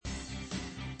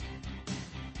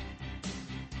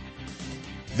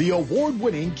The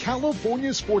award-winning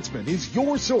California Sportsman is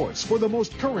your source for the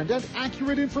most current and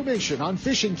accurate information on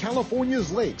fishing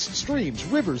California's lakes, streams,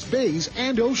 rivers, bays,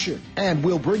 and ocean. And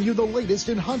we'll bring you the latest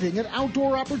in hunting and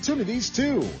outdoor opportunities,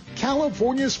 too.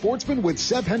 California Sportsman with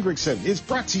Seb Hendrickson is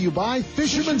brought to you by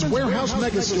Fisherman's Warehouse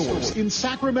Megastores in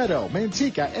Sacramento,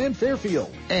 Manteca, and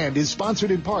Fairfield. And is sponsored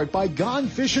in part by Gone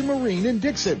Fish and Marine in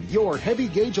Dixon, your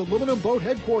heavy-gauge aluminum boat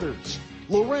headquarters.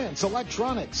 Lowrance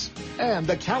Electronics, and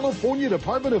the California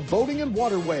Department of Boating and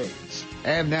Waterways.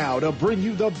 And now, to bring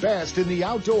you the best in the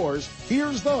outdoors,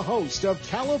 here's the host of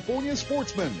California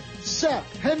Sportsman,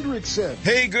 Seth Hendrickson.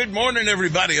 Hey, good morning,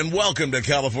 everybody, and welcome to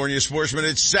California Sportsman.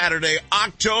 It's Saturday,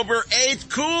 October 8th.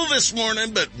 Cool this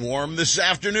morning, but warm this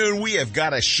afternoon. We have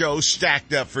got a show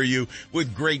stacked up for you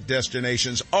with great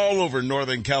destinations all over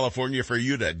Northern California for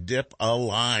you to dip a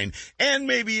line and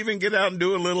maybe even get out and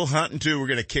do a little hunting, too. We're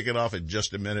going to kick it off in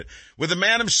just a minute with the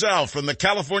man himself from the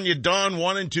California Dawn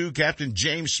 1 and 2. Captain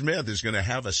James Smith is going to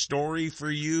have a story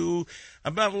for you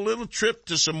about a little trip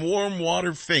to some warm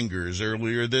water fingers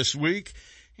earlier this week,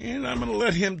 and I'm going to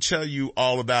let him tell you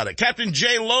all about it. Captain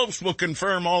Jay Lopes will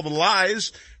confirm all the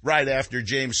lies right after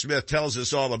James Smith tells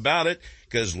us all about it,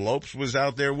 because Lopes was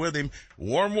out there with him.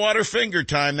 Warm water finger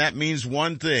time, that means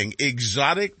one thing.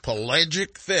 Exotic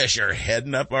pelagic fish are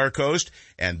heading up our coast,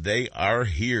 and they are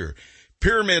here.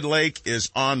 Pyramid Lake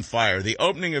is on fire. The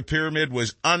opening of Pyramid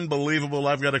was unbelievable.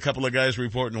 I've got a couple of guys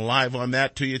reporting live on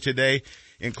that to you today,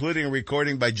 including a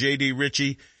recording by J.D.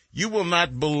 Ritchie. You will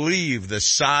not believe the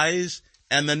size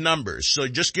and the numbers. So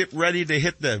just get ready to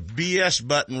hit the BS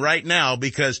button right now,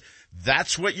 because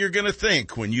that's what you're going to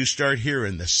think when you start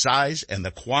hearing the size and the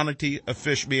quantity of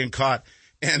fish being caught.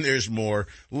 And there's more,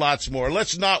 lots more.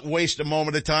 Let's not waste a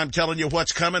moment of time telling you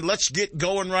what's coming. Let's get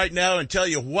going right now and tell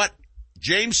you what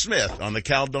James Smith on the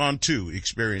Cal Dawn 2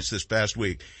 experienced this past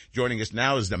week. Joining us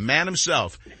now is the man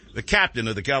himself, the captain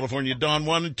of the California Dawn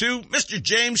 1 and 2, Mr.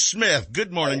 James Smith.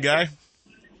 Good morning, guy.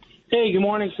 Hey, good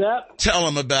morning, Seth. Tell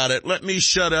him about it. Let me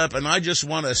shut up, and I just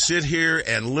want to sit here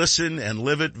and listen and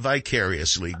live it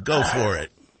vicariously. Go for it.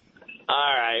 All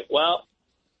right. Well,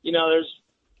 you know, there's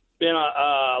been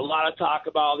a lot of talk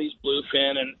about all these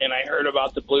bluefin, and I heard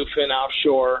about the bluefin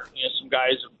offshore. You know, some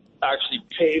guys actually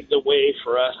paved the way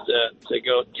for us to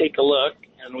go take a look,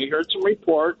 and we heard some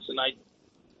reports, and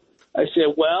I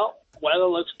said, well, weather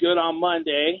looks good on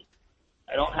Monday.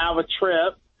 I don't have a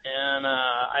trip, and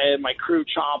I had my crew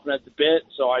chomping at the bit,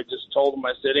 so I just told them,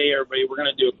 I said, hey, everybody, we're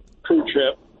going to do a crew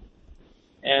trip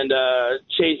and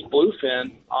chase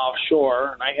bluefin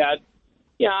offshore. And I had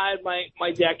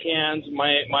my deckhands,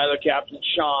 my other captain,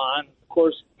 Sean, of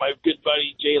course, my good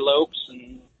buddy, Jay Lopes,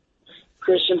 and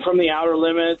Christian from the Outer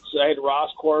Limits. I had Ross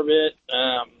Corbett.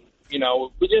 You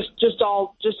know, we just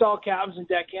all captains and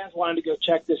deckhands wanted to go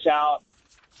check this out,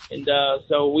 and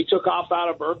so we took off out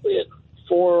of Berkeley at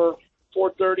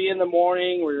 4:30 in the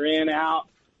morning. We ran out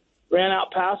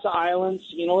past the islands,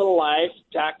 seeing a little life.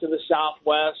 Tacked to the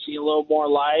southwest, see a little more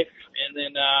life, and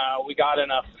then we got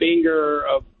in a finger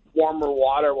of warmer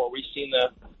water where we seen the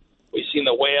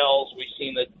whales, we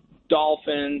seen the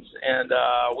dolphins, and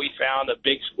we found a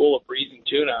big school of breezing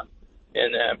tuna.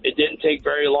 And it didn't take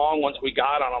very long once we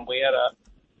got on them.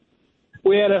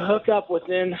 We had a hookup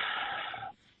within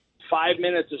 5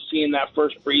 minutes of seeing that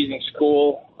first breezing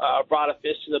school. Brought a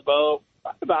fish to the boat,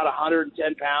 about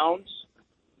 110 pounds.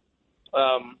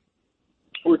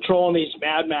 We're trolling these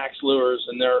Mad Max lures,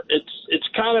 and it's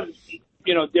kind of,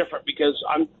 you know, different because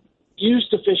I'm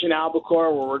used to fishing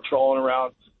albacore where we're trolling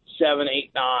around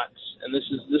 7-8 knots, and this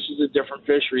is a different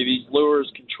fishery. These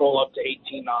lures control up to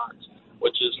 18 knots,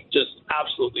 which is just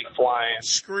absolutely flying.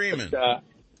 Screaming.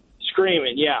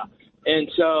 Screaming, yeah. And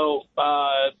so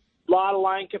a lot of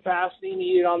line capacity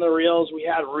needed on the reels. We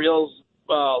had reels,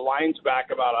 lines back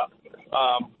about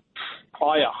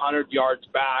probably 100 yards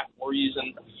back. We're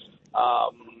using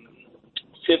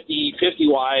 50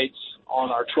 wides on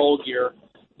our troll gear.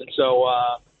 And so,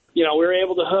 you know, we were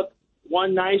able to hook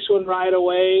one nice one right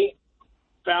away,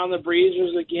 found the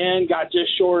breezers again, got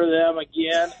just short of them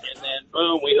again, and then,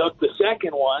 boom, we hooked the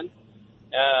second one.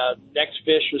 Next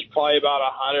fish was probably about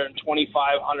 125,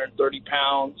 130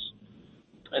 pounds.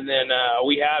 And then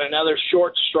we had another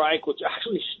short strike, which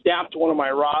actually snapped one of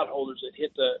my rod holders that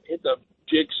hit the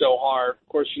jig so hard. Of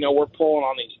course, you know, we're pulling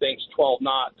on these things 12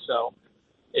 knots, so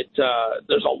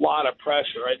there's a lot of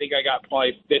pressure. I think I got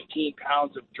probably 15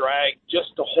 pounds of drag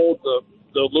just to hold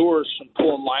the lures from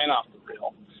pulling line off the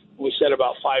reel. We set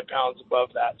about 5 pounds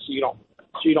above that, so you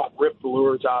don't rip the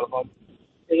lures out of them.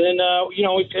 And then you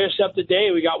know, we finished up the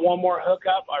day. We got one more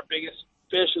hookup, our biggest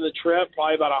fish of the trip,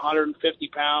 probably about 150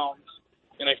 pounds.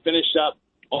 And I finished up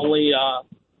only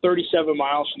 37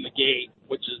 miles from the gate,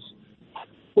 which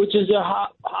is a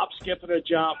hop, skip, and a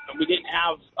jump. And we didn't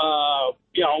have,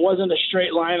 it wasn't a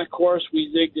straight line, of course.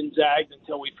 We zigged and zagged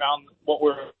until we found what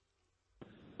we're.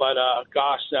 But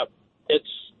gosh,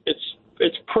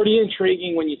 it's pretty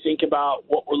intriguing when you think about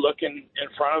what we're looking in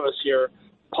front of us here.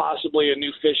 Possibly a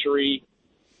new fishery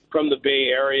from the Bay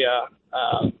Area.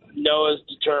 NOAA's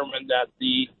determined that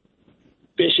the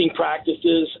fishing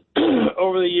practices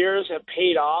over the years have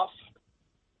paid off,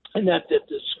 and that the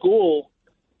school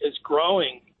is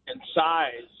growing in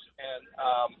size,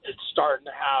 and it's starting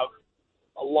to have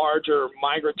a larger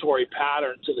migratory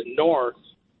pattern to the north.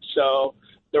 So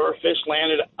there were fish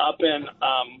landed up in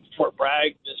Fort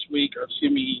Bragg this week,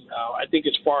 I think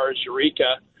as far as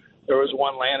Eureka, there was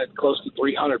one landed close to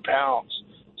 300 pounds.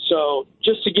 So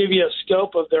just to give you a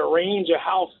scope of their range of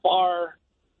how far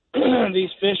these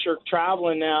fish are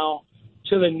traveling now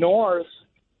to the north,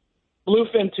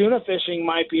 bluefin tuna fishing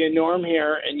might be a norm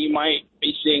here, and you might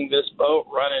be seeing this boat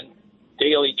running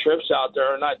daily trips out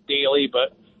there. Not daily,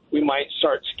 but we might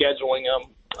start scheduling them.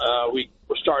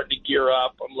 We're starting to gear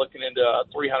up. I'm looking into a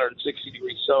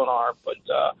 360-degree sonar, but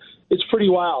it's pretty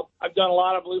wild. I've done a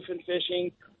lot of bluefin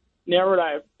fishing. Never did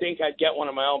I think I'd get one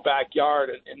in my own backyard,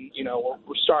 and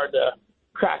we're starting to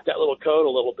crack that little code a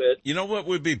little bit. You know what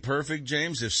would be perfect,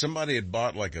 James? If somebody had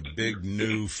bought like a big,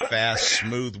 new, fast,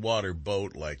 smooth water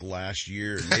boat like last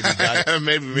year, and maybe got,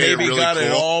 maybe got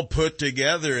it all put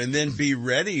together and then be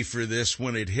ready for this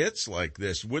when it hits like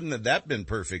this. Wouldn't that been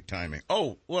perfect timing?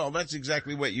 Oh, well, that's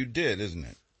exactly what you did, isn't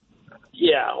it?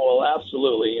 Yeah, well,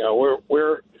 absolutely.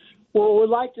 We'd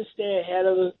like to stay ahead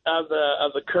of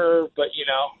the curve, but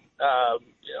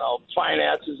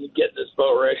finances and getting this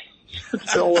boat ready.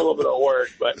 It's been a little bit of work,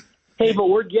 but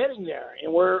we're getting there,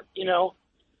 and we're,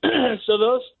 so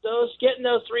those getting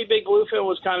those 3 big bluefin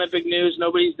was kind of big news.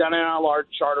 Nobody's done it on a large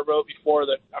charter boat before.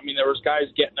 There was guys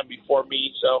getting them before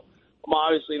me, so I'm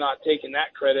obviously not taking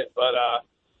that credit. But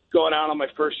going out on my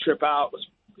first trip out was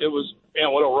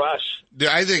what a rush.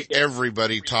 I think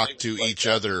everybody talked to each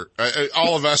other.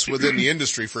 All of us within the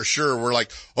industry, for sure, were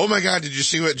like, "Oh my God, did you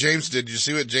see what James did? Did you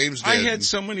see what James did?" I had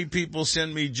so many people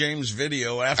send me James'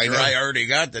 video after I already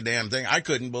got the damn thing. I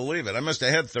couldn't believe it. I must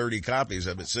have had 30 copies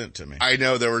of it sent to me. I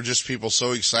know there were just people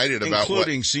so excited about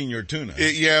including Senior Tuna.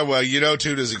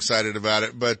 Tuna's excited about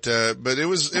it, but it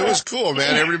was cool,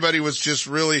 man. Everybody was just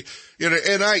really,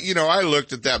 and I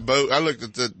looked at that boat. I looked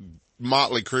at the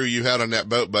motley crew you had on that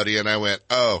boat, buddy, and I went,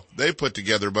 oh, they put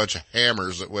together a bunch of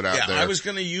hammers that went out there. I was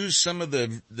going to use some of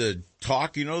the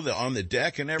talk, on the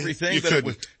deck and everything.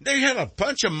 They had a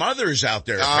bunch of mothers out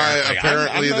there.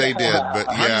 Apparently they did, but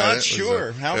yeah. I'm not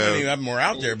sure how many of them were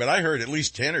out there, but I heard at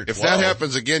least 10 or 12. If that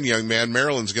happens again, young man,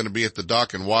 Marilyn's going to be at the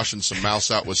dock and washing some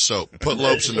mouse out with soap. Put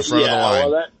Lopes in the front of the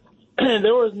line. Well,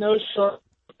 there was no short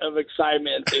of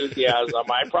excitement, enthusiasm.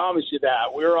 I promise you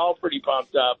that. We were all pretty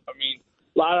pumped up.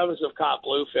 A lot of us have caught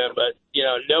bluefin, but,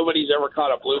 nobody's ever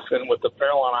caught a bluefin with the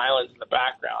Farallon Islands in the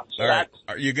background. So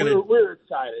we're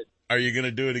excited. Are you going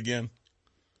to do it again?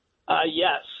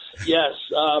 Yes.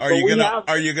 Are you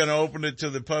going to open it to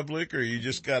the public, or you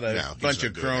just got a bunch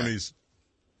of cronies?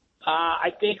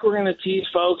 I think we're going to tease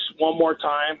folks one more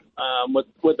time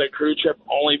with a crew trip,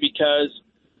 only because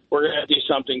we're going to do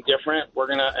something different. We're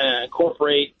going to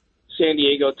incorporate San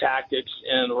Diego tactics,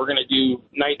 and we're going to do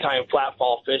nighttime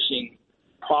flatfall fishing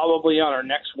probably on our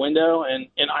next window. And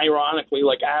ironically,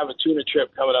 I have a tuna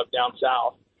trip coming up down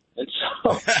south. And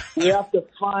so we have to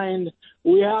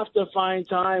find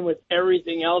time with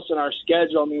everything else in our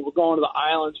schedule. We're going to the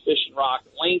islands fishing rock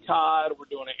and lingcod. We're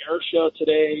doing an air show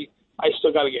today. I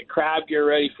still got to get crab gear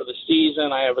ready for the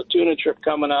season. I have a tuna trip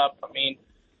coming up.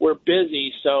 We're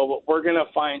busy, so we're going to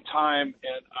find time,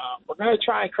 and we're going to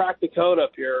try and crack the code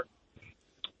up here.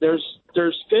 There's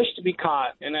fish to be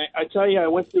caught, and I tell you, I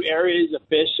went through areas of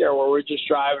fish there where we're just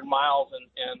driving miles,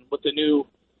 and with the new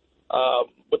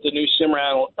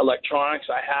Simrad electronics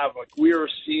I have, we were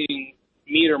seeing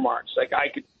meter marks. I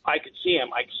could see them,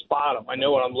 I could spot them. I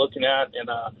know what I'm looking at, and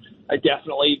I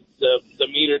definitely the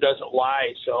meter doesn't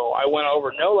lie. So I went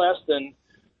over no less than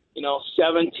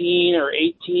 17 or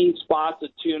 18 spots of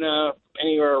tuna,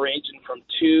 anywhere ranging from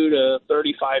 2 to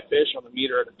 35 fish on the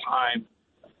meter at a time.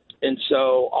 And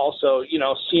so also,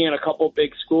 seeing a couple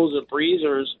big schools of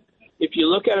breezers. If you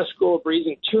look at a school of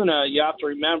breezing tuna, you have to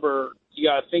remember, you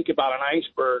got to think about an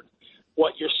iceberg.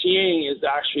 What you're seeing is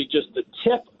actually just the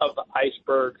tip of the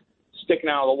iceberg sticking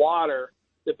out of the water.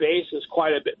 The base is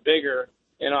quite a bit bigger.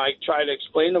 And I try to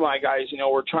explain to my guys,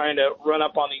 we're trying to run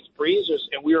up on these breezers,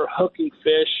 and we were hooking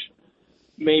fish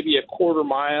maybe a quarter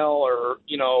mile or,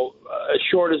 as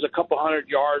short as a couple hundred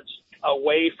yards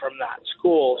away from that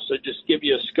school. So just give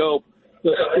you a scope.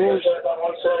 The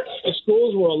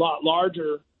schools were a lot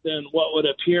larger than what would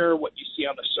appear, what you see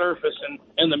on the surface,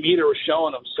 and the meter was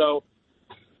showing them. So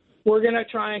we're going to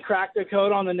try and crack the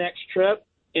code on the next trip,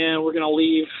 and we're going to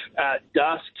leave at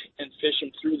dusk and fish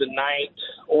them through the night,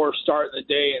 or start in the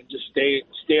day and just stay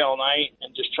all night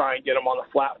and just try and get them on the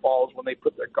flat balls when they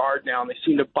put their guard down. They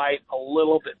seem to bite a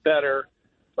little bit better.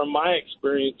 From my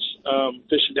experience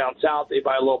fishing down south, they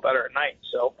bite a little better at night.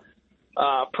 So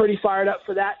pretty fired up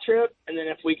for that trip. And then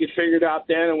if we could figure it out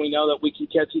then, and we know that we can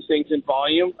catch these things in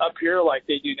volume up here like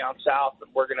they do down south, then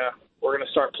we're gonna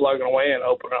start plugging away and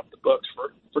open up the books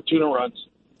for tuna runs.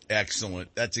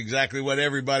 Excellent. That's exactly what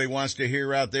everybody wants to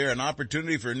hear out there. An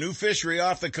opportunity for a new fishery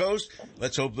off the coast.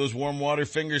 Let's hope those warm water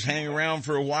fingers hang around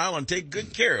for a while and take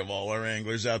good care of all our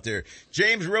anglers out there.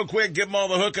 James, real quick, give them all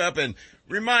the hookup and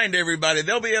remind everybody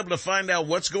they'll be able to find out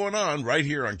what's going on right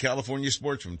here on California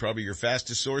Sportsman. Probably your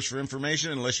fastest source for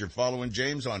information, unless you're following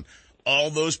James on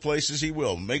all those places. He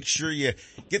will. Make sure you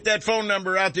get that phone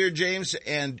number out there, James,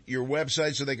 and your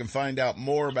website so they can find out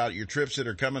more about your trips that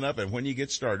are coming up and when you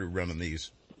get started running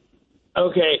these.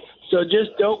 Okay, so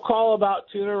just don't call about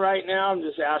tuna right now. I'm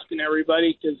just asking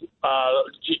everybody because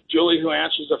Julie, who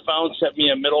answers the phone, sent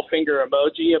me a middle finger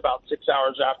emoji about 6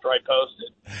 hours after I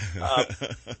posted.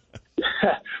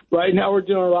 Right now we're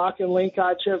doing rock and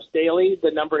lingcod trips daily.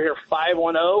 The number here,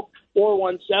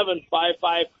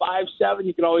 510-417-5557.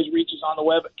 You can always reach us on the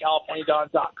web at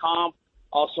CaliforniaDawn.com.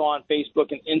 Also on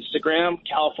Facebook and Instagram,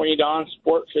 California Dawn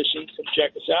Sport Fishing. So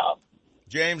check us out.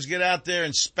 James, get out there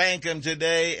and spank them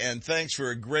today, and thanks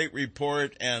for a great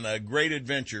report and a great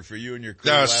adventure for you and your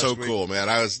crew. That was last so week. cool, man.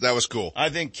 That was cool. I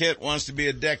think Kit wants to be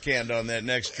a deckhand on that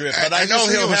next trip, but I know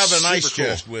he'll have an ice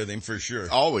chest with him for sure.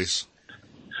 Always.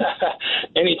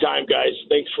 Anytime, guys.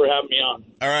 Thanks for having me on.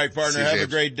 All right, partner, See you, have James. a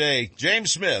great day.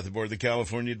 James Smith aboard the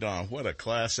California Dawn. What a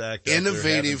class act.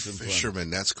 Innovative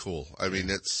fisherman. That's cool. I mean,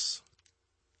 it's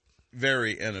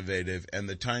very innovative, and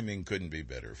the timing couldn't be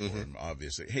better for him,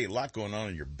 obviously. Hey, a lot going on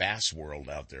in your bass world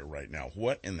out there right now.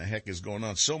 What in the heck is going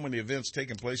on? So many events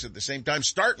taking place at the same time,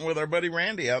 starting with our buddy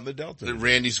Randy out in the Delta.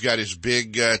 Randy's got his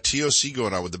big TOC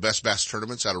going on with the best bass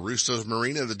tournaments out of Russo's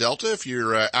Marina in the Delta. If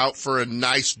you're out for a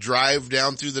nice drive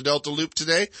down through the Delta Loop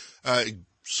today,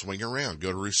 swing around.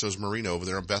 Go to Russo's Marina over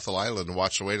there on Bethel Island and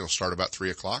watch the wait. It'll start about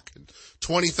 3 o'clock. And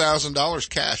 $20,000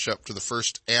 cash up to the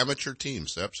first amateur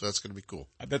teams. Yep, so that's going to be cool.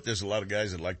 I bet there's a lot of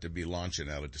guys that like to be launching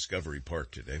out of Discovery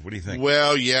Park today. What do you think?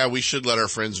 Well, yeah, we should let our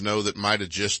friends know that might have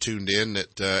just tuned in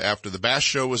that after the bass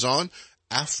show was on,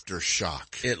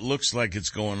 Aftershock. It looks like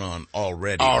it's going on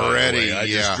already. I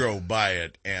just drove by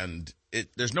it, and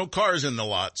there's no cars in the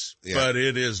lots, but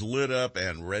it is lit up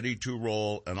and ready to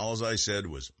roll. And all I said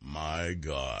was, my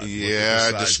God.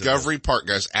 Yeah, Discovery Park,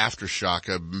 guys,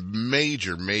 Aftershock, a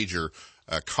major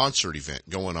concert event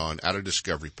going on out of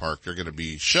Discovery Park. They're going to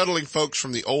be shuttling folks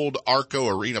from the old Arco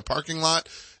Arena parking lot,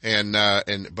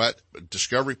 but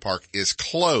Discovery Park is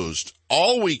closed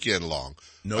all weekend long.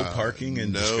 No parking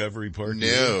in Discovery Park?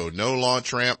 No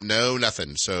launch ramp, no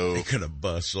nothing. So they're going to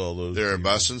bus all those They're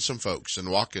people. busing some folks and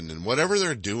walking and whatever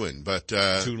they're doing. But,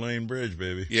 2-lane bridge,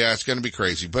 baby. Yeah, it's going to be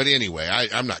crazy. But anyway,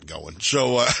 I'm not going.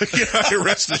 So,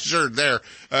 rest assured there.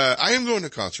 I am going to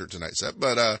a concert tonight, Seth,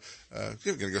 but, I'm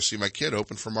going to go see my kid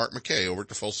open for Mark McKay over at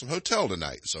the Folsom Hotel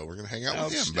tonight. So we're going to hang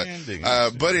out with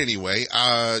him. But anyway,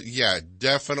 yeah,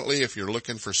 definitely if you're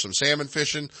looking for some salmon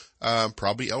fishing,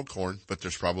 probably Elkhorn, but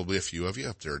there's probably a few of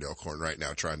you up there at Elkhorn right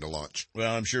now trying to launch.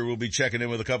 Well, I'm sure we'll be checking in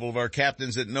with a couple of our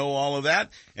captains that know all of that,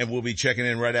 and we'll be checking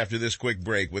in right after this quick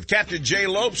break with Captain Jay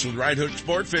Lopes with Right Hook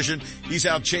Sport Fishing. He's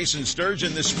out chasing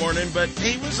sturgeon this morning, but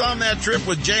he was on that trip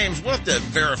with James. We'll have to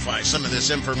verify some of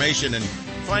this information and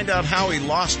find out how he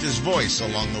lost his voice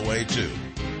along the way, too.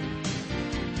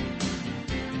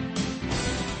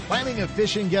 Planning a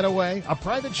fishing getaway, a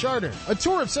private charter, a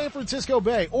tour of San Francisco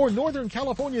Bay, or Northern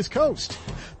California's coast?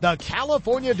 The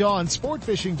California Dawn Sport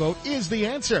Fishing Boat is the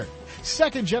answer.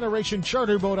 Second-generation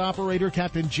charter boat operator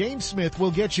Captain James Smith will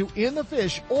get you in the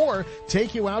fish or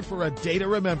take you out for a day to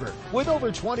remember. With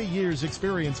over 20 years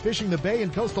experience fishing the bay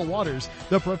and coastal waters,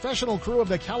 the professional crew of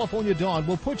the California Dawn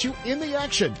will put you in the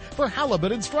action for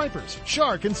halibut and stripers,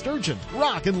 shark and sturgeon,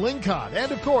 rock and lingcod,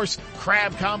 and of course,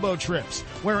 crab combo trips,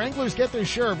 where anglers get their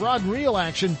share of rod and reel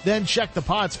action, then check the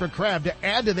pots for crab to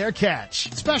add to their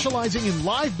catch. Specializing in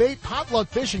live bait potluck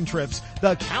fishing trips,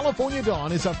 the California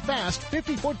Dawn is a fast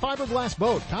 50-foot fiberglass fiberglass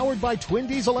boat powered by twin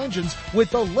diesel engines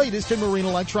with the latest in marine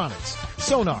electronics.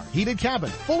 Sonar, heated cabin,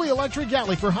 fully electric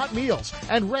galley for hot meals,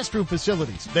 and restroom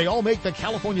facilities. They all make the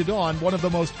California Dawn one of the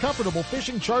most comfortable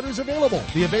fishing charters available.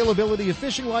 The availability of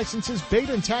fishing licenses, bait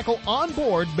and tackle on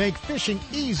board make fishing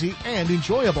easy and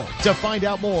enjoyable. To find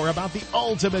out more about the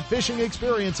ultimate fishing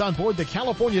experience on board the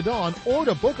California Dawn or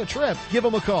to book a trip, give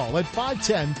them a call at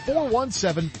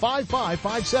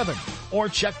 510-417-5557 or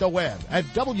check the web at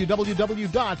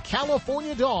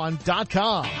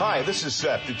www.californiadawn.com. Hi, this is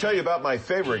Seth to tell you about my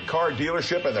favorite car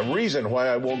dealership and the reason why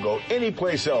I won't go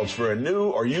anyplace else for a new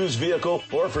or used vehicle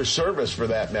or for service for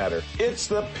that matter. It's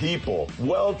the people.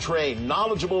 Well-trained,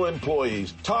 knowledgeable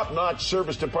employees, top-notch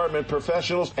service department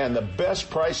professionals, and the best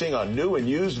pricing on new and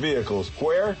used vehicles.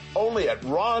 Where? Only at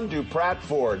Ron Duprat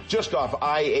Ford, just off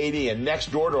I-80 and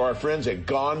next door to our friends at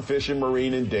Gone Fishing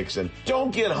Marine in Dixon.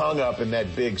 Don't get hung up in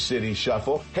that big city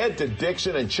shuffle. Head to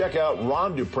Dixon and check out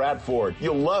Ron Duprat Ford.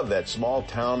 You'll love that small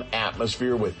town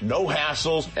atmosphere with no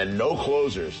hassles and no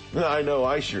closers. I know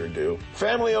I sure do.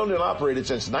 Family owned and operated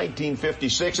since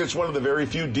 1956, it's one of the very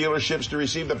few dealerships to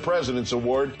receive the President's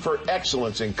Award for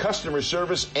excellence in customer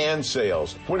service and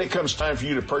sales. When it comes time for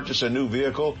you to purchase a new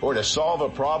vehicle or to solve a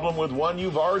problem with one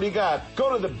you've already got,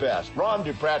 go to the best. Ron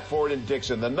Duprat Ford in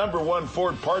Dixon, the #1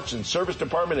 Ford parts and service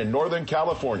department in Northern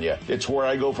California. It's where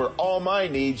I go for all my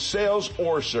needs, sales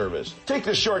or service. Take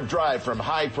the short drive from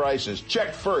high prices.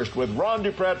 Check first with Ron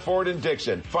Duprat Ford in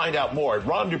Dixon. Find out more at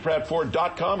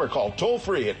rondupratford.com or call toll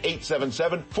free at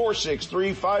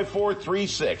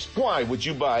 877-463-5436. Why would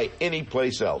you buy any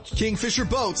place else? Kingfisher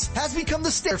Boats has become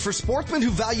the standard for sportsmen who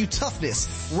value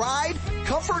toughness, ride,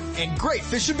 comfort, and great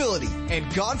fishability.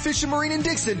 And Gone Fishing Marine in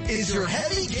Dixon is your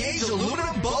heavy gauge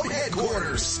aluminum boat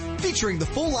headquarters. Featuring the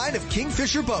full line of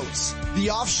Kingfisher Boats. The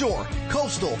offshore,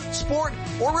 coastal, sport,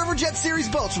 or Riverjet Series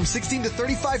boats from 16 to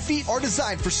 35 feet are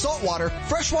designed for saltwater,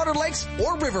 freshwater lakes,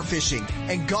 or river fishing.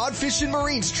 And Gone Fishing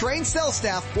Marine's trained sales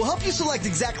staff will help you select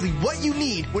exactly what you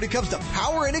need when it comes to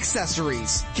power and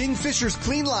accessories. Kingfisher's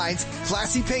clean lines,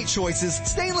 classy paint choices,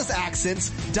 stainless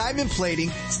accents, diamond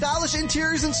plating, stylish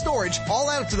interiors and storage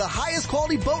all add up to the highest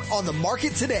quality boat on the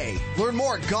market today. Learn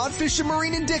more at Gone Fishing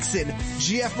Marine in Dixon,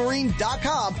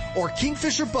 gfmarine.com or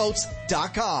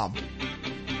kingfisherboats.com.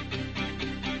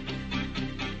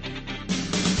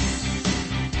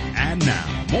 And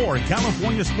now, more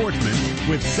California Sportsmen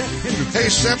with Seth Hendrickson. Hey,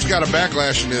 Seth's got a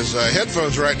backlash in his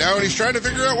headphones right now, and he's trying to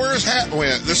figure out where his hat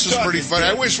went. This is pretty funny.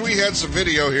 I wish we had some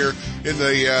video here in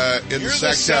the Sacktown Sports Web. You're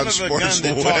the son of a gun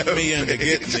that talked me into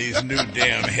getting these new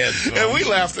damn headphones. And we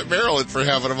laughed at Maryland for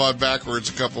having them on backwards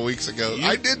a couple weeks ago.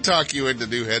 I did talk you into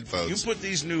new headphones. You put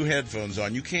these new headphones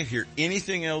on, you can't hear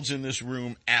anything else in this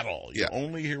room at all. You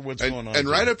only hear what's going on. And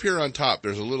right up here on top,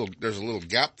 there's a little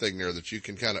gap thing there that you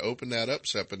can kind of open that up,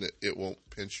 Seth, and it won't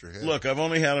pinch your head. Look, I've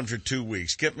only had them for 2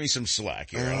 weeks. Get me some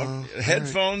slack here.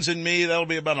 Headphones and me, that'll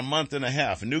be about a month and a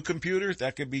half. A new computer,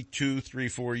 that could be 2, 3,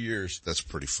 4 years. That's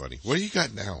pretty funny. What do you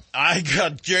got now? I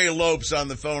got Jay Lopes on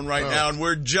the phone right now, and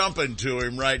we're jumping to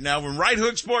him right now. When Right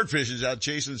Hook Sport Fishing's out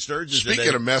chasing sturgeon today.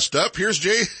 Speaking of messed up, here's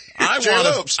Jay. Jay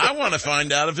Lopes. I want to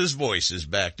find out if his voice is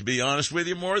back, to be honest with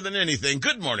you, more than anything.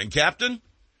 Good morning, Captain.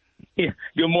 Yeah,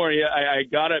 good morning. Yeah, I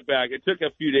got it back. It took a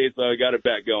few days, but I got it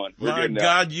back going. My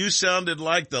God, you sounded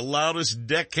like the loudest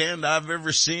deckhand I've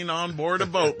ever seen on board a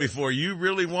boat before. You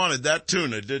really wanted that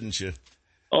tuna, didn't you?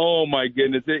 Oh, my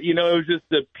goodness. It was just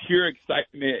the pure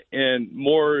excitement and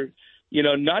more,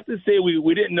 not to say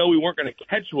we didn't know we weren't going to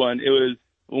catch one. It was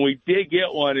when we did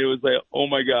get one, it was like, oh,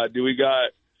 my God,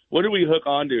 what did we hook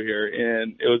onto here?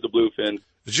 And it was a bluefin.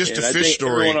 It's just a fish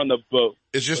story. Everyone on the boat.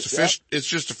 It's just a fish. It's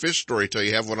just a fish story till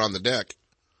you have one on the deck.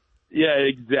 Yeah,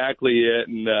 exactly it.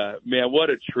 And man,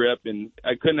 what a trip! And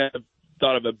I couldn't have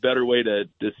thought of a better way to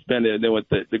spend it than with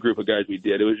the group of guys we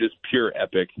did. It was just pure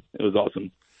epic. It was awesome.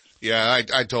 Yeah,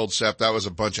 I told Seth that was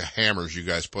a bunch of hammers you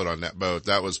guys put on that boat.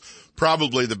 That was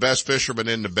probably the best fishermen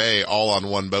in the bay, all on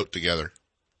one boat together.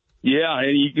 Yeah,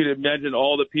 and you could imagine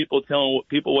all the people telling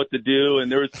people what to do,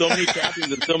 and there were so many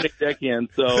captains and so many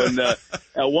deckhands. So, and at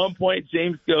one point,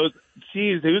 James goes,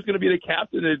 "Geez, who's going to be the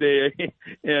captain today?"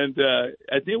 And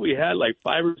I think we had like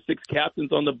 5 or 6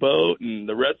 captains on the boat, and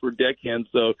the rest were deckhands.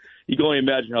 So you can only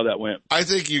imagine how that went. I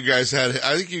think you guys had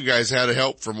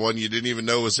help from one you didn't even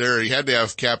know was there. You had to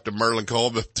have Captain Merlin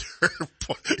Coleman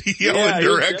yelling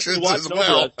directions as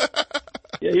well.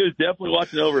 Yeah, he was definitely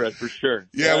watching over us for sure.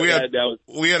 Yeah,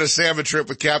 we had a salmon trip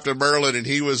with Captain Merlin, and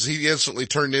he instantly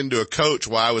turned into a coach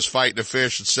while I was fighting a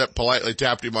fish, and Seth politely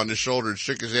tapped him on the shoulder and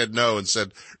shook his head no and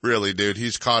said, "Really, dude,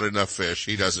 he's caught enough fish.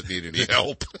 He doesn't need any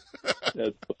help."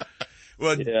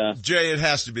 Well, yeah. Jay, it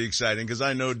has to be exciting because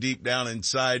I know deep down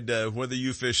inside, whether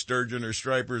you fish sturgeon or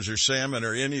stripers or salmon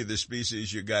or any of the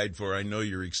species you guide for, I know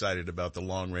you're excited about the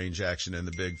long range action and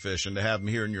the big fish, and to have them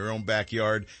here in your own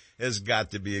backyard has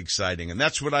got to be exciting. And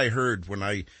that's what I heard when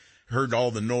I heard all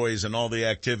the noise and all the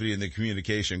activity and the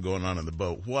communication going on in the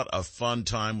boat. What a fun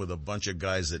time with a bunch of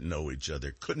guys that know each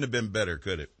other. Couldn't have been better,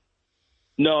 could it?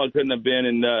 No, it couldn't have been.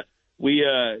 And we,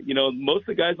 most of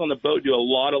the guys on the boat do a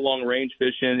lot of long range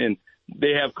fishing, and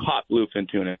they have caught bluefin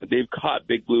tuna. They've caught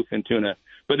big bluefin tuna,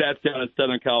 but that's down in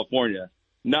Southern California,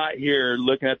 not here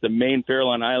looking at the main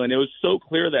Fairlawn Island. It was so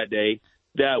clear that day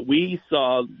that we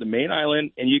saw the main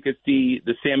island, and you could see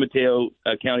the San Mateo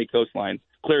County coastline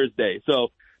clear as day.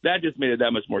 So that just made it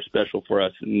that much more special for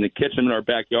us. And to catch them in our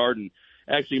backyard and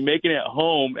actually making it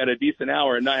home at a decent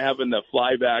hour and not having to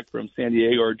fly back from San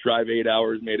Diego or drive 8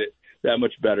 hours made it that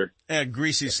much better. And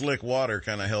greasy, slick water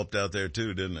kind of helped out there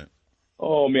too, didn't it?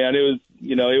 Oh man, it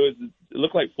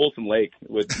looked like Folsom Lake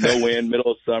with no wind,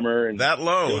 middle of summer, and that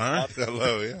low, huh? That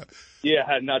low, yeah.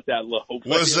 Yeah, not that low.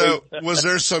 Was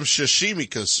there some sashimi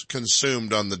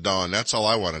consumed on the Dawn? That's all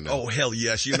I want to know. Oh hell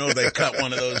yes! You know they cut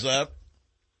one of those up.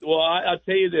 Well, I'll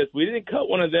tell you this: we didn't cut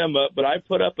one of them up, but I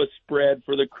put up a spread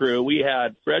for the crew. We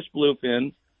had fresh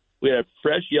bluefin, we had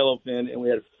fresh yellowfin, and we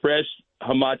had fresh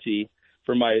hamachi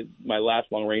for my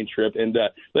last long range trip. And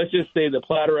let's just say the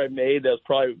platter I made, that was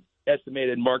probably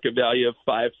estimated market value of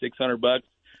 $500-600.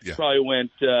 Yeah. Probably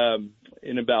went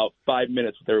in about 5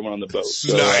 minutes with everyone on the boat.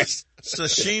 So, nice.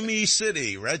 Sashimi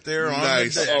City, right there on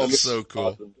nice. the deck. Oh, so cool.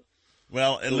 Awesome.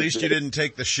 Well, at least you didn't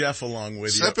take the chef along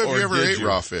with you. Except if you ever ate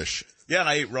raw fish. Yeah, and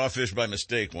I ate raw fish by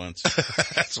mistake once.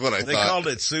 That's what I thought. They called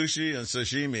it sushi and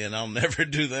sashimi, and I'll never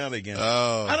do that again.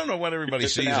 Oh. I don't know what everybody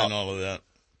sees in all of that.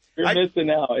 You're missing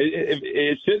out.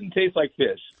 It shouldn't taste like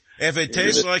fish. If it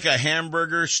tastes like a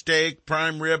hamburger, steak,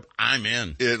 prime rib, I'm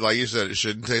in. Like you said, it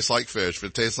shouldn't taste like fish. If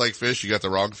it tastes like fish, you got the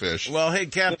wrong fish. Well, hey,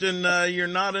 Captain, you're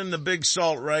not in the big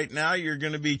salt right now. You're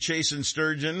going to be chasing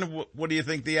sturgeon. What do you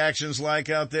think the action's like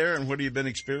out there, and what have you been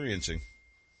experiencing?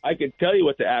 I could tell you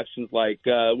what the action's like.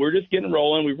 We're just getting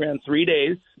rolling. We ran 3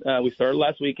 days. We started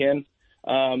last weekend.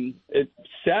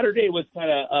 Saturday was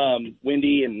kind of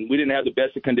windy, and we didn't have the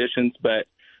best of conditions. But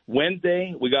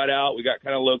Wednesday, we got out. We got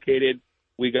kind of located.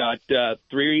 We got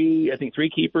three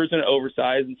keepers and an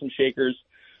oversized and some shakers.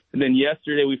 And then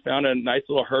yesterday we found a nice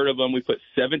little herd of them. We put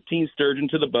 17 sturgeon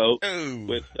to the boat. Ooh.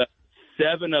 With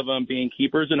 7 of them being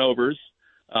keepers and overs.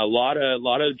 A lot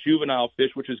of juvenile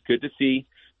fish, which was good to see.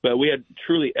 But we had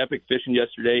truly epic fishing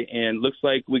yesterday, and looks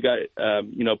like we got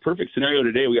perfect scenario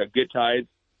today. We got good tides,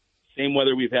 same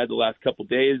weather we've had the last couple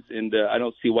days, and I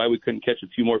don't see why we couldn't catch a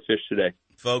few more fish today.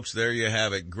 Folks, there you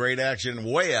have it. Great action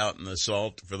way out in the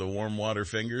salt for the warm water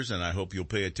fingers, and I hope you'll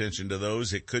pay attention to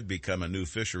those. It could become a new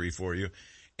fishery for you.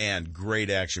 And great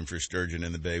action for sturgeon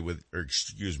in the bay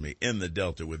in the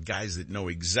Delta with guys that know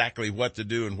exactly what to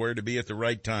do and where to be at the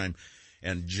right time.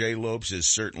 And Jay Lopes is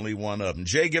certainly one of them.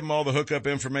 Jay, give them all the hookup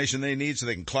information they need so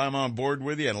they can climb on board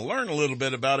with you and learn a little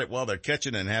bit about it while they're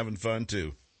catching and having fun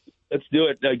too. Let's do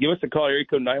it. Give us a call, area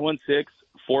code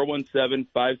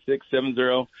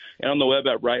 916-417-5670, and on the web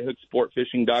at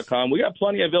righthooksportfishing.com. We got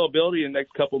plenty of availability in the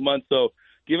next couple of months, so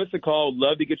give us a call.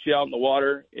 Love to get you out in the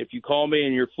water. If you call me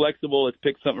and you're flexible, let's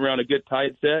pick something around a good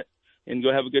tide set and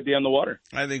go have a good day on the water.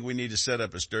 I think we need to set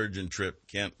up a sturgeon trip,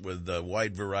 Kent, with a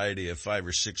wide variety of $500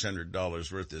 or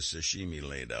 $600 worth of sashimi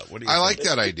laid out. What do you think? I like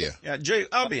that idea. Yeah, Jay,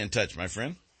 I'll be in touch, my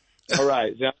friend. All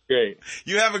right. Sounds great.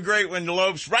 You have a great one,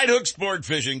 Lopes. Right Hook Sport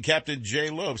Fishing, Captain Jay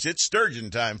Lopes. It's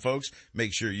sturgeon time, folks.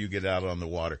 Make sure you get out on the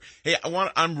water. Hey,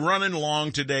 I'm running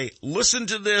long today. Listen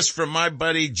to this from my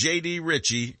buddy J.D.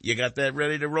 Ritchie. You got that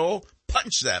ready to roll?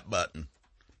 Punch that button.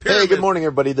 Hey, good morning,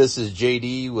 everybody. This is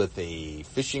JD with a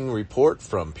fishing report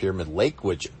from Pyramid Lake,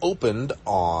 which opened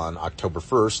on October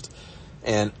 1st.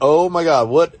 And oh my God,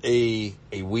 what a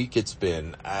week it's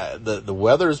been. The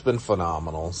weather's been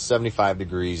phenomenal. 75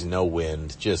 degrees, no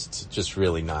wind, just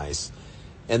really nice.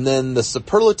 And then the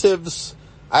superlatives,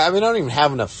 I don't even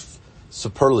have enough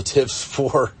superlatives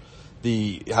for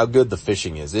how good the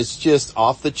fishing is. It's just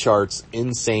off the charts,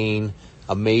 insane,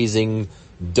 amazing,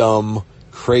 dumb,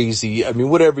 crazy.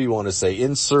 Whatever you want to say.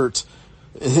 Insert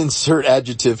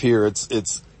adjective here.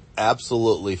 It's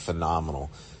absolutely phenomenal.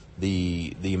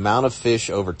 The amount of fish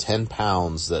over 10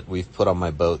 pounds that we've put on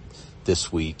my boat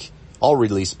this week, all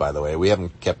released by the way. We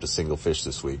haven't kept a single fish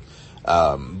this week.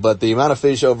 But the amount of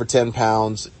fish over 10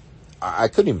 pounds, I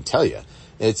couldn't even tell you.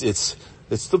 It's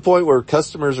the point where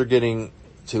customers are getting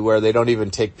to where they don't even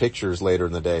take pictures later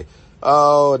in the day.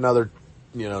 Oh, another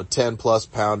 10 plus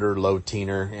pounder, low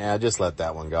teener. Yeah, just let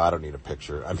that one go. I don't need a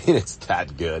picture. I mean, it's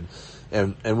that good.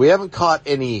 And we haven't caught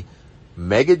any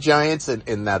mega giants,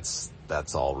 and that's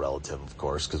all relative, of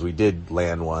course, because we did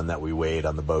land one that we weighed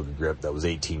on the Boga Grip that was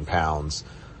 18 pounds,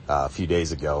 a few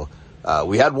days ago.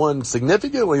 We had one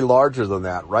significantly larger than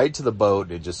that right to the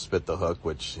boat. It just spit the hook,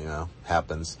 which,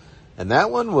 happens. And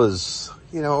that one was,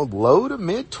 low to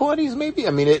mid 20s maybe.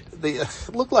 I mean, it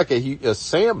looked like a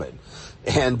salmon.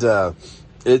 And,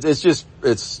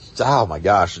 it's oh my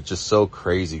gosh, it's just so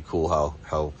crazy cool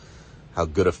how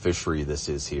good a fishery this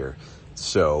is here.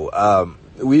 So,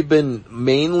 we've been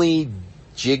mainly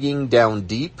jigging down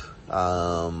deep.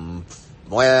 I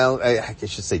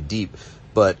should say deep,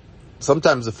 but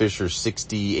sometimes the fish are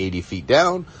 60, 80 feet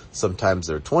down. Sometimes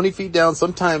they're 20 feet down.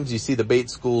 Sometimes you see the bait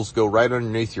schools go right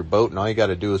underneath your boat, and all you got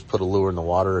to do is put a lure in the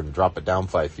water and drop it down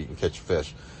 5 feet and catch a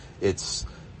fish. It's,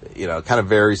 it kind of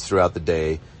varies throughout the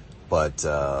day, but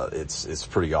it's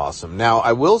pretty awesome. Now,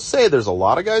 I will say there's a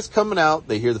lot of guys coming out.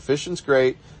 They hear the fishing's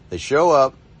great. They show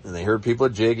up, and they heard people are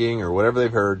jigging or whatever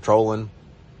they've heard, trolling,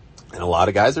 and a lot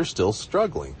of guys are still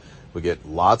struggling. We get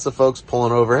lots of folks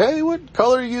pulling over, hey, what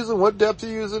color are you using, what depth are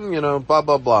you using, blah,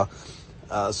 blah, blah.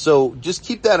 So just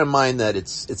keep that in mind that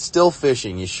it's still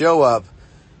fishing. You show up,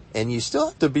 and you still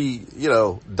have to be,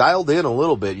 dialed in a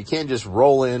little bit. You can't just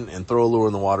roll in and throw a lure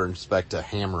in the water and expect to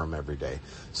hammer them every day.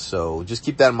 So just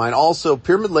keep that in mind. Also,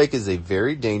 Pyramid Lake is a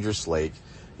very dangerous lake,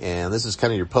 and this is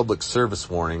kind of your public service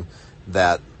warning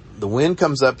that the wind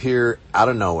comes up here out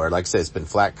of nowhere. Like I said, it's been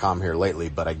flat calm here lately,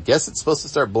 but I guess it's supposed to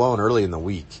start blowing early in the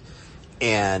week.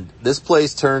 And this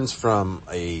place turns from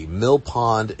a mill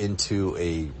pond into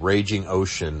a raging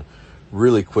ocean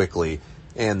really quickly.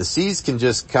 And the seas can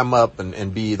just come up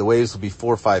and the waves will be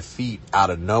 4 or 5 feet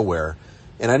out of nowhere.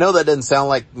 And I know that doesn't sound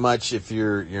like much if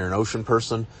you're an ocean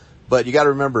person, but you got to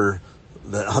remember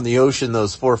that on the ocean,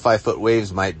 those 4 or 5 foot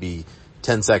waves might be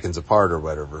 10 seconds apart or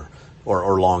whatever,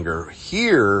 or longer.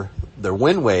 Here, they're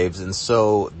wind waves, and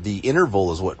so the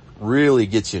interval is what really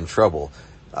gets you in trouble.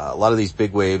 A lot of these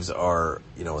big waves are,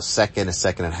 a second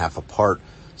and a half apart.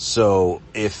 So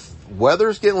if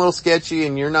weather's getting a little sketchy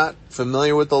and you're not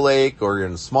familiar with the lake or you're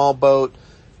in a small boat,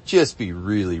 just be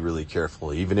really, really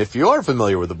careful. Even if you are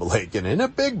familiar with the lake and in a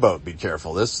big boat, be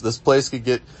careful. This place could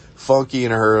get funky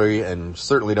in a hurry, and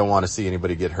certainly don't want to see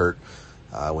anybody get hurt,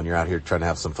 when you're out here trying to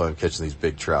have some fun catching these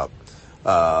big trout.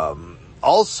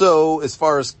 Also, as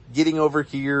far as getting over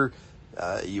here,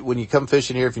 when you come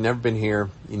fishing here, if you've never been here,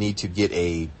 you need to get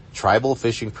a tribal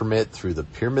fishing permit through the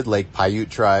Pyramid Lake Paiute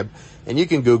tribe. And you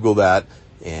can Google that,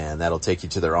 and that'll take you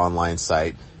to their online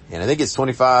site. And I think it's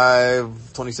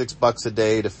 $26 a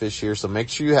day to fish here. So make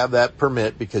sure you have that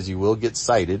permit, because you will get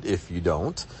cited if you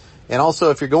don't. And also,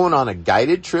 if you're going on a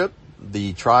guided trip,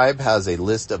 the tribe has a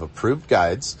list of approved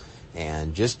guides.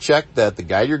 And just check that the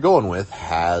guide you're going with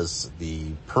has the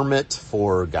permit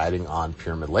for guiding on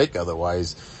Pyramid Lake.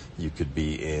 Otherwise, you could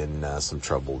be in some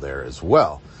trouble there as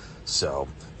well. So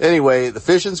anyway, the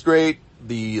fishing's great.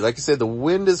 Like I said, the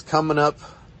wind is coming up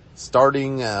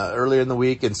starting earlier in the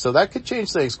week, and so that could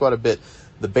change things quite a bit.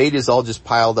 The bait is all just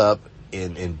piled up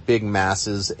in big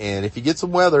masses, and if you get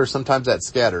some weather, sometimes that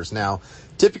scatters. Now,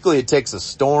 typically it takes a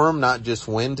storm, not just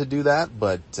wind, to do that,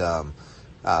 but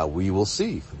we will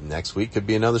see. Next week could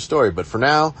be another story, but for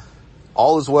now,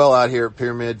 all is well out here at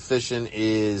Pyramid. Fishing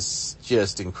is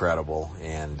just incredible.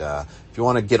 And if you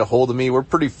want to get a hold of me, we're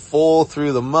pretty full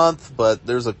through the month, but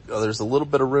there's a little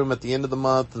bit of room at the end of the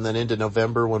month and then into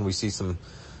November when we see some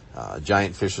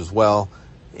giant fish as well.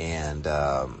 And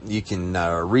you can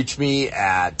reach me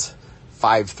at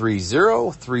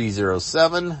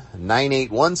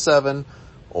 530-307-9817,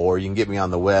 or you can get me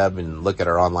on the web and look at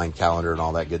our online calendar and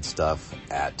all that good stuff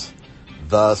at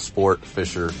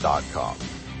thesportfisher.com.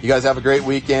 You guys have a great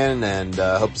weekend, and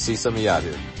hope to see some of you out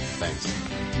here. Thanks.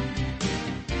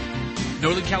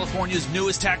 Northern California's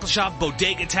newest tackle shop,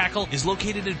 Bodega Tackle, is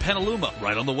located in Petaluma,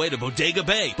 right on the way to Bodega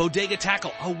Bay. Bodega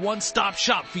Tackle, a one-stop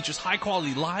shop, features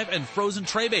high-quality live and frozen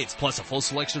tray baits, plus a full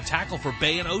selection of tackle for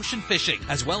bay and ocean fishing,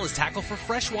 as well as tackle for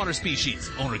freshwater species.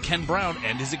 Owner Ken Brown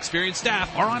and his experienced staff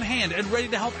are on hand and ready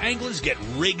to help anglers get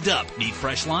rigged up. Need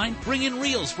fresh line? Bring in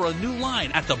reels for a new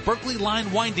line at the Berkeley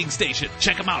Line Winding Station.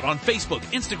 Check them out on Facebook,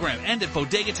 Instagram, and at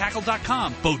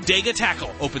bodegatackle.com. Bodega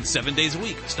Tackle, open 7 days a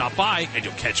week. Stop by and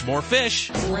you'll catch more fish.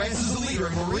 fish? Lowrance is the leader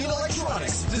in marine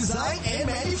electronics, design, and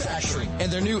manufacturing.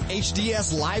 And their new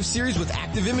HDS Live series with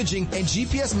active imaging and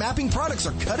GPS mapping products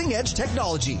are cutting-edge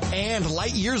technology and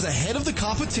light years ahead of the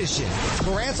competition.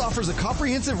 Lowrance offers a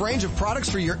comprehensive range of products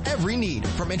for your every need,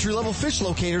 from entry-level fish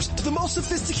locators to the most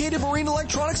sophisticated marine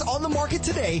electronics on the market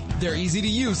today. They're easy to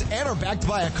use and are backed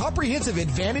by a comprehensive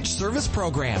Advantage service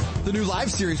program. The new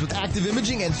Live series with active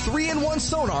imaging and 3-in-1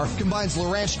 sonar combines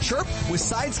Lowrance Chirp with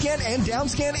side scan and down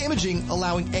scan imaging,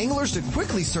 allowing anglers to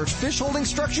quickly search fish holding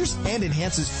structures, and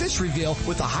enhances fish reveal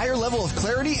with a higher level of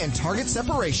clarity and target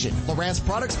separation. Lowrance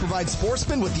products provide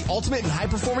sportsmen with the ultimate in high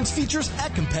performance features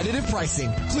at competitive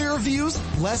pricing. Clearer views,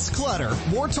 less clutter,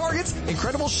 more targets,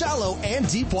 incredible shallow and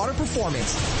deep water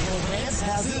performance. Lowrance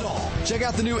has it all. Check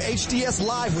out the new HDS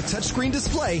Live with touchscreen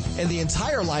display and the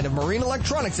entire line of marine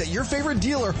electronics at your favorite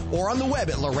dealer or on the web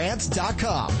at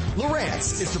Lowrance.com.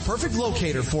 Lowrance is the perfect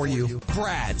locator for you.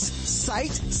 Brad's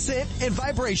sight, scent, and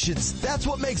vibrations. That's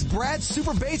what makes Brad's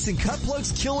super baits and cut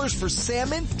plugs killers for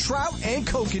salmon, trout, and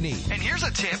kokanee. And here's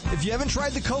a tip. If you haven't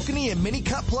tried the kokanee and mini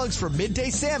cut plugs for midday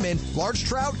salmon, large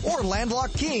trout, or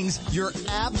landlocked kings, you're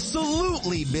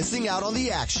absolutely missing out on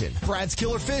the action. Brad's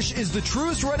Killer Fish is the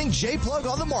truest running J-plug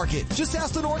on the market. Just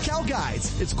ask the NorCal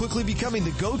guides. It's quickly becoming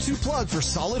the go-to plug for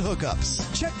solid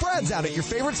hookups. Check Brad's out at your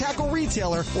favorite tackle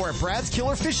retailer or at Brad's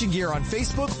Killer Fishing Gear on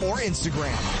Facebook or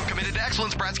Instagram. Committed to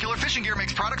excellence, Brad's Killer Fishing Gear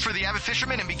makes products for the avid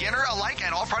fisherman and beginner alike,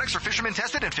 and all products are fisherman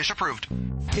tested and fish approved.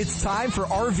 It's time for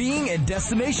RVing and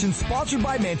Destinations, sponsored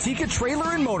by Manteca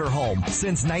Trailer and Motorhome.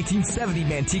 Since 1970,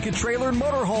 Manteca Trailer and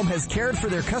Motorhome has cared for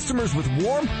their customers with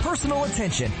warm, personal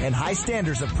attention and high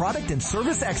standards of product and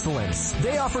service excellence.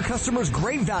 They offer customers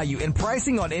great value and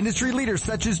pricing on industry leaders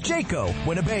such as Jayco,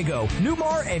 Winnebago,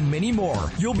 Newmar, and many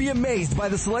more. You'll be amazed by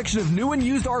the selection of new and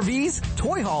used RVs,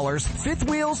 toy haulers, fifth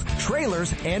wheels,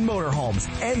 trailers, and motorhomes,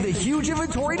 and the huge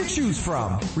inventory to choose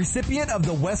from. Recipient of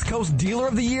the West Coast Dealer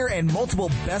of the Year and multiple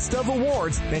Best of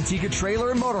awards, Manteca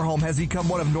Trailer and Motorhome has become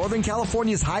one of Northern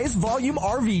California's highest volume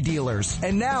RV dealers.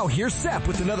 And now here's Sepp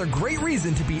with another great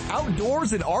reason to be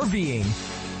outdoors and RVing.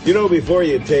 You know, before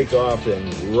you take off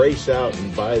and race out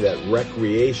and buy that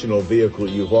recreational vehicle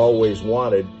you've always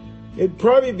wanted, it'd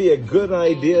probably be a good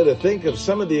idea to think of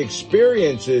some of the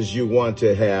experiences you want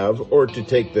to have or to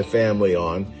take the family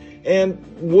on. And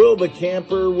will the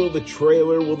camper, will the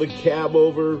trailer, will the cab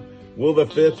over, will the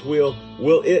fifth wheel,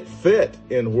 will it fit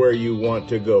in where you want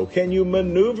to go? Can you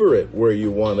maneuver it where you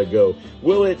want to go?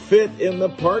 Will it fit in the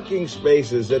parking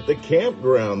spaces at the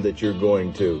campground that you're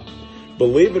going to?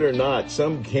 Believe it or not,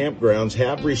 some campgrounds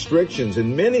have restrictions,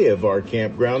 and many of our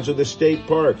campgrounds are the state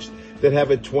parks that have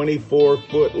a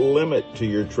 24-foot limit to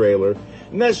your trailer.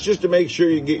 And that's just to make sure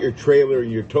you get your trailer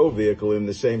and your tow vehicle in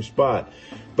the same spot.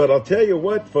 But I'll tell you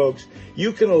what, folks,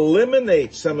 you can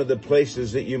eliminate some of the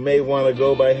places that you may want to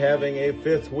go by having a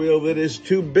fifth wheel that is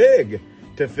too big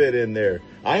to fit in there.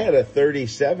 I had a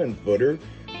 37-footer.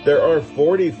 There are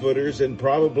 40-footers and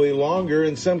probably longer,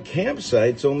 and some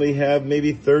campsites only have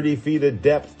maybe 30 feet of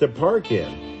depth to park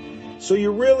in. So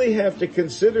you really have to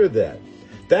consider that.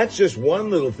 That's just one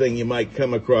little thing you might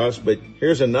come across, but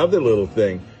here's another little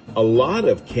thing. A lot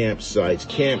of campsites,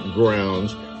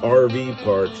 campgrounds, RV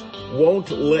parks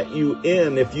won't let you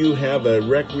in if you have a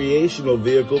recreational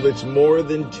vehicle that's more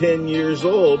than 10 years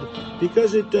old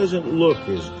because it doesn't look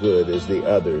as good as the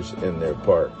others in their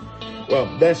park.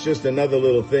 Well, that's just another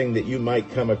little thing that you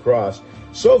might come across.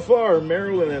 So far,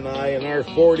 Marilyn and I, in our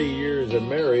 40 years of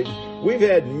marriage, we've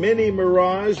had many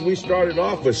Mirage. We started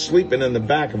off with sleeping in the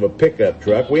back of a pickup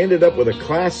truck. We ended up with a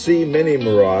Class C Mini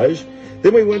Mirage.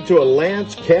 Then we went to a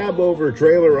Lance cab-over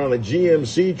trailer on a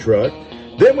GMC truck.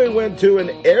 Then we went to an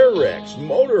Airex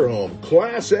motorhome,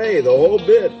 Class A, the whole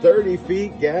bit, 30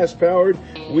 feet, gas-powered.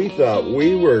 We thought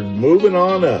we were moving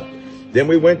on up. Then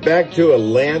we went back to a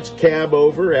Lance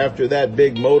cab-over after that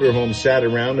big motorhome sat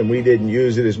around and we didn't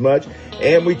use it as much.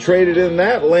 And we traded in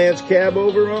that Lance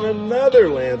cab-over on another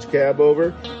Lance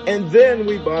cab-over. And then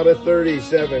we bought a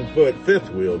 37-foot fifth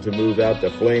wheel to move out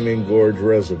the Flaming Gorge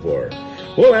Reservoir.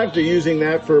 Well, after using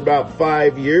that for about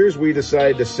 5 years, we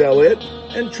decided to sell it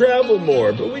and travel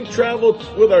more. But we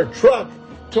traveled with our truck,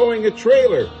 towing a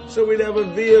trailer, so we'd have a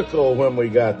vehicle when we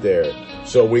got there.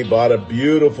 So we bought a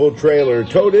beautiful trailer,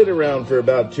 towed it around for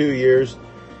about 2 years.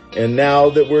 And now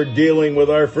that we're dealing with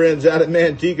our friends out at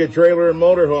Manteca Trailer and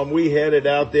Motorhome, we headed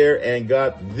out there and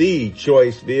got the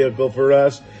choice vehicle for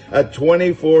us, a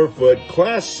 24-foot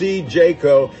Class C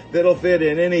Jayco that'll fit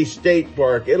in any state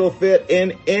park. It'll fit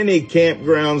in any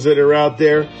campgrounds that are out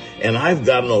there. And I've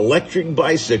got an electric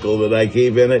bicycle that I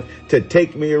gave in it to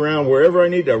take me around wherever I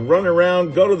need to run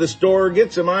around, go to the store,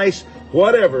 get some ice,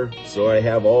 whatever, so I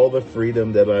have all the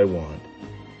freedom that I want.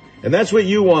 And that's what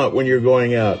you want when you're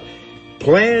going out.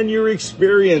 Plan your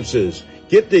experiences.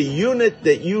 Get the unit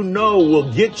that you know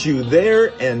will get you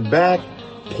there and back.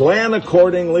 Plan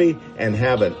accordingly and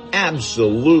have an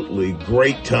absolutely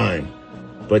great time.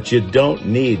 But you don't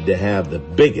need to have the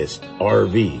biggest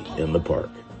RV in the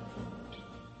park.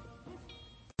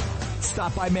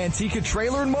 Stop by Manteca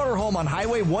Trailer and Motorhome on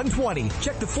Highway 120.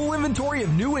 Check the full inventory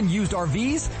of new and used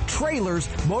RVs, trailers,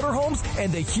 motorhomes,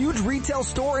 and a huge retail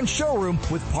store and showroom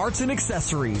with parts and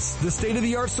accessories. The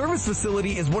state-of-the-art service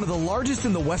facility is one of the largest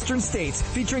in the western states,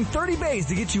 featuring 30 bays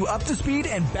to get you up to speed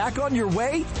and back on your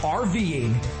way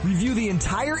RVing. Review the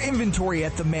entire inventory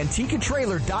at the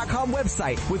MantecaTrailer.com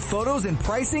website with photos and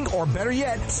pricing, or better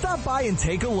yet, stop by and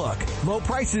take a look. Low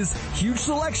prices, huge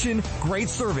selection, great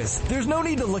service. There's no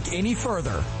need to look any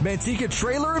further. Manteca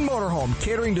Trailer and Motorhome,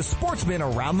 catering to sportsmen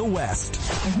around the West.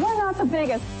 We're not the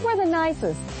biggest, we're the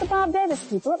nicest. The Bob Davis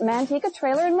people at Manteca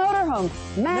Trailer and Motorhome.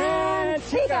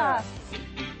 Manteca!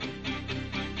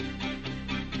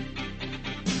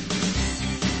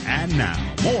 And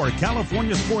now, more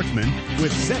California Sportsmen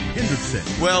with Seth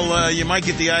Hendrickson. Well, you might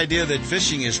get the idea that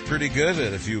fishing is pretty good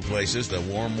at a few places. The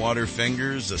warm water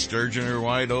fingers, the sturgeon are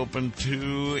wide open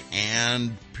too,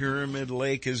 and Pyramid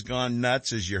Lake has gone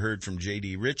nuts, as you heard from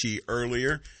J.D. Ritchie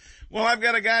earlier. Well, I've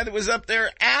got a guy that was up there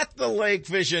at the lake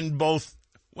fishing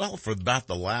for about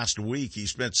the last week. He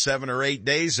spent 7 or 8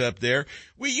 days up there.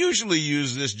 We usually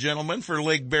use this gentleman for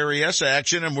Lake Berryessa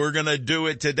action, and we're going to do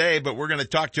it today, but we're going to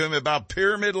talk to him about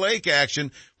Pyramid Lake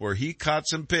action, where he caught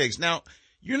some pigs. Now,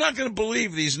 you're not going to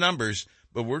believe these numbers,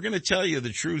 but we're going to tell you the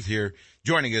truth here.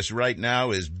 Joining us right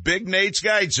now is Big Nate's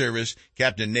Guide Service.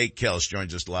 Captain Nate Kelsch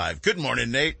joins us live. Good morning,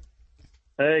 Nate.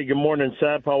 Hey, good morning,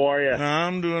 Seth. How are you?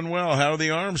 I'm doing well. How are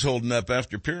the arms holding up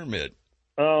after Pyramid?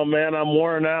 Oh man, I'm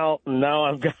worn out.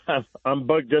 Now I'm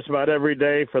booked just about every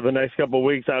day for the next couple of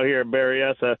weeks out here at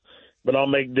Berryessa, but I'll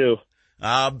make do.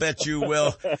 I'll bet you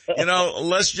will.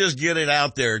 Let's just get it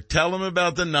out there. Tell them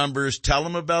about the numbers. Tell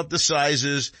them about the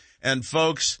sizes. And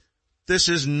folks, this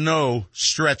is no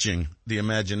stretching the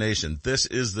imagination. This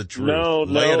is the truth.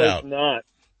 Lay it out. It's not.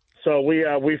 So we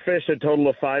fished a total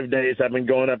of 5 days. I've been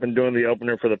going up and doing the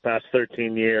opener for the past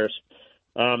 13 years.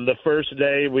 The first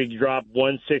day we dropped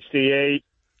 168,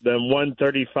 then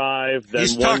 135, then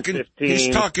 115. He's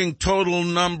talking total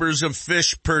numbers of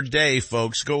fish per day,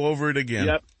 folks. Go over it again.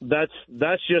 Yep, that's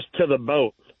just to the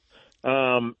boat.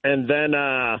 And then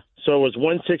so it was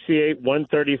 168,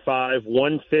 135,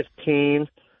 115,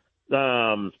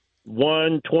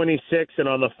 126, and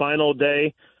on the final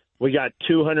day we got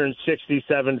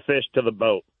 267 fish to the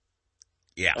boat.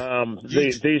 Yeah.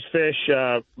 These fish,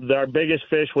 our biggest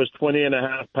fish was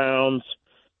 20.5 pounds.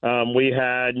 We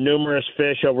had numerous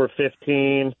fish over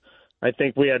 15. I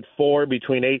think we had 4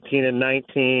 between 18 and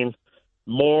 19.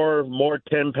 More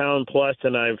 10-pound plus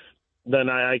than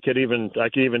I could even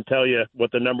tell you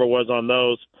what the number was on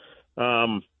those.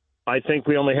 I think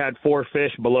we only had 4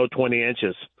 fish below 20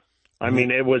 inches. I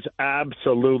mean, it was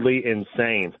absolutely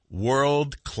insane.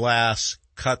 World-class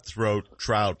cutthroat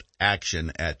trout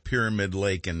action at Pyramid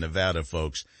Lake in Nevada,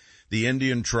 folks. The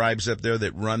Indian tribes up there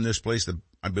that run this place,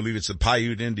 I believe it's the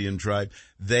Paiute Indian tribe,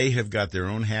 they have got their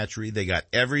own hatchery. They got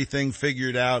everything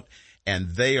figured out, and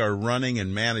they are running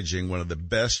and managing one of the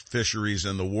best fisheries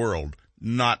in the world,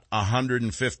 not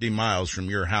 150 miles from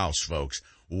your house, folks.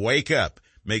 Wake up.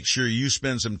 Make sure you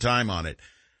spend some time on it.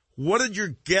 What did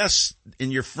your guests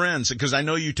and your friends, because I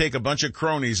know you take a bunch of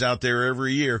cronies out there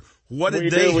every year, what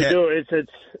did they have? We do.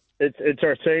 It's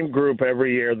our same group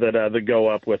every year that go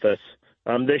up with us.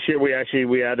 This year we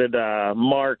added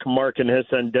Mark and his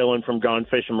son Dylan from Gone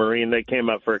Fishing Marine. They came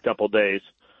up for a couple days,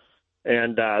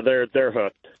 and they're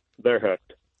hooked. They're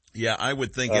hooked. Yeah, I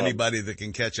would think anybody that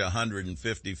can catch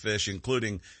 150 fish,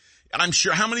 including, I'm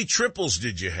sure, how many triples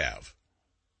did you have?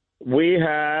 We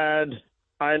had,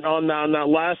 on that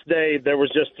last day, there was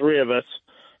just 3 of us,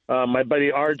 my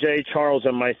buddy RJ, Charles,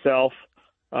 and myself.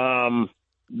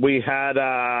 We had,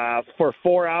 for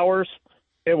 4 hours,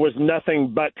 it was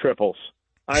nothing but triples.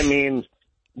 I mean,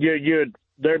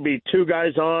 there'd be 2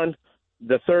 guys on,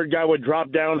 the third guy would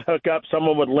drop down, hook up,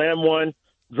 someone would land one,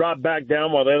 drop back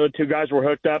down while the other 2 guys were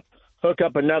hooked up, hook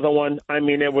up another one. I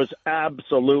mean, it was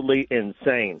absolutely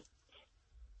insane.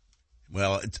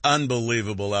 Well, it's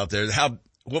unbelievable out there.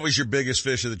 What was your biggest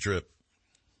fish of the trip?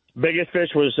 Biggest fish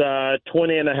was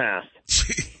 20.5.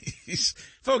 Jeez.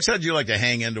 Folks, how'd you like to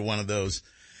hang into one of those?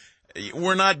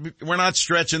 We're not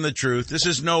stretching the truth. This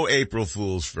is no April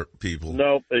Fool's for people.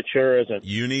 Nope, it sure isn't.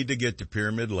 You need to get to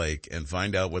Pyramid Lake and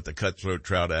find out what the cutthroat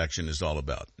trout action is all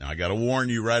about. Now, I got to warn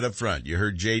you right up front. You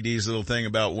heard JD's little thing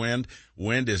about wind.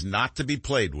 Wind is not to be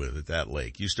played with at that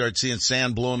lake. You start seeing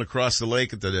sand blowing across the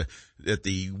lake at the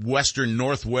western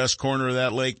northwest corner of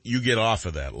that lake, you get off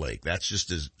of that lake. That's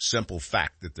just a simple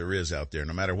fact that there is out there.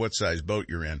 No matter what size boat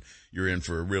you're in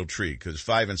for a real treat, because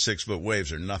 5 and 6 foot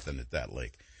waves are nothing at that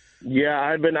lake. Yeah,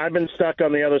 I've been stuck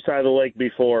on the other side of the lake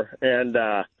before, and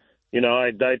I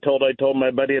told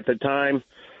my buddy at the time,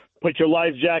 put your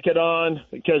life jacket on,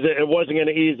 because it wasn't going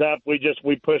to ease up. We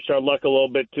pushed our luck a little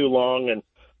bit too long, and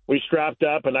we strapped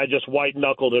up, and I just white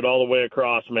knuckled it all the way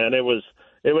across. Man, it was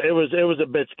a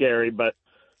bit scary, but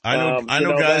I know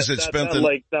guys that spent that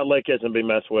lake isn't to be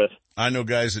messed with. I know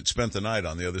guys that spent the night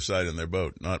on the other side in their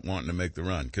boat, not wanting to make the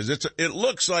run. Cause it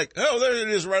looks like, oh, there it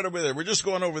is right over there. We're just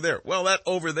going over there. Well, that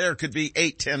over there could be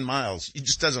 8-10 miles. It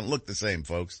just doesn't look the same,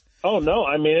 folks. Oh no.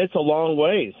 I mean, it's a long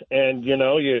ways, and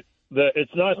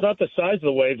it's not the size of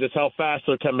the waves. It's how fast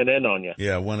they're coming in on you.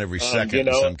 Yeah. One every second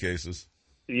in some cases.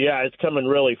 Yeah, it's coming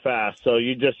really fast. So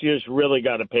you just really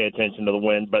got to pay attention to the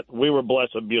wind. But we were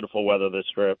blessed with beautiful weather this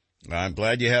trip. I'm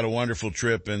glad you had a wonderful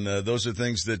trip, and those are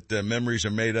things that memories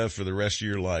are made of for the rest of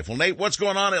your life. Well, Nate, what's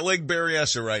going on at Lake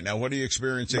Berryessa right now? What are you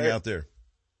experiencing out there?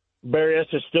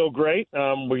 Berryessa is still great.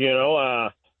 Last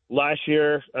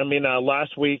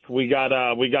week we got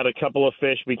a couple of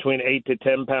fish between 8 to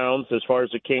 10 pounds as far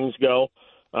as the kings go.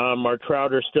 Our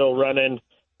trout are still running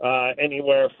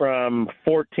anywhere from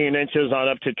 14 inches on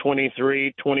up to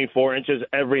 23, 24 inches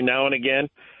every now and again.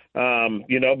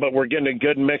 But we're getting a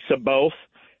good mix of both.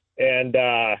 And,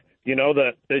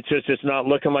 it's not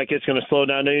looking like it's going to slow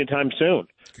down anytime soon.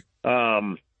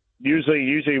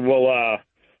 Usually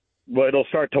it'll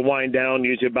start to wind down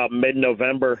usually about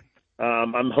mid-November.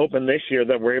 I'm hoping this year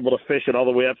that we're able to fish it all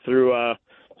the way up through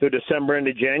December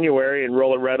into January and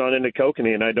roll it right on into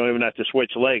Kokanee, and I don't even have to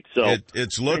switch lakes. So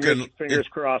it's looking fingers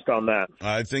crossed on that.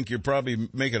 I think you're probably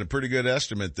making a pretty good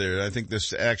estimate there. I think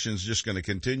this action's just going to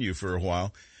continue for a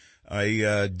while.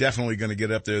 I definitely going to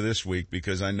get up there this week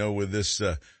because I know with this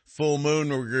full moon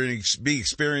we're going to be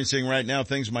experiencing right now,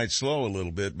 things might slow a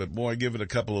little bit, but boy, give it a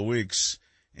couple of weeks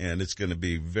and it's going to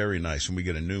be very nice when we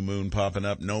get a new moon popping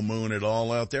up. No moon at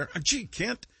all out there. Gee,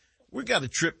 Kent, we got a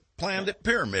trip planned at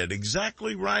Pyramid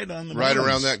exactly right on the right moons.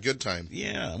 Around that good time.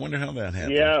 Yeah, I wonder how that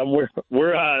happened. Yeah, we're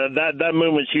that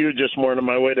moon was huge this morning on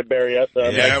my way to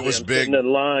Berryessa. Yeah, it was big. Sitting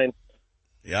in line.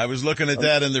 Yeah, I was looking at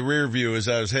that in the rear view as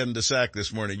I was heading to Sac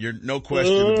this morning. You're no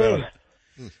question about it.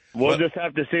 We'll just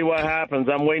have to see what happens.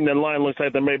 I'm waiting in line. Looks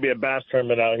like there may be a bass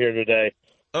tournament out here today.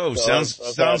 Oh, so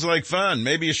sounds like fun.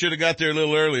 Maybe you should have got there a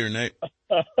little earlier, Nate.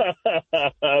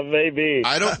 Maybe.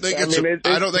 I don't think it's a big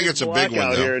one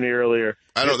out though. Here any earlier.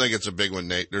 I don't think it's a big one,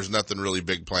 Nate. There's nothing really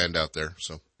big planned out there,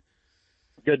 so.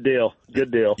 Good deal.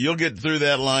 You'll get through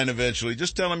that line eventually.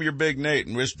 Just tell them you're Big Nate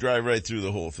and just drive right through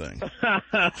the whole thing.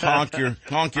 honk your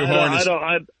horn.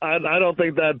 I don't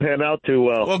think that'd pan out too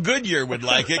well. Well, Goodyear would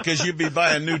like it because you'd be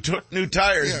buying new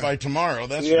tires by tomorrow.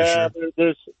 That's for sure.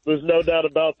 There's no doubt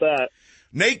about that.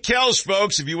 Nate Kells,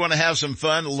 folks, if you want to have some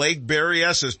fun, Lake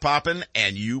Berryessa is popping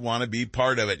and you want to be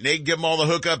part of it. Nate, give them all the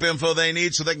hookup info they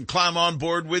need so they can climb on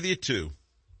board with you too.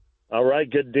 All right,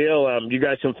 good deal. You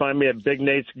guys can find me at Big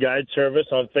Nate's Guide Service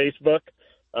on Facebook.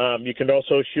 You can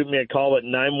also shoot me a call at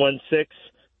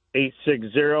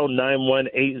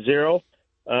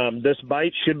 916-860-9180. This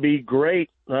bite should be great,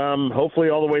 hopefully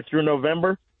all the way through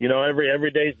November.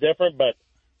 Every day is different, but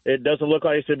it doesn't look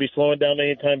like it's going to be slowing down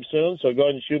anytime soon, so go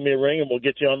ahead and shoot me a ring, and we'll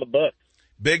get you on the book.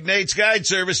 Big Nate's Guide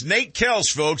Service, Nate Kells,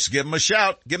 folks. Give him a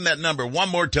shout. Give him that number one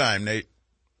more time, Nate.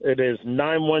 It is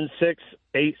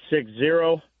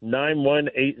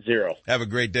 916-860-9180. Have a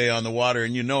great day on the water,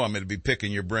 and I'm going to be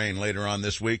picking your brain later on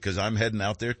this week because I'm heading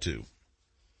out there too.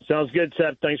 Sounds good,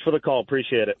 Seth. Thanks for the call.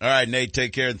 Appreciate it. All right, Nate,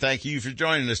 take care, and thank you for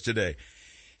joining us today.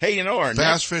 Hey, our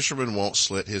bass fisherman won't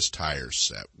slit his tires,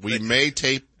 Seth. We may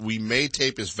tape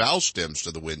his valve stems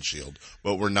to the windshield,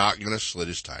 but we're not going to slit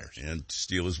his tires and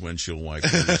steal his windshield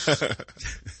wipers.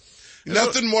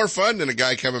 Nothing more fun than a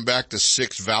guy coming back to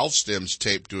 6 valve stems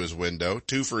taped to his window,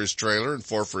 2 for his trailer and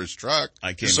 4 for his truck,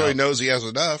 so he knows he has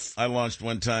enough. I launched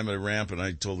one time at a ramp, and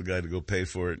I told the guy to go pay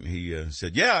for it, and he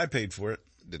said, yeah, I paid for it.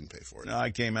 Didn't pay for it. No,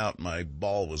 I came out, my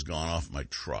ball was gone off my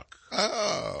truck.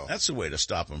 Oh. That's the way to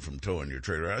stop him from towing your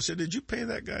trailer. I said, did you pay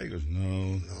that guy? He goes,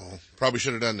 no. Probably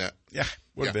should have done that. Yeah,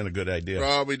 would have been a good idea.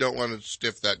 Probably don't want to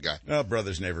stiff that guy. Well,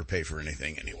 brothers never pay for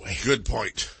anything anyway. Good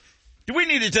point. Do we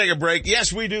need to take a break?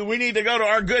 Yes, we do. We need to go to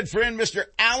our good friend, Mr.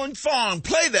 Alan Fong.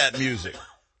 Play that music.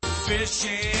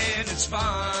 Fishing is fun,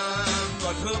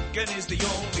 but hooking is the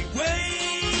only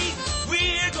way.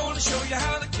 We're going to show you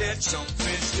how to catch some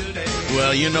fish today.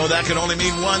 Well, you know that can only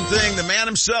mean one thing. The man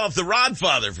himself, the Rod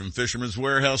Father from Fisherman's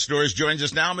Warehouse Stores, joins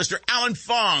us now, Mr. Alan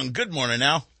Fong. Good morning,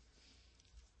 Al.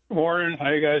 Good morning.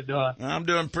 How you guys doing? I'm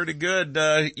doing pretty good.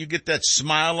 You get that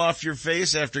smile off your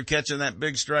face after catching that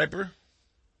big striper?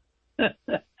 Yeah,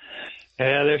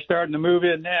 they're starting to move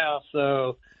in now,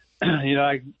 so...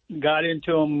 I got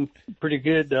into them pretty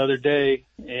good the other day,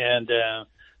 and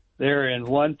they're in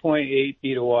 1.8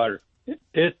 feet of water.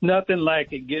 It's nothing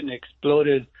like it getting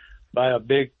exploded by a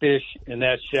big fish in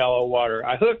that shallow water.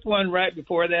 I hooked one right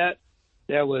before that.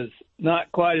 That was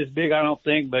not quite as big, I don't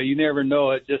think, but you never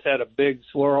know. It just had a big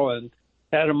swirl and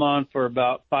had him on for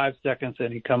about 5 seconds,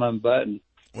 and he come unbuttoned.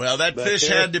 Well, that fish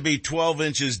had to be 12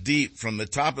 inches deep from the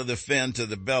top of the fin to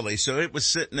the belly, so it was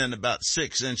sitting in about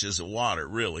 6 inches of water,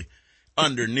 really,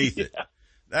 underneath it.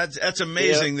 That's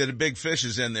amazing that a big fish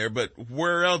is in there, but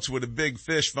where else would a big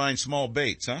fish find small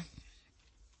baits, huh?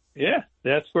 Yeah,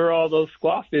 that's where all those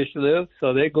squawfish live,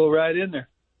 so they go right in there.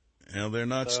 Well, they're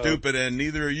not stupid, and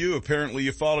neither are you. Apparently,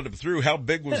 you followed them through. How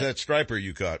big was that striper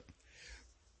you caught?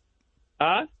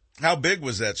 Huh? How big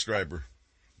was that striper?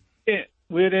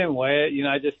 We didn't weigh it.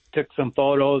 I just took some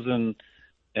photos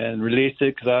and released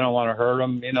it because I don't want to hurt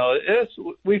them.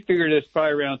 We figured it's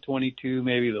probably around 22,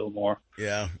 maybe a little more.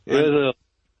 Yeah.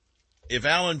 If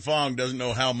Alan Fong doesn't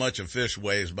know how much a fish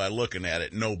weighs by looking at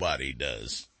it, nobody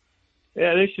does.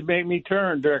 Yeah, they should make me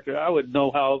turn, Director. I would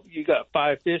know how you got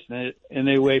 5 fish in it, and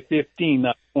they weigh 15,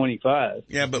 not 25.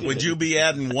 Yeah, but would you be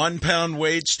adding 1 pound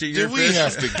weights to your fish? Do we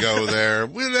have to go there?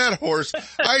 With that horse,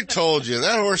 I told you,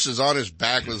 that horse is on his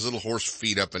back with his little horse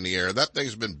feet up in the air. That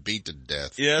thing's been beat to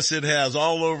death. Yes, it has,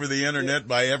 all over the internet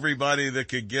by everybody that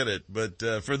could get it.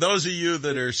 But for those of you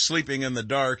that are sleeping in the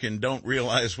dark and don't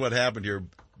realize what happened here,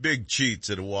 big cheats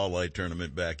at a walleye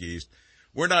tournament back east.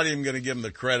 We're not even going to give them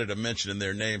the credit of mentioning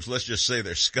their names. Let's just say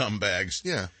they're scumbags.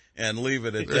 Yeah. And leave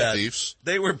it at they're that. Thieves.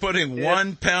 They were putting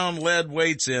 1 pound lead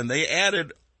weights in. They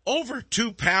added over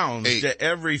 2 pounds to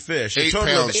every fish. 8 a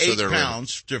total pounds of 8 to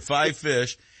pounds to 5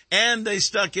 fish. And they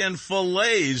stuck in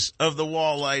fillets of the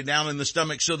walleye down in the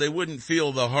stomach so they wouldn't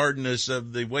feel the hardness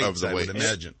of the weights, I would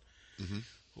imagine.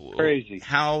 Mm-hmm. Crazy.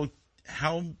 How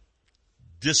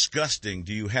disgusting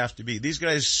do you have to be? These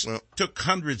guys took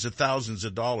hundreds of thousands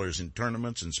of dollars in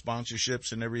tournaments and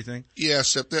sponsorships and everything. Yeah,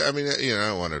 except I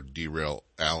don't want to derail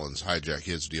Alan's hijack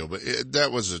his deal, but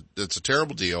it's a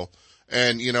terrible deal.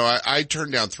 And, I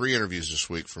turned down 3 interviews this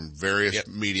week from various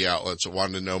media outlets that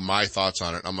wanted to know my thoughts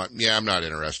on it. I'm like, I'm not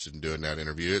interested in doing that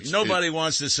interview. Nobody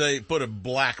wants to put a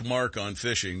black mark on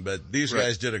fishing, but these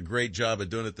guys did a great job of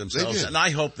doing it themselves. And I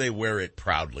hope they wear it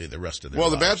proudly the rest of their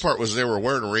lives. The bad part was they were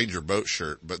wearing a Ranger boat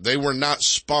shirt, but they were not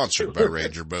sponsored by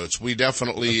Ranger boats. We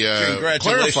definitely,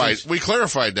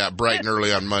 clarified that bright and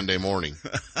early on Monday morning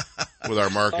with our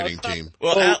marketing team.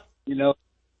 Well,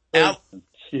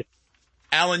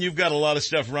 Alan, you've got a lot of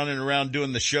stuff running around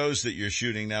doing the shows that you're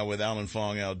shooting now with Alan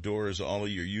Fong Outdoors, all of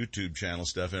your YouTube channel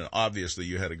stuff, and obviously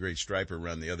you had a great striper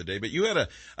run the other day, but you had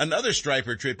another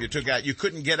striper trip you took out. You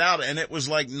couldn't get out, and it was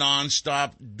like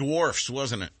nonstop dwarfs,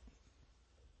 wasn't it?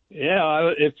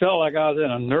 Yeah, it felt like I was in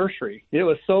a nursery. It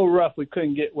was so rough we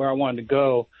couldn't get where I wanted to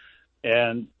go,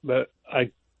 but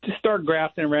I just started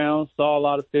grafting around, saw a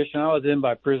lot of fish, and I was in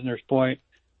by Prisoner's Point,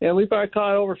 and we probably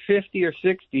caught over 50 or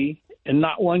 60 and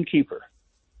not one keeper.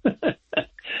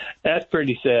 That's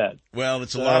pretty sad. Well,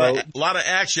 it's a lot of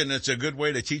action. It's a good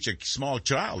way to teach a small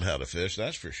child how to fish,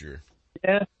 that's for sure.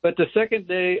 Yeah, but the second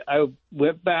day I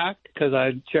went back because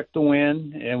I checked the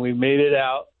wind, and we made it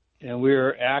out, and we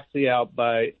were actually out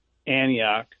by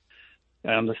Antioch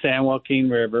on the San Joaquin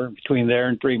River between there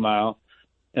and 3 Mile,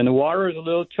 and the water was a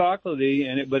little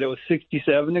chocolatey but it was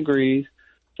 67 degrees,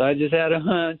 so I just had a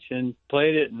hunch and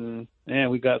played it, and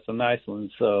we got some nice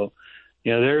ones. So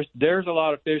there's a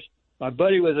lot of fish. My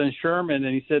buddy was in Sherman,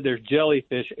 and he said there's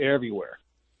jellyfish everywhere.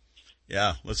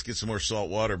 Yeah, let's get some more salt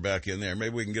water back in there.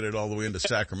 Maybe we can get it all the way into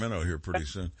Sacramento here pretty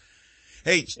soon.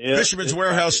 Hey, Fisherman's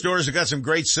Warehouse Stores have got some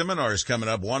great seminars coming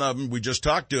up. One of them, we just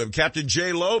talked to him. Captain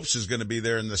Jay Lopes is going to be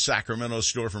there in the Sacramento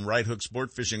store from Right Hook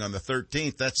Sport Fishing on the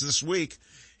 13th. That's this week.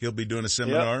 He'll be doing a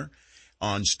seminar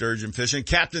on sturgeon fishing.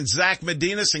 Captain Zach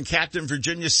Medinas and Captain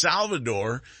Virginia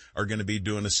Salvador are going to be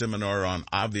doing a seminar on,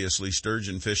 obviously,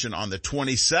 sturgeon fishing on the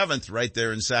 27th right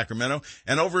there in Sacramento.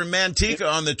 And over in Manteca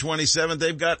on the 27th,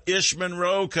 they've got Ish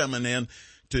Monroe coming in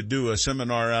to do a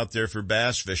seminar out there for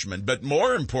bass fishermen. But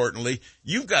more importantly,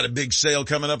 you've got a big sale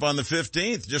coming up on the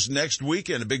 15th, just next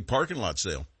weekend, a big parking lot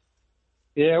sale.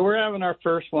 Yeah, we're having our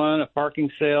first one, a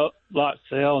parking lot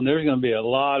sale, and there's going to be a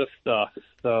lot of stuff.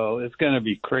 So it's going to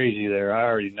be crazy there. I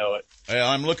already know it. Well,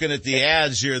 I'm looking at the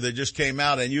ads here that just came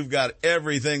out, and you've got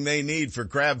everything they need for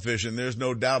crab fishing. There's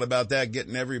no doubt about that,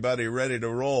 getting everybody ready to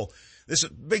roll. This is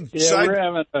big.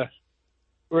 Yeah,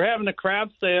 we're having a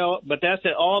crab sale, but that's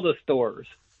at all the stores.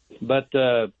 But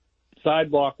the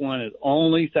sidewalk one is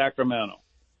only Sacramento.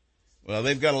 Well,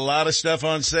 they've got a lot of stuff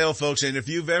on sale, folks, and if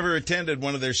you've ever attended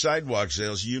one of their sidewalk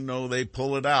sales, you know they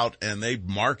pull it out and they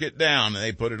mark it down and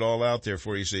they put it all out there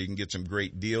for you so you can get some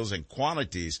great deals and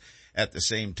quantities at the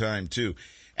same time, too.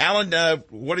 Alan,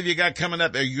 what have you got coming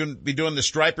up? Are you going to be doing the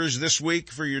Stripers this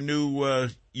week for your new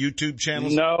YouTube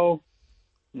channels? No,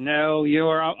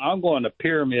 I'm going to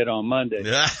Pyramid on Monday.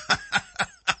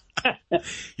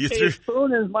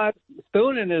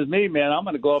 Spooning is me, man. I'm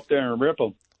going to go up there and rip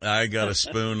them. I got a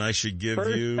spoon I should give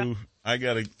you. I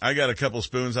got a couple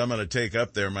spoons I'm going to take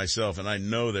up there myself, and I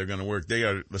know they're going to work. They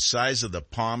are the size of the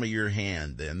palm of your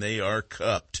hand, and they are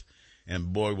cupped.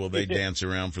 And boy, will they dance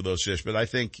around for those fish. But I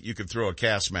think you could throw a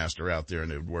Castmaster out there,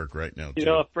 and it would work right now, too. You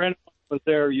know, a friend was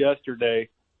there yesterday,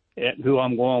 who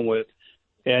I'm going with,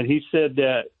 and he said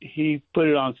that he put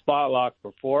it on spot lock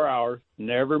for 4 hours,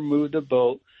 never moved the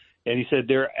boat, and he said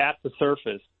they're at the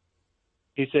surface.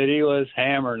 He said he was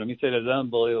hammering them. He said it was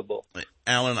unbelievable.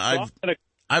 Alan,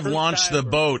 I've launched the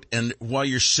boat, and while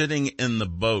you're sitting in the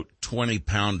boat,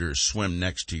 20-pounders swim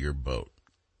next to your boat.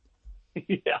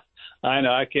 Yeah, I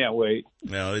know. I can't wait.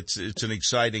 Well, it's an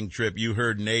exciting trip. You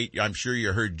heard Nate. I'm sure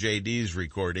you heard JD's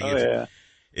recording. Yeah.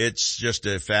 It's just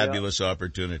a fabulous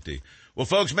opportunity. Well,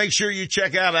 folks, make sure you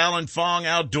check out Alan Fong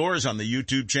Outdoors on the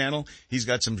YouTube channel. He's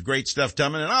got some great stuff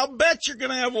coming, and I'll bet you're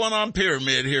going to have one on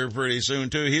Pyramid here pretty soon,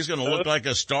 too. He's going to look like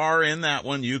a star in that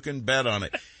one. You can bet on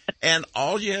it. And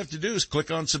all you have to do is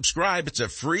click on subscribe. It's a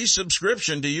free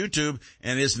subscription to YouTube,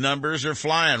 and his numbers are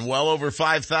flying. Well over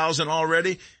 5,000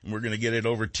 already, and we're going to get it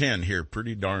over 10 here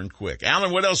pretty darn quick.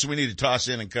 Alan, what else do we need to toss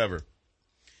in and cover?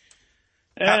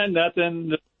 And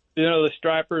nothing. You know, the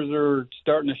stripers are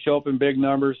starting to show up in big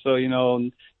numbers. So, you know,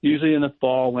 usually in the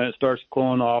fall when it starts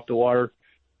cooling off, the water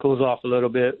cools off a little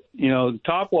bit. You know,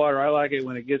 top water, I like it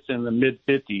when it gets in the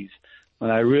mid-50s,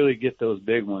 when I really get those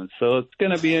big ones. So it's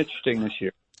going to be interesting this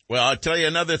year. Well, I'll tell you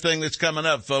another thing that's coming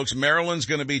up, folks. Maryland's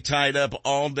going to be tied up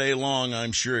all day long,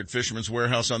 I'm sure, at Fisherman's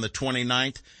Warehouse on the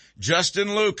 29th.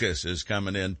 Justin Lucas is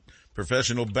coming in.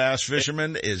 Professional bass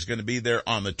fisherman is going to be there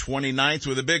on the 29th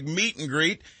with a big meet and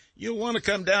greet. You'll want to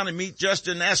come down and meet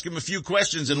Justin and ask him a few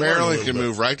questions. And Marilyn can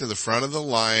move right to the front of the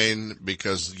line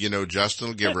because, you know, Justin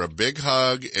will give her a big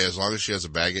hug as long as she has a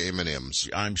bag of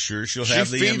M&Ms. I'm sure she'll have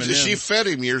the M&Ms. She fed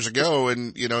him years ago,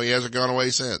 and, you know, he hasn't gone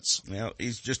away since. Well,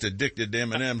 he's just addicted to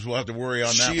M&Ms. We'll have to worry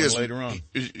on that one later on.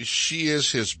 She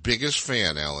is his biggest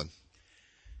fan, Alan.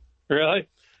 Really?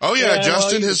 Oh, yeah.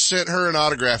 Justin has sent her an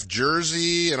autographed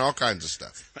jersey and all kinds of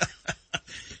stuff.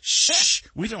 Shh,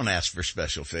 we don't ask for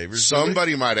special favors.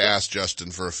 Somebody might have asked Justin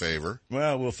for a favor.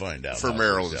 Well, we'll find out. For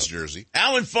Maryland's jersey.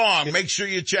 Alan Fong. Make sure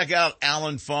you check out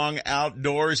Alan Fong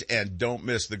Outdoors and don't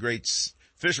miss the great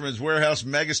Fisherman's Warehouse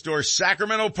Megastore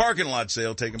Sacramento parking lot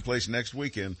sale taking place next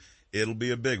weekend. It'll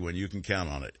be a big one. You can count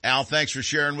on it. Al, thanks for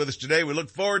sharing with us today. We look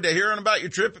forward to hearing about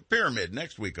your trip at Pyramid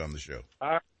next week on the show.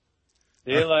 All right.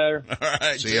 See you later. All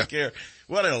right. Take care.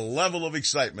 What a level of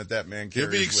excitement that man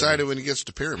carries. He'll be excited when he gets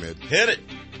to Pyramid. Hit it.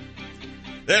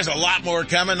 There's a lot more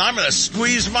coming. I'm going to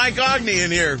squeeze Mike Ogney in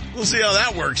here. We'll see how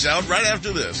that works out right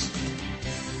after this.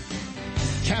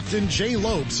 Captain Jay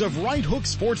Lopes of Right Hook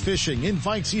Sport Fishing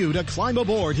invites you to climb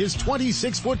aboard his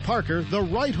 26-foot Parker, the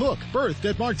Right Hook, berthed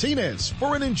at Martinez,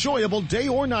 for an enjoyable day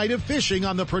or night of fishing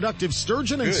on the productive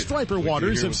sturgeon and striper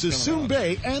waters of Sassoon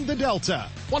Bay and the Delta.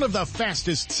 One of the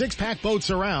fastest six-pack boats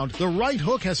around, the Right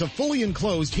Hook has a fully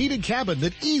enclosed heated cabin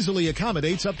that easily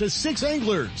accommodates up to 6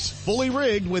 anglers, fully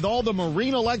rigged with all the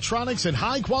marine electronics and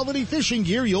high-quality fishing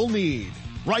gear you'll need.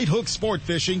 Right Hook Sport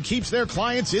Fishing keeps their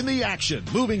clients in the action,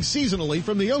 moving seasonally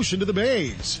from the ocean to the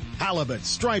bays. Halibut,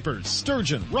 stripers,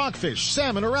 sturgeon, rockfish,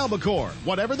 salmon, or albacore.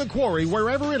 Whatever the quarry,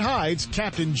 wherever it hides,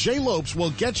 Captain Jay Lopes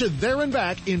will get you there and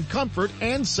back in comfort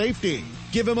and safety.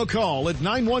 Give him a call at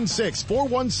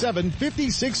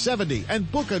 916-417-5670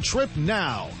 and book a trip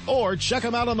now. Or check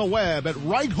him out on the web at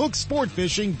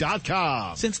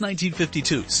righthooksportfishing.com. Since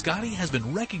 1952, Scotty has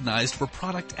been recognized for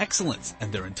product excellence,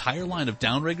 and their entire line of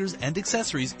downriggers and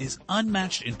accessories is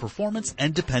unmatched in performance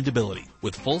and dependability.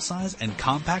 With full-size and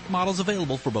compact models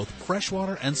available for both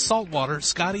freshwater and saltwater,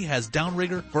 Scotty has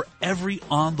downrigger for every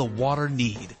on-the-water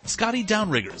need. Scotty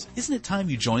Downriggers. Isn't it time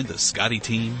you joined the Scotty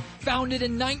team? Founded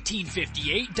in 1950.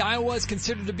 1958, Daiwa is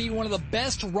considered to be one of the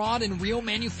best rod and reel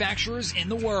manufacturers in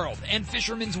the world, and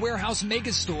Fisherman's Warehouse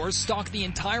mega stores stock the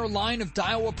entire line of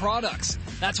Daiwa products.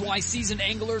 That's why seasoned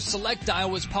anglers select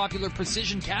Daiwa's popular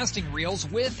precision casting reels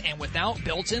with and without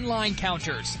built-in line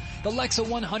counters. The Lexa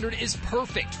 100 is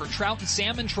perfect for trout and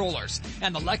salmon trollers,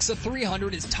 and the Lexa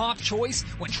 300 is top choice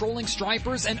when trolling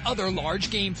stripers and other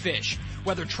large game fish.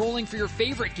 Whether trolling for your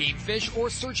favorite game fish or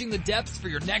searching the depths for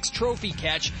your next trophy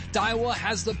catch, Daiwa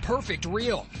has the perfect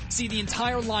reel. See the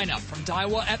entire lineup from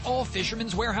Daiwa at all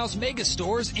Fisherman's Warehouse mega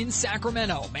stores in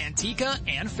Sacramento, Manteca,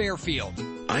 and Fairfield.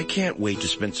 I can't wait to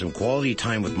spend some quality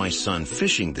time with my son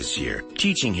fishing this year,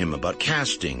 teaching him about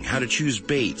casting, how to choose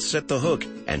baits, set the hook,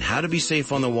 and how to be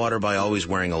safe on the water by always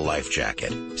wearing a life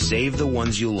jacket. Save the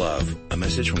ones you love. A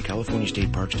message from California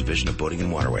State Parks Division of Boating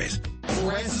and Waterways.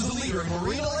 Lowrance is the leader in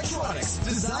marine electronics,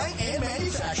 design, and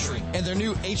manufacturing. And their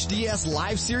new HDS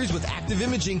Live series with active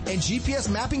imaging and GPS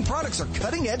mapping products are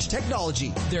cutting-edge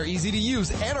technology. They're easy to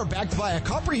use and are backed by a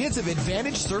comprehensive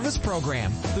Advantage service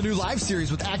program. The new Live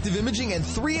series with active imaging and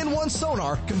 3-in-1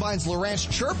 sonar combines Lowrance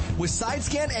Chirp with side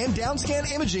scan and down scan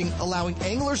imaging, allowing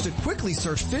anglers to quickly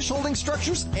search fish holding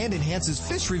structures and enhances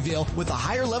fish reveal with a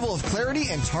higher level of clarity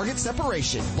and target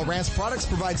separation. Lowrance products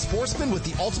provide sportsmen with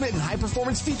the ultimate in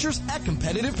high-performance features at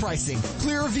competitive pricing.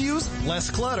 Clearer views, less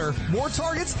clutter, more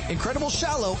targets, incredible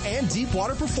shallow and deep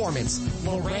water performance.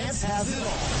 Lowrance has it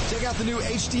all. Check out the new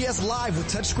HDS Live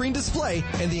with touchscreen display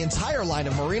and the entire line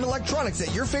of marine electronics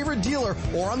at your favorite dealer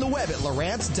or on the web at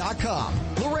Lowrance.com.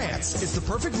 Lowrance is the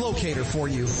perfect locator for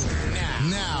you.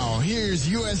 Now, here's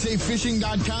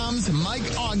USAFishing.com's Mike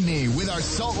Ogney with our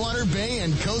Saltwater Bay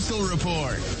and Coastal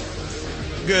Report.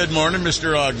 Good morning,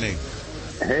 Mr. Ogney.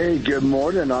 Hey, good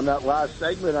morning. On that last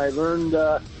segment, I learned,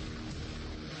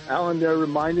 Alan there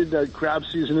reminded that crab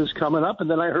season is coming up, and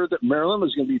then I heard that Marilyn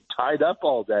was going to be tied up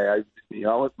all day,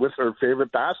 with her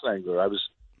favorite bass angler. I was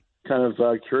kind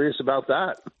of curious about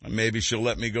that. Maybe she'll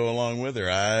let me go along with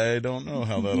her. I don't know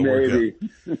how that'll work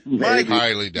out. Mike,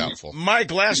 highly doubtful.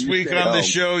 Mike, last week on the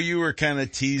show, you were kind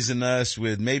of teasing us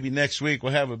with maybe next week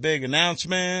we'll have a big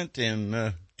announcement,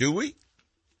 and do we?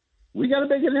 We got a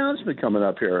big announcement coming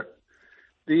up here.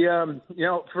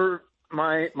 For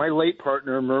my late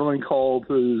partner, Merlin Kolb,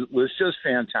 who was just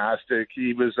fantastic.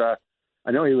 He was,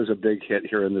 I know he was a big hit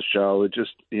here in the show. It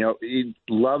just, he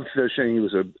loved fishing. He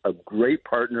was a great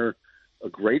partner, a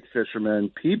great fisherman.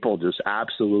 People just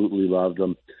absolutely loved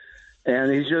him.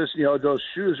 And he just, those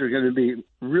shoes are going to be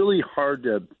really hard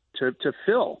to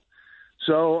fill.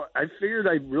 So I figured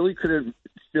I really couldn't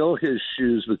fill his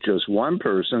shoes with just one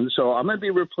person. So I'm going to be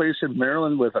replacing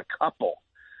Marilyn with a couple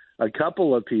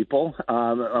of people.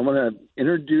 I'm going to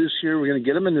introduce here. We're going to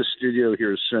get them in the studio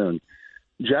here soon.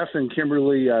 Jeff and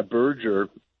Kimberly Berger.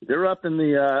 They're up in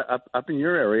the up in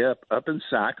your area, up in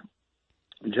Sac.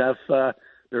 Jeff,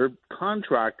 they're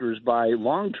contractors by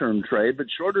long-term trade, but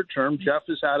shorter term. Jeff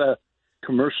has had a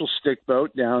commercial stick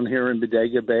boat down here in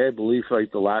Bodega Bay, I believe, for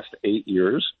like the last 8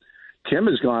 years. Kim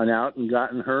has gone out and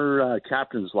gotten her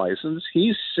captain's license.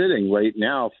 He's sitting right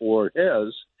now for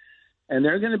his. And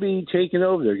they're going to be taking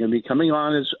over. They're going to be coming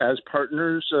on as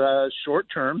partners short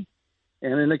term,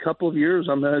 and in a couple of years,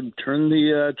 I'm going to turn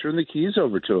the keys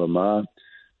over to them.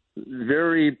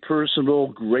 Very personable,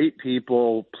 great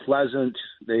people, pleasant.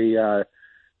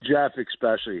 Jeff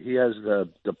especially, he has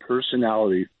the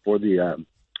personality for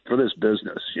this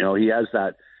business. He has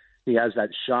that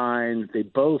shine. They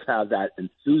both have that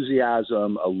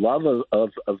enthusiasm, a love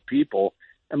of people,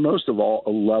 and most of all, a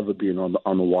love of being on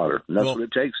the water. And that's what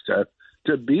it takes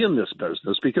to be in this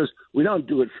business, because we don't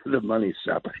do it for the money,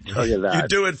 Sep. I tell you that. You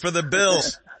do it for the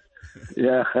bills.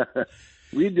 Yeah,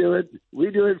 we do it. We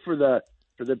do it for the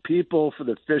people, for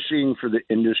the fishing, for the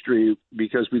industry,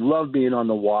 because we love being on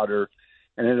the water,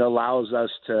 and it allows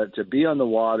us to be on the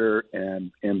water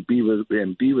and be with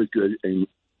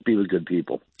good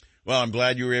people. Well, I'm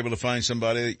glad you were able to find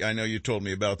somebody. I know you told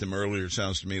me about them earlier. It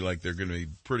sounds to me like they're going to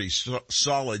be pretty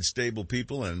solid, stable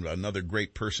people and another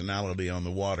great personality on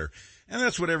the water. And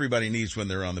that's what everybody needs when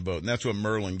they're on the boat. And that's what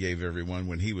Merlin gave everyone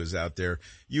when he was out there.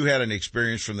 You had an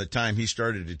experience from the time he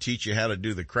started to teach you how to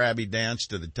do the crabby dance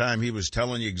to the time he was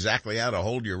telling you exactly how to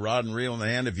hold your rod and reel in the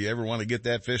hand if you ever want to get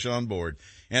that fish on board.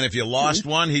 And if you lost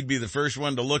one, he'd be the first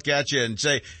one to look at you and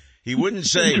say, he wouldn't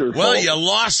say, well, you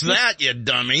lost that, you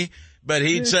dummy. But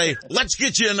he'd say, let's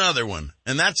get you another one.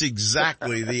 And that's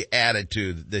exactly the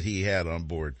attitude that he had on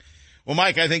board. Well,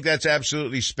 Mike, I think that's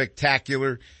absolutely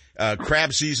spectacular.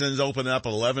 Crab season's opening up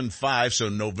 11/5, so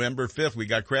November 5th, we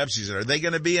got crab season. Are they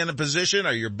going to be in a position?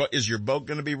 Is your boat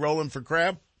going to be rolling for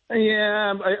crab?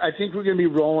 Yeah, I think we're going to be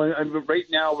rolling. I mean, right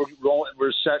now,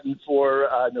 we're setting for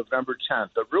November 10th.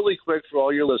 But really quick for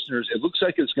all your listeners, it looks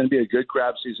like it's going to be a good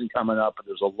crab season coming up.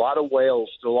 There's a lot of whales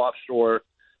still offshore.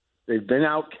 They've been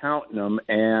out counting them,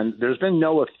 and there's been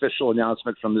no official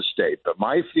announcement from the state. But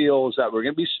my feel is that we're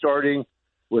going to be starting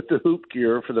with the hoop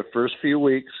gear for the first few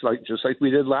weeks, just like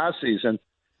we did last season,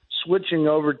 switching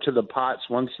over to the pots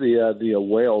once the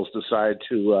whales decide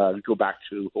to go back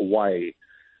to Hawaii.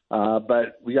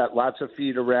 But we got lots of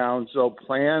feed around, so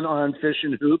plan on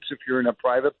fishing hoops if you're in a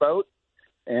private boat.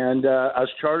 And us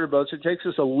charter boats, it takes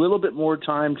us a little bit more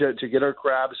time to get our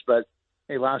crabs. But,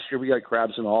 hey, last year we got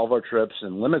crabs in all of our trips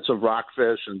and limits of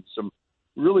rockfish and some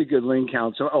really good ling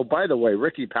counts. Oh, by the way,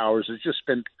 Ricky Powers has just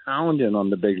been pounding on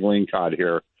the big ling cod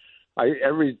here.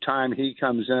 Every time he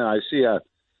comes in, I see a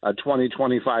 20,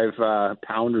 25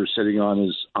 pounder sitting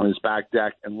on his back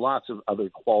deck and lots of other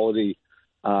quality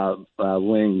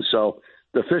ling. So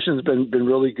the fishing's been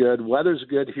really good. Weather's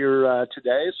good here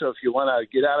today. So if you want to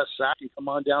get out of Sac and come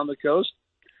on down the coast,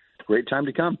 great time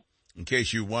to come. In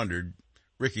case you wondered,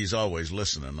 Ricky's always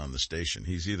listening on the station.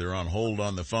 He's either on hold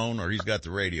on the phone or he's got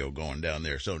the radio going down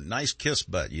there. So nice kiss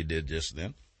butt you did just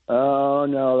then. Oh,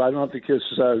 no, I don't have to kiss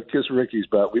Ricky's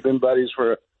butt. We've been buddies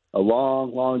for a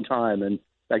long, long time. And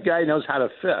that guy knows how to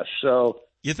fish. So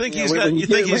you think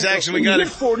he's actually got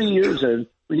 40 years in.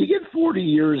 When you get 40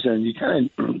 years in, you kind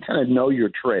of know your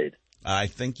trade. I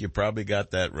think you probably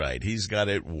got that right. He's got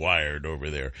it wired over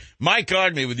there. Mike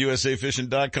Ogney with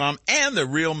USAFishing.com and The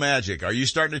Real Magic. Are you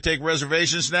starting to take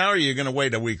reservations now, or are you going to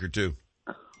wait a week or two?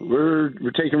 We're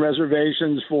taking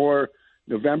reservations for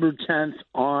November 10th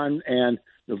on, and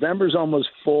November's almost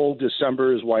full.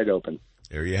 December is wide open.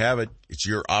 There you have it. It's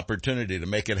your opportunity to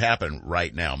make it happen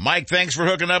right now. Mike, thanks for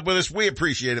hooking up with us. We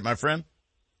appreciate it, my friend.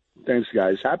 Thanks,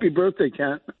 guys. Happy birthday,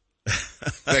 Kent.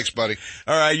 Thanks, buddy.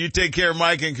 All right, you take care,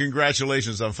 Mike, and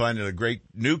congratulations on finding a great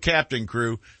new captain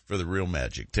crew for The Real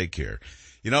Magic. Take care.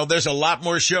 You know, there's a lot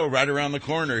more show right around the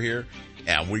corner here,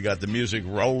 and we got the music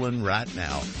rolling right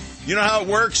now. You know how it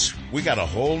works? We got a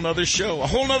whole nother show, a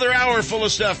whole nother hour full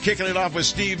of stuff, kicking it off with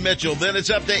Steve Mitchell. Then it's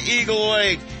up to Eagle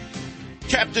Lake.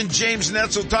 Captain James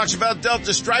Netzel talks about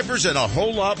Delta Stripers and a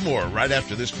whole lot more right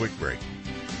after this quick break.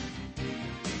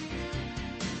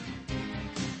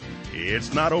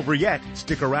 It's not over yet.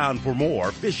 Stick around for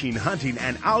more fishing, hunting,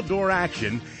 and outdoor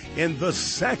action in the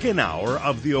second hour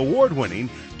of the award-winning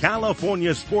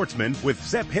California Sportsmen with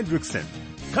Sepp Hendrickson.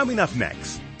 Coming up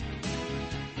next.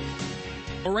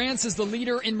 Lowrance is the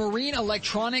leader in marine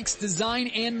electronics design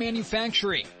and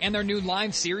manufacturing, and their new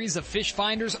live series of fish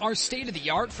finders are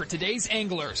state-of-the-art for today's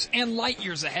anglers and light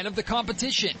years ahead of the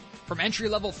competition. From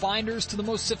entry-level finders to the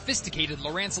most sophisticated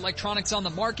Lowrance electronics on the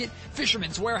market,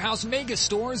 Fisherman's Warehouse mega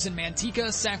stores in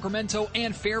Manteca, Sacramento,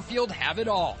 and Fairfield have it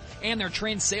all. And their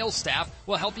trained sales staff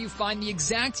will help you find the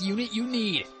exact unit you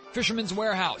need. Fisherman's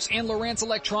Warehouse and Lowrance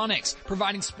Electronics,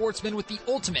 providing sportsmen with the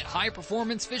ultimate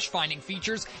high-performance fish-finding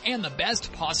features and the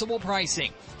best possible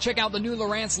pricing. Check out the new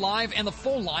Lowrance Live and the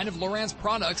full line of Lowrance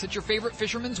products at your favorite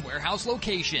Fisherman's Warehouse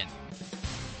location.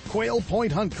 Quail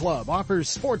Point Hunt Club offers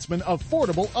sportsmen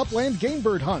affordable upland game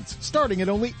bird hunts starting at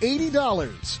only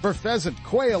 $80 for pheasant,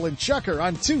 quail, and chukar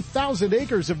on 2,000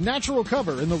 acres of natural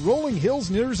cover in the rolling hills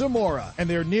near Zamora. And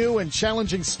their new and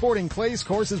challenging sporting clays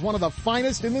course is one of the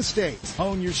finest in the state.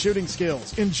 Hone your shooting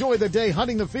skills, enjoy the day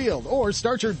hunting the field, or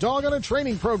start your dog on a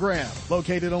training program.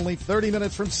 Located only 30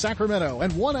 minutes from Sacramento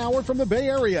and 1 hour from the Bay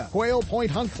Area, Quail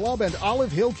Point Hunt Club and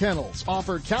Olive Hill Kennels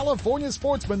offer California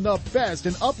sportsmen the best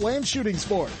in upland shooting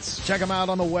sports. Check them out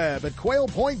on the web at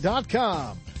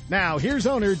quailpoint.com. Now, here's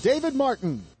owner David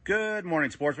Martin. Good morning,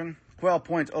 sportsmen. Quail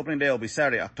Point's opening day will be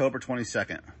Saturday, October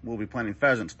 22nd. We'll be planting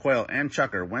pheasants, quail, and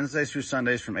chukar Wednesdays through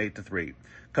Sundays from 8 to 3.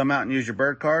 Come out and use your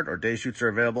bird card, or day shoots are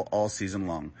available all season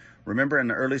long. Remember, in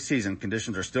the early season,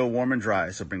 conditions are still warm and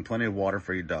dry, so bring plenty of water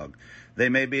for your dog. They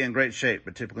may be in great shape,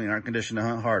 but typically aren't conditioned to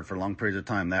hunt hard for long periods of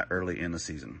time that early in the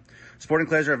season. Sporting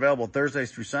clays are available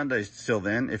Thursdays through Sundays till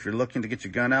then if you're looking to get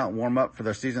your gun out and warm up for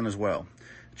their season as well.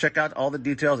 Check out all the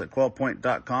details at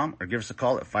quailpoint.com or give us a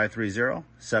call at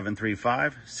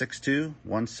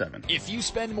 530-735-6217. If you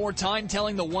spend more time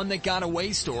telling the one that got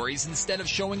away stories instead of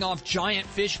showing off giant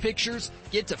fish pictures,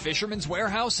 get to Fisherman's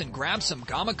Warehouse and grab some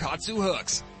Gamakatsu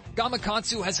hooks.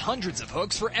 Gamakatsu has hundreds of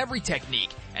hooks for every technique,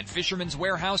 and Fisherman's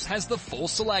Warehouse has the full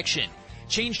selection.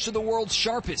 Change to the world's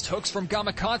sharpest hooks from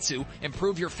Gamakatsu,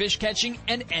 improve your fish catching,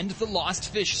 and end the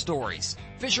lost fish stories.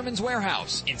 Fisherman's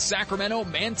Warehouse in Sacramento,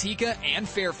 Manteca, and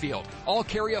Fairfield all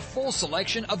carry a full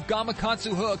selection of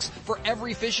Gamakatsu hooks for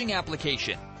every fishing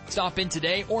application. Stop in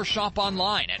today or shop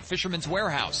online at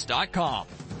fishermanswarehouse.com.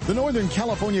 The Northern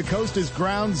California coast is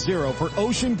ground zero for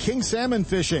ocean king salmon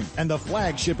fishing, and the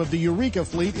flagship of the Eureka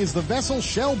fleet is the vessel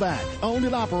Shellback, owned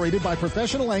and operated by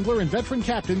professional angler and veteran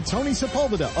captain Tony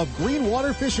Sepulveda of Green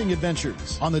Water Fishing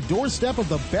Adventures. On the doorstep of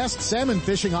the best salmon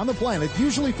fishing on the planet,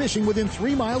 usually fishing within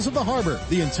 3 miles of the harbor.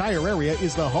 The entire area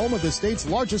is the home of the state's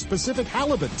largest Pacific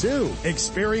halibut, too.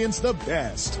 Experience the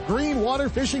best. Green Water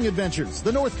Fishing Adventures,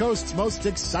 the North Coast's most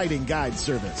exciting guide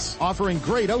service. Offering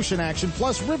great ocean action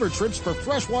plus river trips for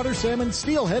freshwater salmon,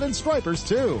 steelhead, and stripers,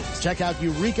 too. Check out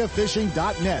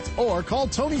eurekafishing.net or call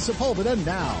Tony Sepulveda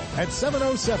now at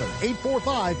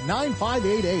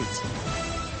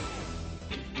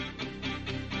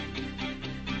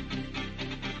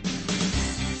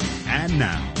 707-845-9588. And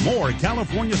now, more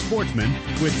California Sportsmen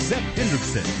with Sepp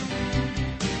Hendrickson.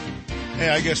 Hey,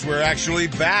 I guess we're actually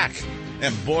back.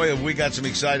 And boy, have we got some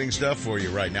exciting stuff for you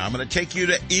right now. I'm going to take you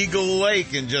to Eagle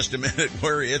Lake in just a minute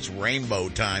where it's rainbow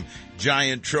time,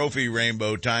 giant trophy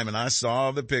rainbow time. And I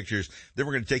saw the pictures. Then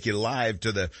we're going to take you live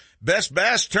to the Best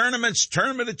Bass Tournament's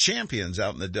Tournament of Champions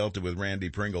out in the Delta with Randy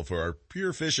Pringle for our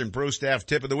Pure Fishing Pro Staff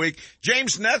Tip of the Week.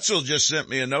 James Netzel just sent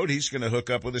me a note. He's going to hook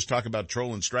up with us, talk about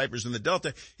trolling stripers in the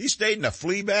Delta. He stayed in a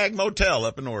Fleabag Motel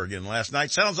up in Oregon last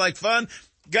night. Sounds like fun.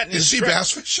 Is he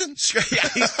bass fishing? Yeah,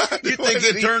 you think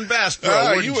he'd turn bass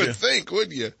pro, you would think,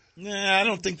 wouldn't you? Nah, I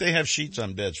don't think they have sheets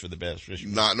on beds for the bass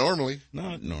fishing. Not normally.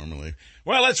 Not normally.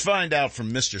 Well, let's find out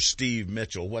from Mr. Steve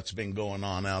Mitchell what's been going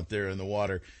on out there in the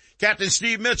water. Captain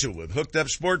Steve Mitchell with Hooked Up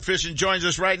Sport Fishing joins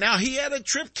us right now. He had a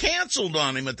trip canceled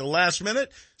on him at the last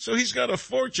minute, so he's got a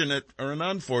fortunate or an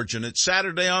unfortunate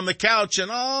Saturday on the couch,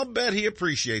 and I'll bet he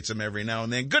appreciates them every now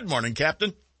and then. Good morning,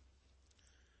 Captain.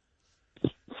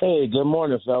 Hey, good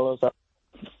morning, fellas.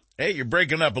 Hey, you're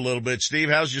breaking up a little bit, Steve.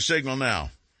 How's your signal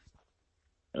now?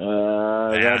 Is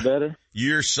that better?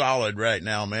 You're solid right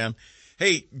now, man.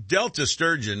 Hey, Delta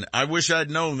Sturgeon, I wish I'd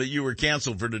known that you were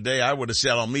canceled for today. I would have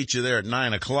said I'll meet you there at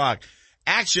 9:00.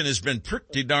 Action has been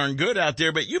pretty darn good out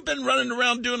there, but you've been running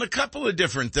around doing a couple of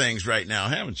different things right now,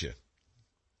 haven't you?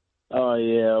 Oh,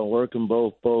 yeah, working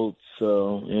both boats.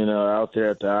 So, out there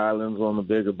at the islands on the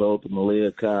bigger boat, the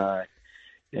Malia Kai.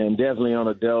 And definitely on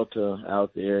a Delta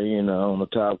out there, on the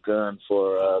Top Gun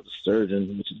for the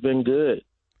sturgeon, which has been good.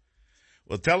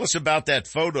 Well, tell us about that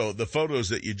photo, the photos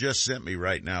that you just sent me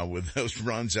right now with those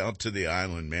runs out to the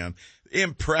island, man.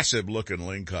 Impressive looking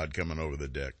lingcod coming over the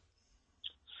deck.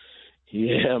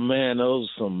 Yeah, man, those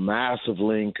are some massive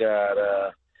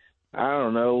lingcod. I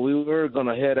don't know. We were going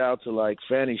to head out to like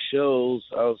Fanny Shoals.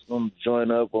 I was going to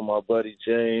join up with my buddy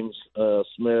James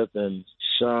Smith and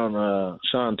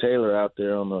Sean Taylor out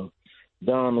there on the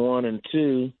Don 1 and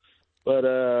 2. But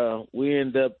we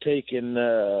ended up taking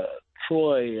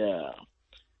Troy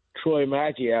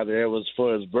Mackey out there. It was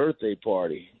for his birthday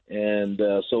party. And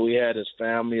so we had his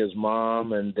family, his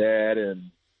mom and dad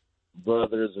and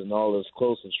brothers and all his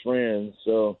closest friends.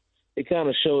 So it kind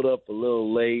of showed up a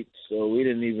little late, so we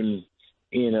didn't even,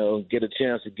 get a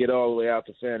chance to get all the way out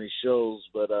to Fanny Shoals.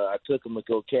 But I took him to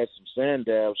go catch some sand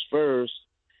dabs first,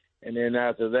 and then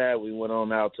after that we went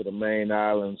on out to the main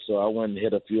island. So I went and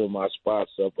hit a few of my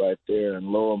spots up right there, and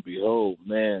lo and behold,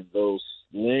 man, those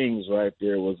lings right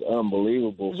there was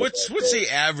unbelievable. What's the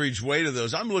average weight of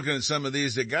those? I'm looking at some of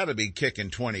these that got to be kicking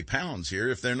 20 pounds here.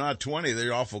 If they're not 20,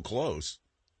 they're awful close.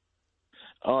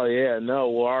 Oh, yeah, no.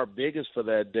 Well, our biggest for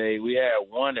that day, we had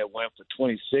one that went for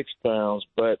 26 pounds,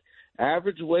 but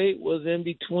average weight was in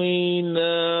between,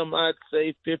 I'd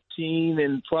say 15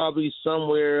 and probably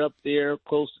somewhere up there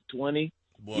close to 20.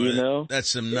 Boy,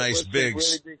 that's some nice big,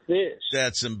 really big fish.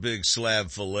 That's some big slab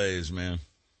fillets, man.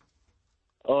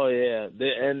 Oh, yeah.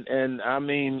 And I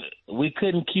mean, we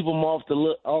couldn't keep them off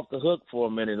the hook for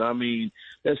a minute. I mean,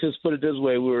 let's just put it this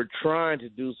way. We were trying to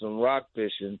do some rock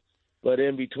fishing, but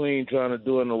in between trying to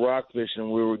do the rock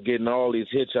fishing, we were getting all these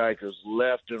hitchhikers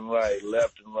left and right.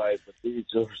 But these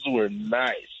were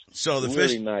nice. So the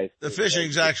really nice. The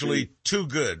fishing's actually too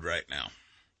good right now.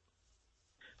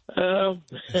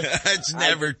 It's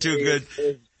never too good.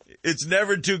 It's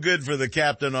never too good for the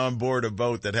captain on board a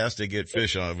boat that has to get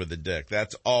fish over the deck.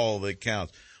 That's all that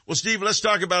counts. Well, Steve, let's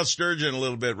talk about sturgeon a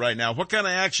little bit right now. What kind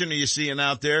of action are you seeing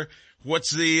out there?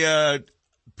 What's the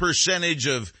percentage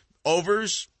of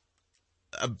overs?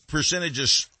 A percentage of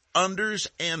unders,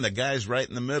 and the guys right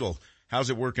in the middle. How's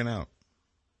it working out?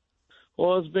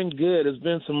 Well, it's been good. It's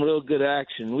been some real good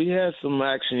action. We had some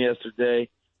action yesterday.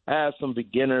 I had some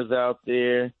beginners out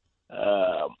there.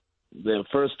 The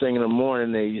first thing in the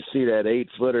morning, you see that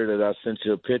 8-footer that I sent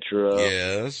you a picture of.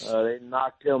 Yes. They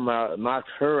knocked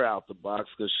her out the box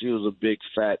because she was a big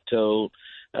fat toad.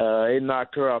 They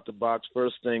knocked her out the box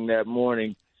first thing that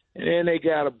morning. And then they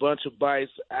got a bunch of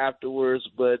bites afterwards.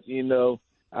 But, you know,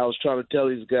 I was trying to tell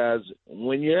these guys,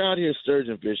 when you're out here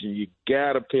sturgeon fishing, you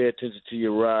got to pay attention to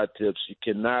your rod tips. You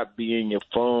cannot be in your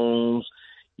phones,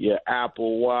 your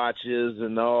Apple Watches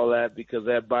and all that, because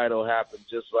that bite will happen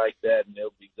just like that, and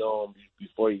they'll be gone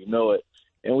before you know it.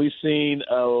 And we've seen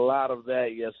a lot of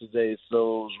that yesterday. So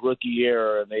it was rookie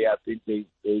error, and I think they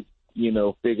you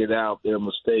know, figured out their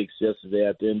mistakes yesterday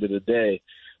at the end of the day.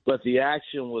 But the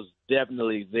action was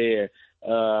definitely there.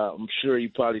 I'm sure you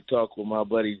probably talked with my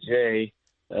buddy Jay.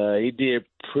 He did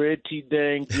pretty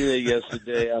dang good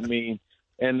yesterday. I mean,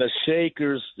 and the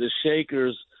shakers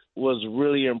was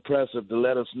really impressive to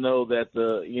let us know that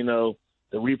the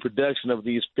reproduction of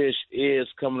these fish is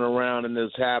coming around and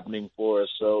is happening for us.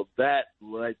 So that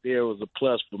right there was a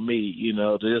plus for me, you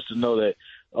know, just to know that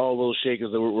all those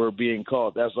shakers that were being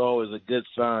caught. That's always a good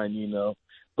sign, you know.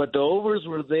 But the overs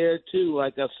were there too,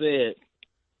 like I said.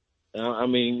 I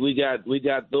mean, we got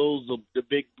those, the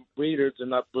big breeders,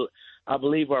 and I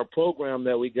believe our program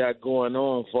that we got going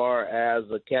on far as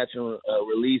a catch and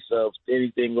release of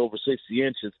anything over 60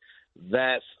 inches,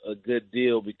 that's a good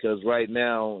deal, because right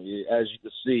now, as you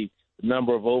can see, the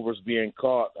number of overs being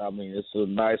caught, I mean, it's a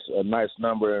nice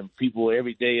number, and people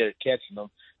every day are catching them.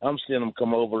 I'm seeing them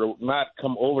not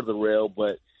come over the rail,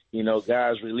 but, you know,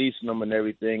 guys releasing them and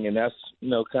everything, and that's, you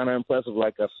know, kind of impressive,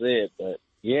 like I said. But,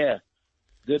 yeah,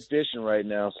 good fishing right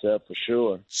now, Seth, for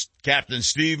sure. Captain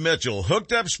Steve Mitchell,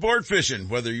 hooked up sport fishing,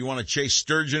 whether you want to chase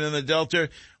sturgeon in the Delta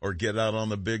or get out on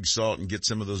the big salt and get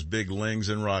some of those big lings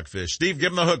and rockfish. Steve,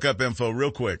 give them the hookup info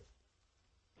real quick.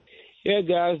 Yeah,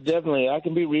 guys, definitely. I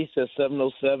can be reached at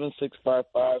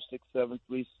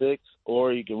 707-655-6736,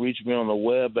 or you can reach me on the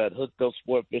web at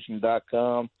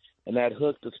hookedupsportfishing.com, and that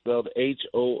hooked is spelled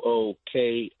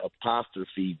HOOK''D.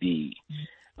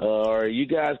 Or you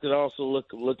guys could also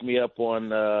look me up on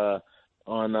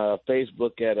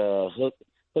Facebook at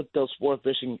Hooked Up Sport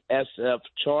Fishing SF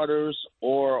Charters,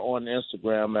 or on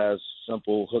Instagram as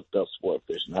simple Hooked Up Sport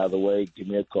Fishing. Either way, give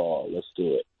me a call. Let's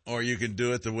do it. Or you can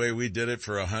do it the way we did it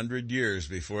for 100 years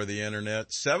before the internet.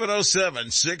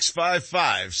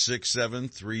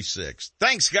 707-655-6736.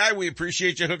 Thanks, Guy. We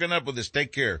appreciate you hooking up with us.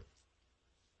 Take care.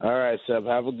 All right, Seb.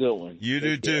 Have a good one. You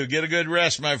do too. Get a good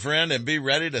rest, my friend, and be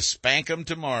ready to spank him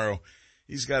tomorrow.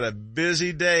 He's got a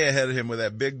busy day ahead of him with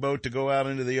that big boat to go out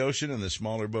into the ocean and the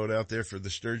smaller boat out there for the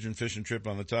sturgeon fishing trip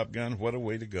on the Top Gun. What a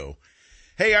way to go.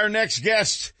 Hey, our next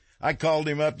guest, I called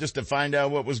him up just to find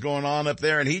out what was going on up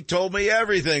there, and he told me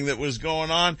everything that was going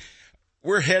on.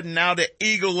 We're heading now to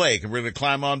Eagle Lake, and we're going to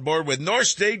climb on board with North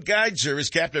State Guide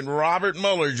Service. Captain Robert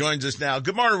Muller joins us now.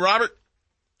 Good morning, Robert.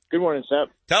 Good morning, Seth.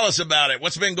 Tell us about it.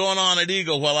 What's been going on at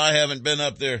Eagle while I haven't been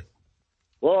up there?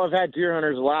 Well, I've had deer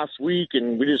hunters last week,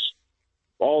 and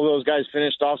all those guys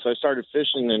finished off, so I started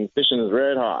fishing, and fishing is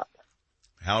red hot.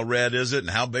 How red is it, and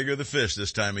how big are the fish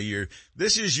this time of year?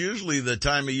 This is usually the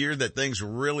time of year that things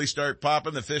really start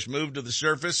popping. The fish move to the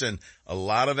surface, and a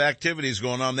lot of activities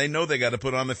going on. They know they got to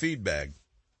put on the feed bag.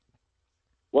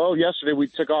 Well, yesterday we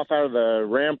took off out of the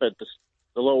ramp at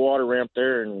the low water ramp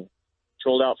there and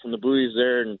trolled out from the buoys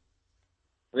there, and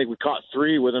I think we caught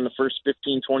 3 within the first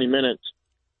 15, 20 minutes.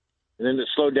 And then it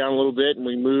slowed down a little bit, and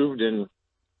we moved, and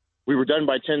we were done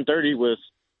by 10:30 with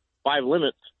 5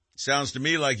 limits. Sounds to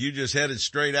me like you just headed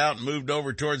straight out and moved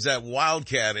over towards that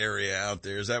Wildcat area out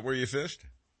there. Is that where you fished?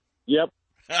 Yep.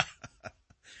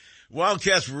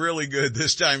 Wildcat's really good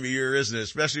this time of year, isn't it?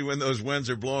 Especially when those winds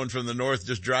are blowing from the north,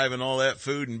 just driving all that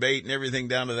food and bait and everything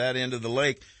down to that end of the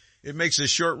lake. It makes a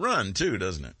short run too,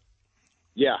 doesn't it?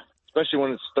 Yeah, especially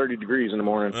when it's 30 degrees in the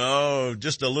morning. Oh,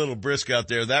 just a little brisk out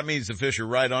there. That means the fish are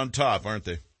right on top, aren't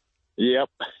they? Yep.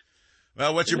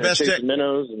 Well, what's your best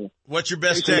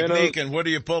technique, and what are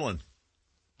you pulling?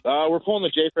 We're pulling the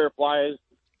J-Fair flies,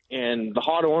 and the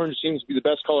hot orange seems to be the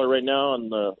best color right now, and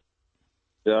the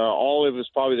olive is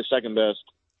probably the second best.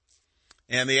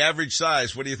 And the average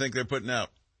size, what do you think they're putting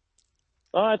out?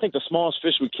 I think the smallest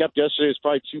fish we kept yesterday was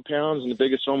probably 2 pounds, and the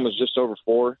biggest one was just over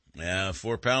 4. Yeah,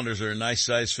 4-pounders are a nice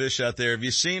size fish out there. Have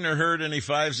you seen or heard any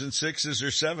 5s and 6s or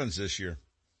 7s this year?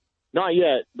 Not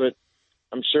yet, but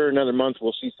I'm sure another month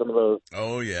we'll see some of those.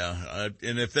 Oh, yeah.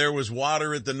 And if there was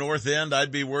water at the north end,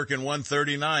 I'd be working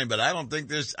 139, but I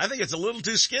think it's a little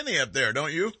too skinny up there,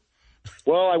 don't you?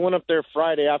 Well, I went up there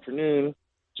Friday afternoon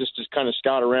just to kind of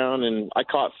scout around, and I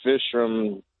caught fish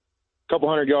from a couple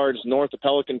hundred yards north of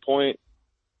Pelican Point.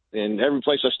 And every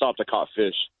place I stopped, I caught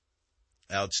fish.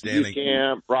 Outstanding. Youth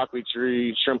Camp, Broccoli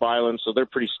Tree, Shrimp Island, so they're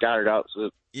pretty scattered out. So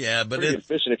yeah, but it's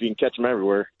fishing if you can catch them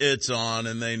everywhere. It's on,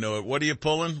 and they know it. What are you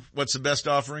pulling? What's the best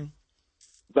offering?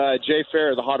 Jay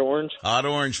Fair, the hot orange. Hot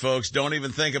orange, folks. Don't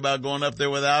even think about going up there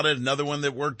without it. Another one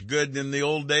that worked good in the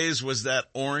old days was that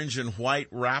orange and white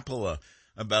Rapala,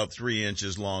 about 3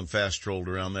 inches long, fast trolled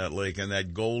around that lake. And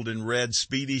that golden red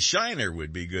Speedy Shiner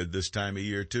would be good this time of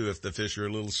year, too, if the fish are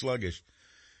a little sluggish.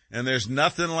 And there's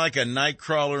nothing like a night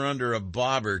crawler under a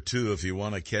bobber, too, if you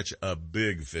want to catch a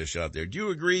big fish out there. Do you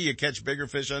agree you catch bigger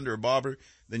fish under a bobber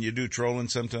than you do trolling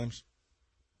sometimes?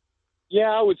 Yeah,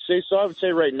 I would say so. I would say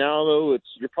right now, though,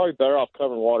 you're probably better off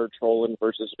covering water trolling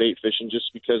versus bait fishing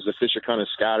just because the fish are kind of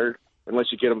scattered unless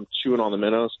you get them chewing on the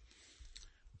minnows.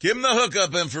 Give them the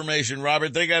hookup information,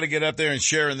 Robert. They got to get up there and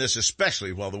share in this,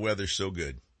 especially while the weather's so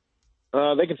good.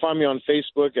 They can find me on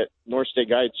Facebook at North State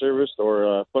Guide Service,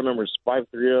 or phone number is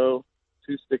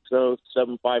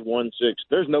 530-260-7516.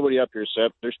 There's nobody up here,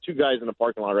 Sep. There's 2 guys in the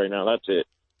parking lot right now. That's it.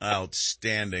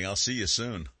 Outstanding. I'll see you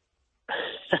soon.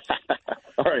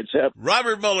 All right, Sep.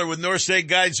 Robert Muller with North State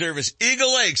Guide Service.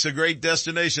 Eagle Lake's a great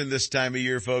destination this time of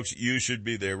year, folks. You should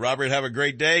be there. Robert, have a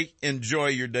great day. Enjoy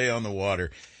your day on the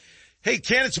water. Hey,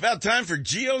 Ken, it's about time for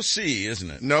GOC,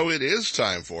 isn't it? No, it is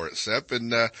time for it, Sep.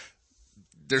 And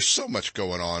there's so much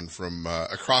going on from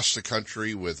across the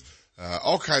country with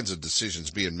all kinds of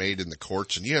decisions being made in the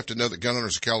courts. And you have to know that gun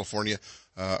owners of California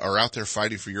are out there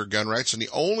fighting for your gun rights. And the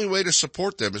only way to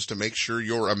support them is to make sure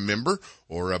you're a member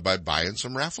or by buying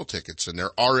some raffle tickets. And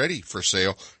they're already for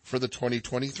sale for the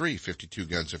 2023 52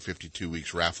 Guns in 52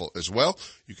 Weeks raffle as well.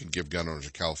 You can give gun owners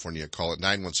of California a call at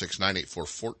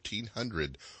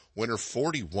 916-984-1400. Winner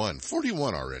 41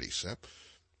 already, Sep.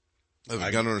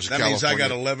 That means I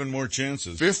got 11 more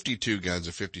chances. 52 Guns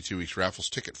in 52 Weeks raffles.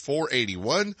 Ticket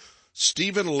 481.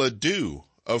 Stephen Ledoux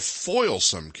of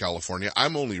Foilsome, California.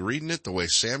 I'm only reading it the way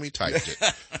Sammy typed it.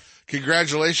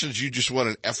 Congratulations. You just won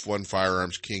an F1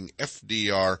 Firearms King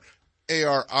FDR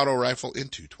AR auto rifle in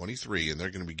 223, and they're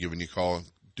going to be giving you a call and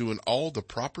doing all the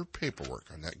proper paperwork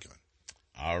on that gun.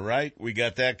 All right, we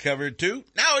got that covered too.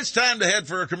 Now it's time to head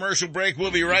for a commercial break.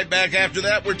 We'll be right back after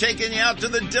that. We're taking you out to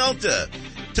the Delta,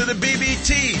 to the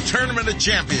BBT Tournament of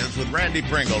Champions with Randy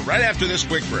Pringle right after this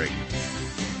quick break.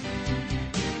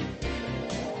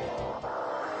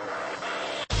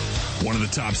 One of the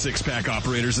top 6-pack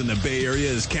operators in the Bay Area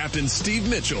is Captain Steve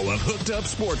Mitchell of Hooked Up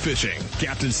Sport Fishing.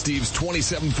 Captain Steve's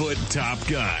 27-foot Top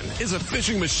Gun is a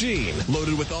fishing machine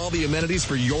loaded with all the amenities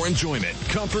for your enjoyment,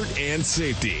 comfort, and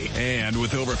safety. And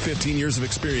with over 15 years of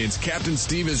experience, Captain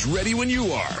Steve is ready when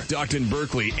you are. Docked in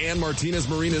Berkeley and Martinez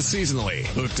Marinas seasonally.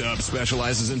 Hooked Up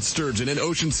specializes in sturgeon and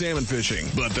ocean salmon fishing,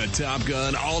 but the Top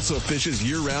Gun also fishes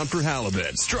year-round for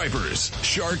halibut, stripers,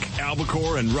 shark,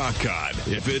 albacore, and rock cod.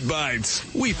 If it bites,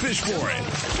 we fish for it.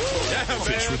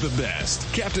 Fish with the best.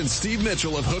 Captain Steve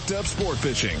Mitchell of Hooked Up Sport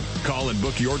Fishing. Call and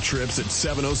book your trips at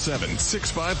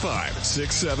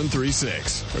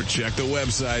 707-655-6736 or check the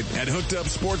website at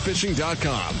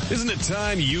hookedupsportfishing.com. Isn't it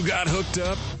time you got hooked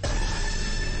up?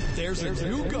 There's a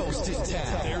new ghost in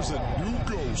town.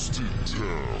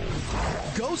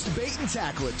 Ghost Bait and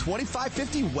Tackle at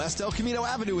 2550 West El Camino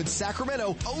Avenue in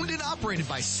Sacramento, owned and operated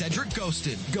by Cedric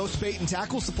Ghostin. Ghost Bait and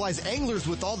Tackle supplies anglers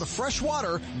with all the fresh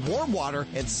water, warm water,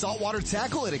 and saltwater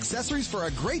tackle and accessories for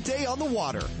a great day on the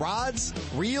water. Rods,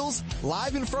 reels,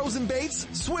 live and frozen baits,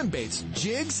 swim baits,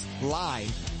 jigs, line,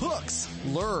 hooks,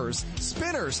 lures,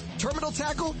 spinners, terminal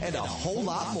tackle, and a whole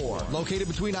lot more. Located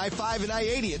between I-5 and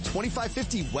I-80 at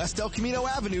 2550 West El Camino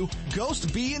Avenue,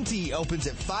 Ghost B&T opens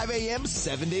at 5 a.m.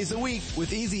 7 days a week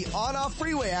with easy on-off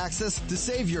freeway access to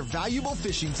save your valuable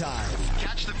fishing time.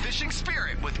 Catch the fishing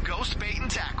spirit with Ghost Bait and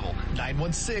Tackle.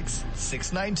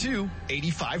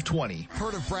 916-692-8520.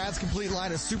 Heard of Brad's complete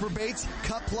line of super baits,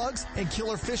 cut plugs, and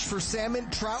killer fish for salmon,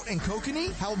 trout, and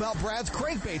kokanee? How about Brad's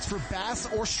crankbaits for bass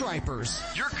or stripers?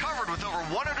 You're covered with over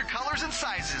 100 colors and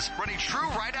sizes, running true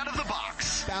right out of the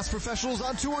box. Bass professionals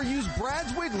on tour use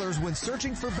Brad's Wigglers when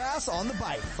searching for bass on the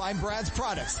bite. Find Brad's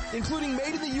products, including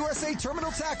Made in the USA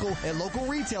terminal tackle at local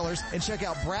retailers, and check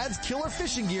out Brad's Killer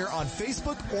Fishing Gear on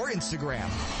Facebook or Instagram.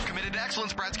 Committed to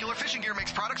excellence, Brad's Killer Fishing Gear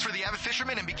makes products for the avid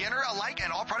fisherman and beginner alike,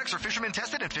 and all products are fisherman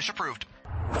tested and fish approved.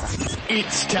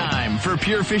 It's time for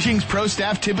Pure Fishing's Pro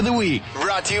Staff Tip of the Week.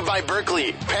 Brought to you by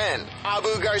Berkeley, Penn,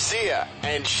 Abu Garcia,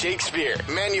 and Shakespeare,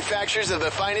 manufacturers of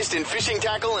the finest in fishing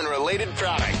tackle and related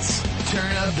products.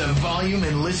 Turn up the volume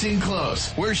and listen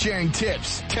close. We're sharing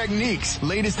tips, techniques,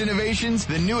 latest innovations,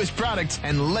 the newest products,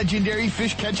 and legendary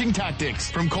fish catching tactics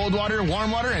from cold water,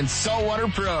 warm water, and saltwater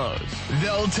pros.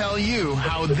 They'll tell you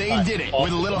how they did it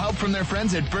with a little help from their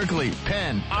friends at Berkeley,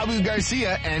 Penn, Abu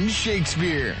Garcia, and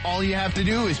Shakespeare. All you have to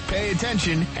do is pay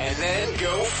attention and then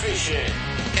go fishing.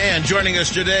 And joining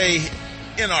us today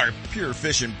In our Pure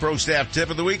Fishing Pro Staff Tip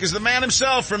of the Week is the man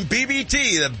himself from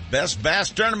BBT, the Best Bass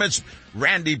Tournaments.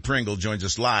 Randy Pringle joins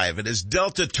us live at his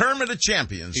Delta Tournament of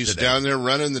Champions He's today. down there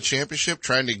running the championship,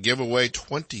 trying to give away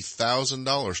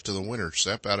 $20,000 to the winner,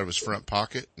 Sepp, out of his front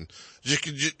pocket. And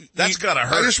that's gotta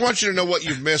hurt. I just want you to know what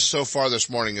you've missed so far this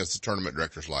morning as the tournament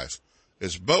director's life.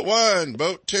 It's boat 1,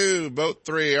 boat 2, boat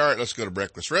 3. All right, let's go to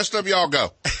breakfast. Rest of y'all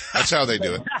go. That's how they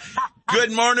do it.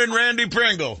 Good morning, Randy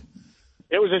Pringle.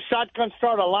 It was a shotgun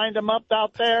start. I lined them up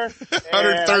out there.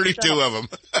 132 of them.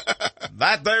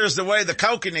 That there's the way the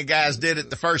Kokanee guys did it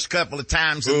the first couple of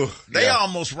times. They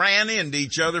almost ran into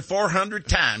each other 400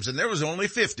 times, and there was only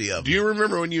 50 of them. Do you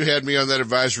remember when you had me on that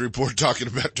advisory report talking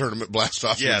about tournament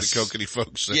blast-off with Yes. the Kokanee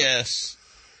folks? Yes.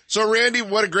 So, Randy,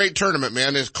 what a great tournament,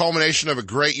 man. It's a culmination of a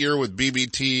great year with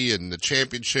BBT and the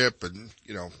championship, and,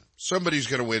 you know, somebody's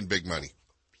going to win big money.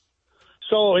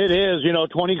 So it is, you know,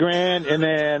 20 grand, and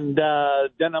then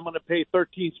I'm going to pay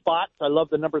 13 spots. I love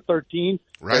the number 13.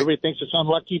 Right. Everybody thinks it's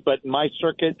unlucky, but in my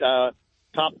circuit,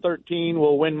 top 13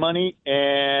 will win money,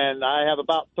 and I have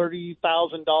about $30,000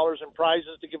 in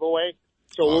prizes to give away.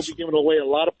 So We'll be giving away a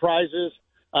lot of prizes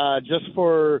just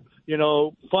for, you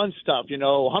know, fun stuff. You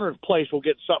know, 100th place will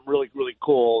get something really, really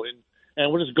cool,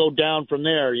 and we'll just go down from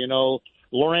there, you know.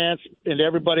 Lawrence and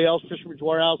everybody else, Fisherman's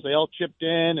Warehouse, they all chipped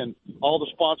in, and all the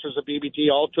sponsors of BBT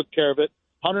all took care of it.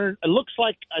 It looks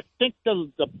like, I think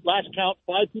the last count,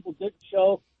 5 people did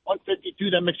show,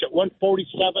 152, that makes it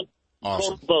 147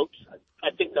 Awesome. total votes. I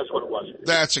think that's what it was.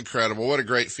 That's incredible. What a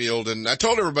great field. And I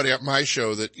told everybody at my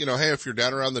show that, you know, hey, if you're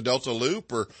down around the Delta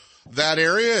Loop or that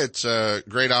area, it's a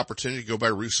great opportunity to go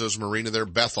by Russo's Marina there,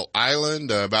 Bethel Island,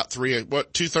 about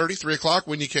 2:30, 3 o'clock?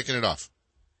 When are you kicking it off?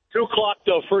 2 o'clock,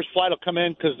 the first flight will come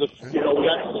in because, you know, we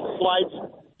got 6 flights,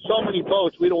 so many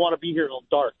boats, we don't want to be here till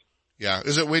dark. Yeah.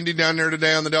 Is it windy down there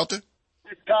today on the Delta?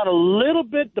 It's got a little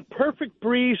bit, the perfect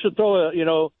breeze to throw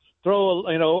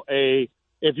a,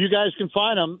 if you guys can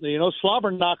find them, you know,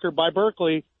 Slobber Knocker by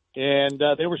Berkeley, and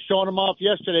they were showing them off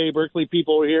yesterday. Berkeley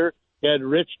people were here. They had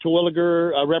Rich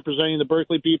Terwilliger representing the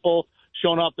Berkeley people,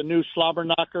 showing off the new Slobber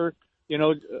Knocker, you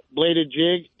know, bladed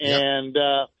jig, and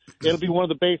it'll be one of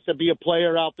the baits to be a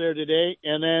player out there today.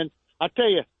 And then I tell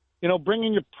you, you know,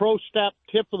 bringing your pro staff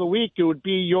tip of the week, it would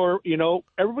be your, you know,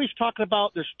 everybody's talking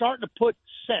about they're starting to put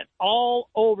scent all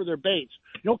over their baits.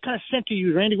 You know, what kind of scent do you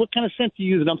use, Randy? What kind of scent do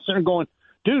you use? And I'm sitting there going,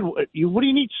 dude, what do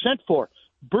you need scent for?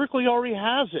 Berkeley already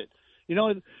has it. You know,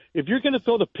 if you're going to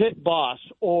throw the Pit Boss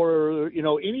or, you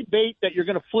know, any bait that you're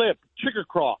going to flip, Trigger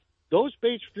Craw, those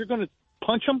baits, if you're going to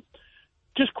punch them,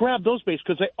 just grab those baits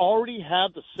because they already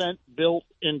have the scent built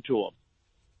into them.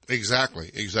 Exactly.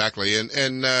 And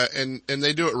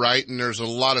they do it right, and there's a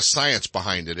lot of science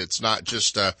behind it. It's not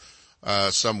just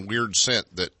some weird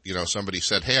scent that, you know, somebody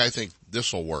said, hey, I think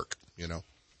this will work, you know.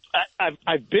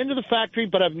 I've been to the factory,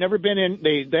 but I've never been in.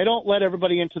 They don't let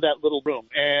everybody into that little room,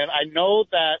 and I know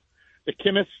that the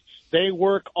chemists, they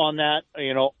work on that,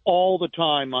 you know, all the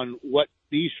time on what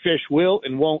these fish will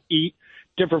and won't eat,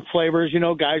 different flavors. You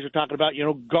know, guys are talking about, you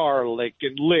know, garlic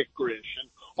and licorice and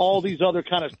all these other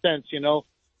kind of scents, you know.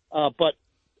 But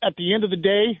at the end of the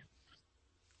day,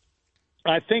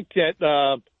 I think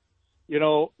that, you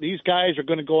know, these guys are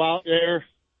going to go out there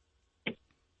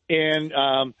and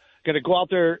they're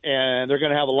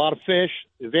going to have a lot of fish,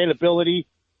 availability,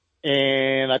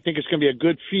 and I think it's going to be a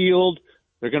good field.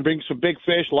 They're going to bring some big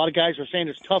fish. A lot of guys are saying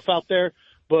it's tough out there,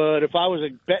 but if I was a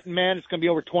betting man, it's going to be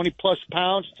over 20-plus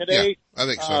pounds today. Yeah, I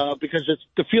think so. Because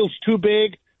the field's too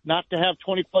big not to have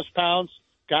 20-plus pounds.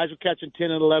 Guys are catching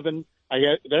 10 and 11.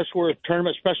 That's where a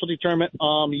tournament, specialty tournament,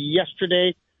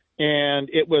 yesterday, and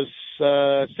it was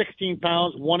 16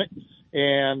 pounds, won it.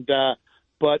 And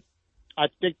but I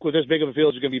think with this big of a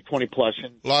field, it's going to be 20-plus.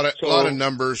 A lot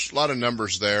of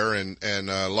numbers there, and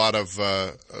a lot of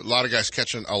guys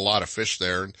catching a lot of fish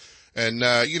there. And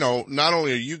you know, not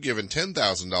only are you giving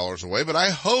 $10,000 away, but I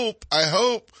hope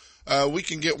we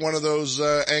can get one of those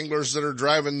anglers that are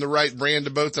driving the right brand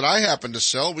of boat that I happen to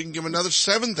sell. We can give another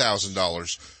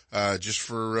 $7,000 just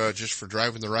for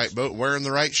driving the right boat, wearing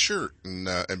the right shirt,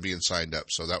 and being signed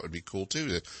up. So that would be cool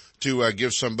too to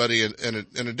give somebody an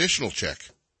additional check.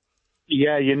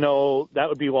 Yeah, you know, that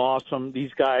would be awesome.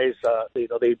 These guys, you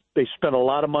know, they spent a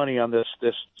lot of money on this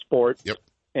sport. Yep.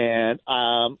 And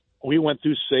we went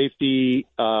through safety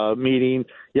meeting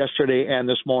yesterday and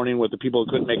this morning with the people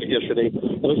who couldn't make it yesterday.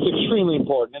 And it's extremely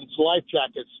important. And it's life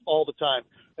jackets all the time.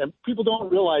 And people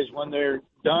don't realize when they're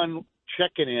done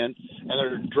checking in and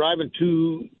they're driving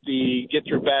to get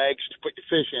your bags to put your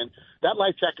fish in, that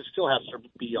life jacket still has to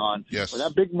be on. Yes. When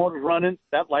that big motor's running,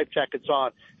 that life jacket's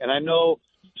on. And I know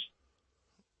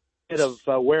of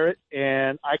wear it, and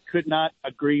and I could not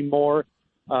agree more.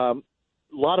 A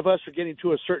lot of us are getting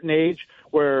to a certain age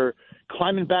where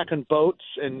climbing back on boats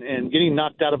and getting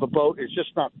knocked out of a boat is just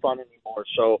not fun anymore.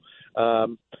 So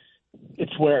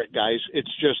it's wear it, guys.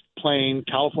 It's just plain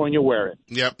California wear it.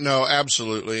 Yep, no,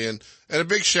 absolutely. And a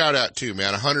big shout out too,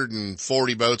 man.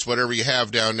 140 boats, whatever you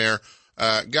have down there.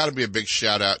 Got to be a big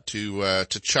shout out to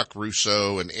Chuck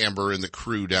Russo and Amber and the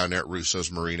crew down there at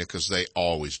Russo's Marina, because they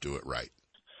always do it right.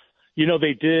 You know,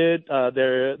 they did.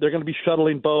 They're going to be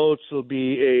shuttling boats. It'll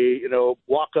be a,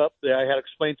 walk up. I had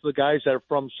explained to the guys that are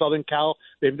from Southern Cal,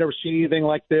 they've never seen anything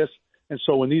like this. And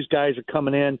so when these guys are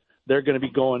coming in, they're going to be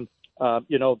going,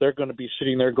 they're going to be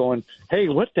sitting there going, hey,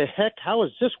 what the heck? How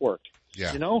does this work?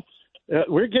 Yeah.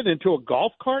 We're getting into a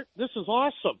golf cart. This is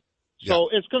awesome. So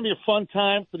it's going to be a fun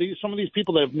time for some of these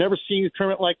people that have never seen a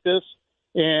tournament like this.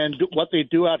 And what they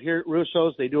do out here at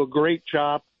Russo's, they do a great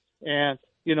job. And,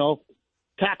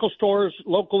 tackle stores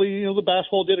locally, the Bass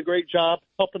Hole did a great job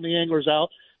helping the anglers out.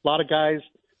 A lot of guys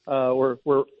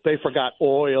they forgot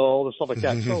oil and stuff like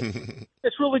that. So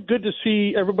it's really good to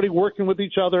see everybody working with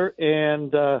each other.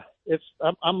 And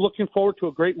I'm looking forward to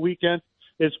a great weekend.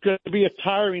 It's going to be a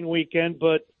tiring weekend,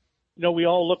 but we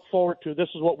all look forward to this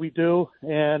is what we do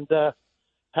and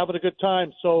having a good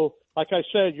time. So, like I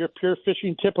said, your pure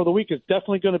fishing tip of the week is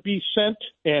definitely going to be scent,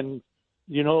 and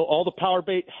all the power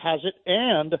bait has it.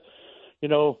 And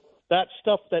that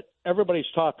stuff that everybody's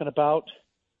talking about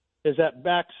is that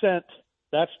back scent.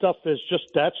 That stuff is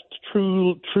that's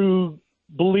true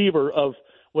believer of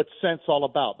what scent's all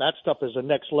about. That stuff is the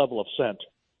next level of scent.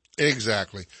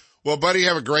 Exactly. Well, buddy,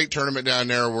 have a great tournament down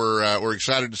there. We're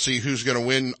excited to see who's going to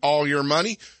win all your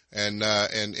money. And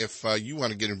if you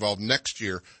want to get involved next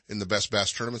year in the Best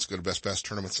Bass Tournaments, go to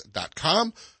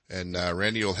bestbasstournaments.com. And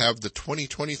Randy will have the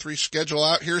 2023 schedule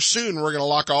out here soon. We're going to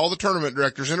lock all the tournament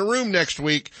directors in a room next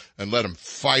week and let them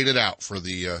fight it out for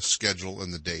the schedule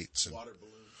and the dates. And,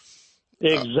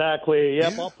 exactly.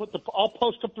 Yep. Yeah. I'll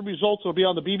post up the results. It'll be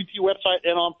on the BBT website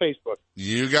and on Facebook.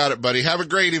 You got it, buddy. Have a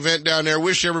great event down there.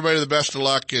 Wish everybody the best of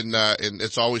luck, and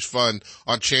it's always fun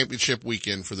on championship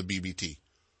weekend for the BBT.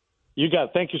 You got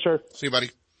it. Thank you, sir. See you,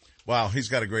 buddy. Wow, he's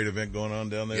got a great event going on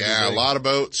down there. Yeah, today. A lot of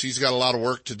boats. He's got a lot of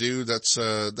work to do. That's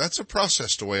a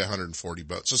process to weigh 140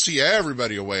 boats. So see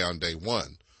everybody away on day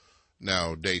one.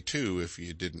 Now, day two, if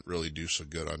you didn't really do so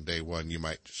good on day one, you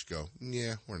might just go,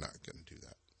 yeah, we're not going to do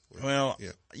that.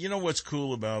 You know what's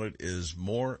cool about it is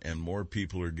more and more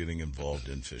people are getting involved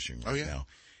in fishing right now.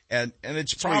 And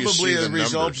it's probably a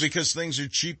result because things are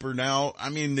cheaper now. I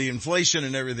mean, the inflation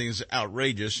and everything is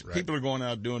outrageous. Right. People are going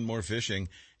out doing more fishing,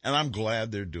 and I'm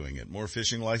glad they're doing it. More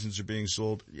fishing licenses are being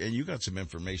sold. And you got some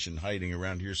information hiding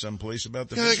around here someplace about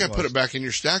the fishing license. I think I put it back in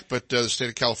your stack, but the state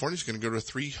of California is going to go to a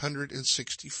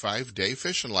 365-day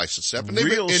fishing license. And they've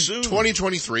been in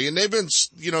 2023, and they've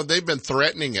been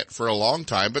threatening it for a long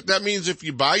time. But that means if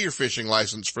you buy your fishing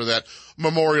license for that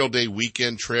Memorial Day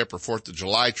weekend trip or 4th of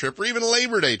July trip or even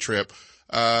Labor Day trip,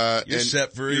 you're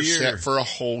set for a year. You're set for a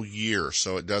whole year,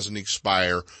 so it doesn't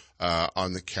expire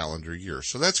on the calendar year.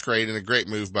 So that's great, and a great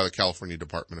move by the California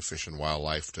Department of Fish and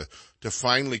Wildlife to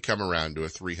finally come around to a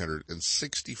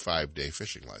 365-day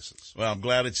fishing license. Well, I'm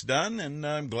glad it's done, and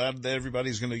I'm glad that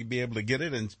everybody's going to be able to get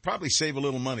it and probably save a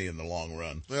little money in the long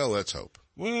run. Well, let's hope.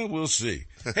 Well, we'll see.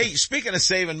 Hey, speaking of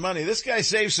saving money, this guy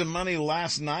saved some money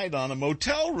last night on a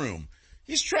motel room.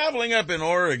 He's traveling up in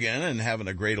Oregon and having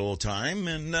a great old time,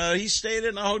 and he stayed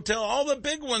in a hotel. All the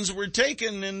big ones were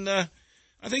taken, and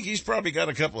I think he's probably got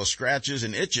a couple of scratches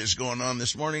and itches going on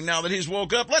this morning now that he's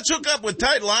woke up. Let's hook up with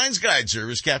Tight Lines Guide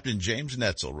Service Captain James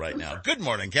Netzel right now. Good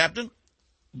morning, Captain.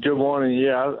 Good morning.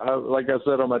 Yeah, I like I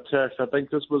said on my text, I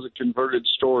think this was a converted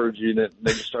storage unit.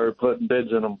 They just started putting bids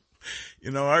in them.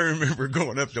 I remember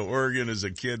going up to Oregon as a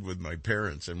kid with my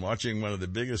parents and watching one of the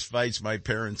biggest fights my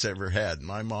parents ever had.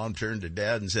 My mom turned to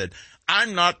Dad and said,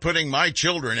 "I'm not putting my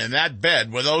children in that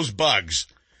bed with those bugs."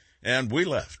 And we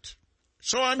left.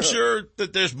 So I'm sure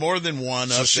that there's more than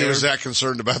one up there. So she was that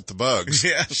concerned about the bugs.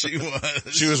 Yeah, she was.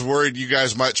 She was worried you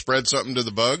guys might spread something to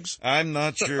the bugs? I'm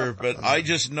not sure, but I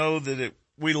just know that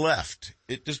we left.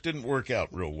 It just didn't work out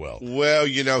real well. Well,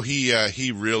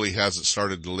 he really hasn't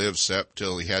started to live, Sep,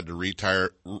 till he had to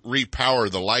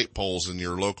repower the light poles in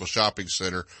your local shopping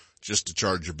center just to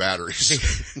charge your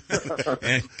batteries.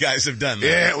 And guys have done that.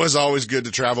 Yeah, it was always good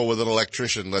to travel with an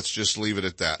electrician. Let's just leave it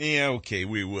at that. Yeah, okay,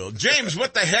 we will. James,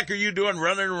 what the heck are you doing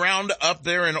running around up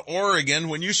there in Oregon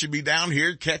when you should be down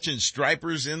here catching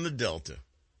stripers in the Delta?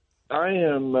 I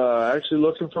am actually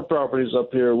looking for properties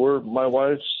up here. My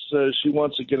wife says she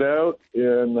wants to get out,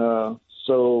 and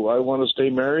so I want to stay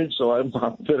married, so I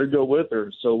better go with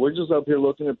her. So we're just up here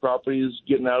looking at properties,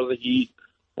 getting out of the heat.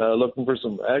 looking for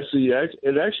some. Actually,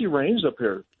 it actually rains up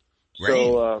here.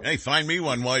 Rain. So, hey, find me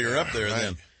one while you're up there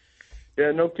then.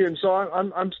 Yeah, no kidding. So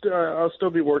I'll still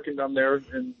be working down there,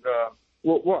 and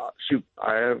well, shoot,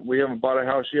 we haven't bought a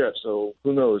house yet, so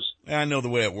who knows? I know the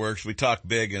way it works. We talk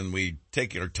big and we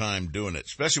take our time doing it,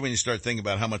 especially when you start thinking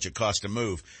about how much it costs to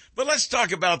move. But let's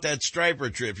talk about that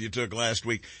striper trip you took last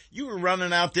week. You were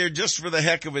running out there just for the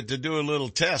heck of it to do a little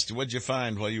test. What'd you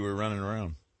find while you were running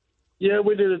around? Yeah,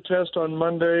 we did a test on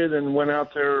Monday, then went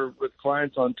out there with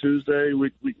clients on Tuesday.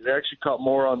 We actually caught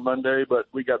more on Monday, but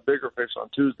we got bigger fish on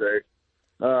Tuesday.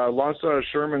 Launched out of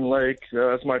Sherman Lake.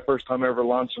 That's my first time ever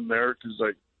launching there because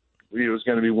it was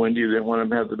going to be windy. Didn't want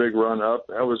to have the big run up.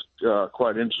 That was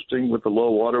quite interesting with the low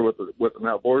water with an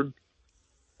outboard.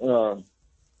 Made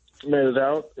it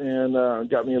out and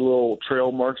got me a little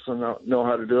trail mark, so I know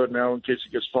how to do it now in case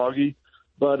it gets foggy.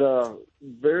 But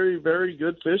very, very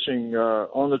good fishing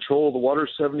on the troll. The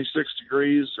water's 76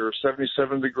 degrees or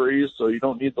 77 degrees, so you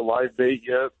don't need the live bait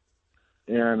yet.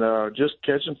 And just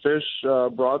catching fish,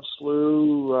 broad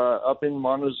slew, up in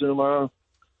Montezuma,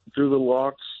 through the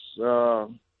locks.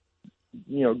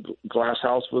 Glass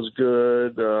House was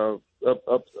good.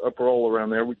 Up all around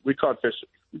there. We caught fish.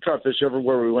 We caught fish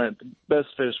everywhere we went. The best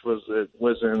fish was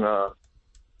in.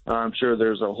 I'm sure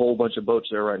there's a whole bunch of boats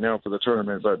there right now for the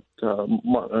tournament, but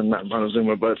not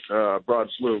Montezuma, but broad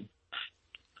slew.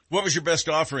 What was your best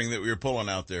offering that we were pulling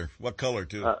out there? What color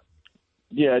too?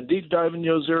 Deep diving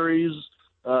Yozuris,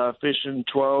 fishing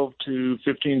 12 to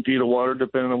 15 feet of water,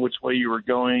 depending on which way you were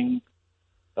going.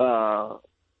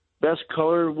 Best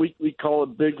color, we call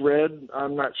it big red.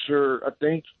 I'm not sure. I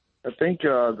think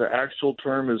the actual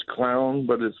term is clown,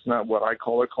 but it's not what I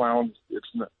call a clown. It's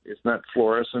not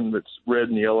fluorescent. It's red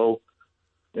and yellow,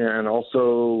 and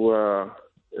also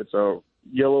it's a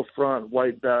yellow front,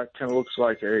 white back. Kind of looks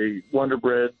like a Wonder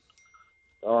Bread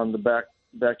on the back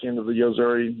end of the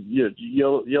Yozuri. Yeah,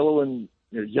 yellows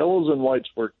and whites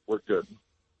work good.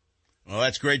 Well,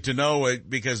 that's great to know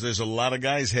because there's a lot of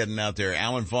guys heading out there.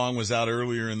 Alan Fong was out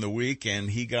earlier in the week, and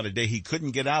he got a day. He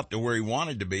couldn't get out to where he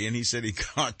wanted to be, and he said he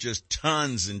caught just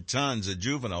tons and tons of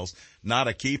juveniles. Not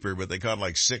a keeper, but they caught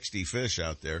like 60 fish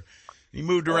out there. He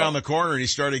moved around the corner, and he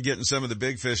started getting some of the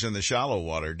big fish in the shallow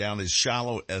water, down as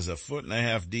shallow as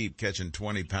 1.5 feet deep, catching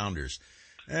 20-pounders.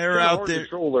 They're out there.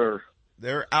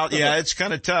 They're out. Yeah, it's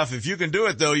kind of tough. If you can do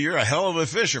it, though, you're a hell of a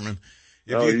fisherman.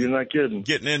 You're not kidding.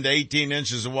 Getting into 18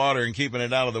 inches of water and keeping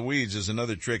it out of the weeds is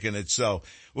another trick in itself.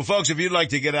 Well, folks, if you'd like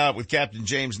to get out with Captain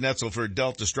James Netzel for a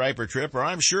Delta Striper trip, or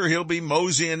I'm sure he'll be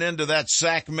moseying into that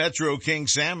Sac Metro King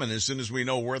salmon as soon as we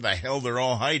know where the hell they're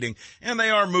all hiding. And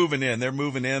they are moving in. They're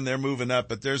moving in. They're moving up.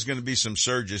 But there's going to be some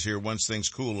surges here once things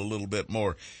cool a little bit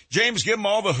more. James, give them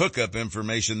all the hookup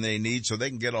information they need so they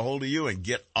can get a hold of you and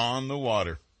get on the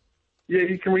water. Yeah,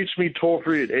 you can reach me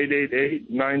toll-free at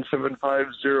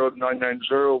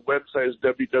 888-975-0990. Website is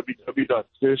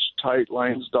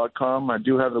www.fishtightlines.com. I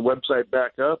do have the website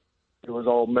back up. It was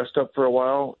all messed up for a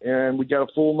while, and we got a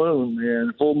full moon.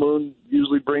 And full moon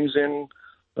usually brings in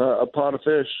a pot or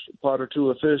two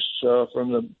of fish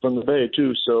from the bay,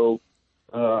 too. So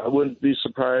I wouldn't be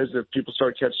surprised if people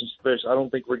start catching some fish. I don't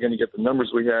think we're going to get the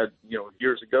numbers we had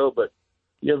years ago, but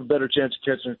you have a better chance of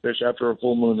catching fish after a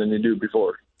full moon than you do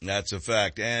before. That's a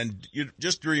fact. And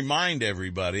just to remind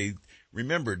everybody,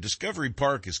 remember, Discovery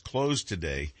Park is closed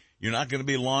today. You're not going to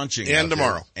be launching. And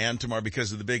tomorrow. And tomorrow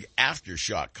because of the big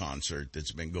Aftershock concert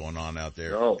that's been going on out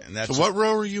there. Oh. And that's so what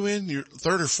row are you in? You're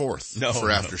third or fourth for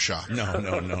Aftershock? No.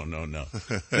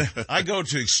 I go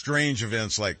to strange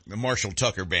events like the Marshall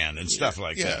Tucker Band and stuff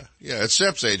like that. Yeah, at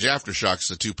Sep's age, Aftershock's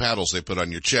the two paddles they put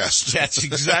on your chest. That's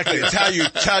exactly.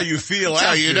 It's how you feel That's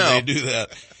after how you know. they do that.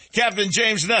 Captain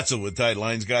James Netzel with Tight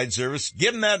Lines Guide Service.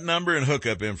 Give him that number and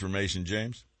hookup information,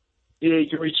 James. Yeah, you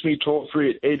can reach me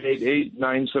toll-free at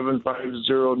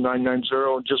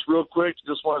 888-975-0990. Just real quick,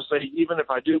 just want to say, even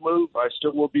if I do move, I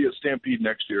still will be at Stampede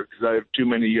next year because I have too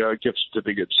many gift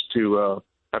certificates to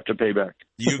have to pay back.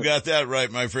 You got that right,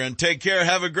 my friend. Take care.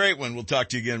 Have a great one. We'll talk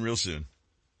to you again real soon.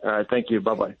 All right, thank you.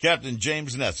 Bye-bye. Captain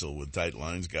James Netzel with Tight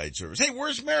Lines Guide Service. Hey,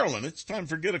 where's Marilyn? It's time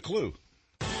for Get a Clue.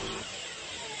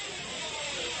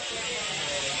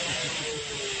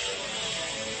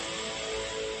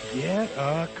 Get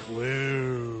a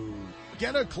clue.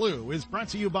 Get a Clue is brought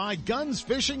to you by Guns,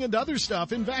 Fishing, and Other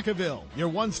Stuff in Vacaville, your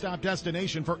one-stop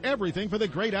destination for everything for the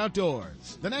great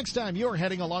outdoors. The next time you're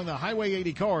heading along the Highway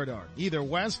 80 corridor, either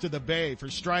west to the bay for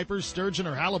stripers, sturgeon,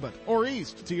 or halibut, or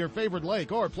east to your favorite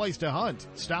lake or place to hunt,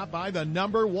 stop by the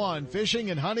 #1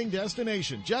 fishing and hunting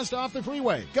destination just off the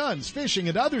freeway, Guns, Fishing,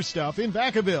 and Other Stuff in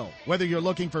Vacaville. Whether you're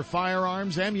looking for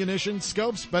firearms, ammunition,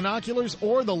 scopes, binoculars,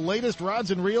 or the latest rods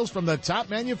and reels from the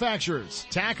top manufacturers,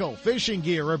 tackle, fishing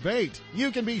gear, or bait, you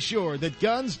can be sure that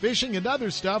Guns, Fishing, and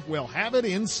Other Stuff will have it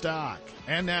in stock.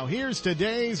 And now here's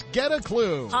today's Get a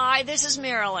Clue. Hi, this is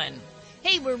Marilyn.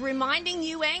 Hey, we're reminding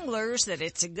you anglers that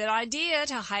it's a good idea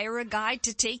to hire a guide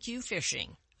to take you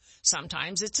fishing.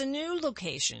 Sometimes it's a new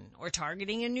location, or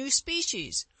targeting a new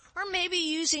species, or maybe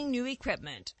using new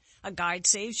equipment. A guide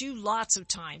saves you lots of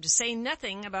time, to say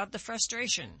nothing about the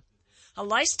frustration. A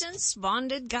licensed,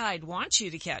 bonded guide wants you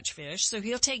to catch fish, so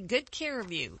he'll take good care of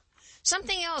you.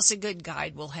 Something else a good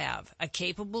guide will have, a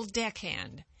capable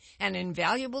deckhand, an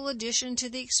invaluable addition to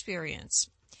the experience.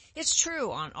 It's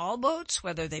true on all boats,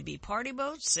 whether they be party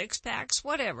boats, six-packs,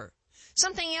 whatever.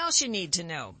 Something else you need to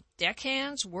know,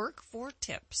 deckhands work for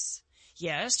tips.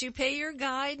 Yes, you pay your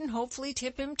guide and hopefully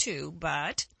tip him too,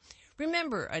 but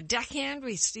remember, a deckhand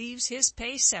receives his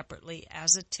pay separately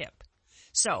as a tip.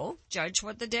 So, judge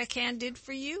what the deckhand did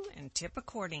for you and tip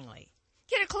accordingly.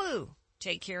 Get a clue.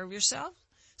 Take care of yourself.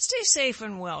 Stay safe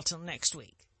and well till next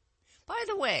week. By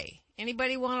the way,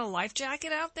 anybody want a life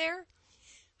jacket out there?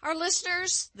 Our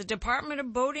listeners, the Department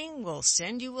of Boating will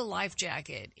send you a life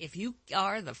jacket if you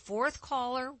are the fourth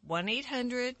caller,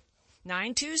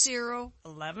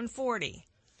 1-800-920-1140.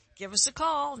 Give us a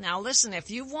call. Now listen, if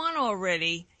you've won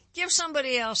already, give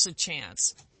somebody else a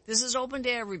chance. This is open to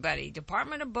everybody.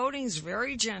 Department of Boating is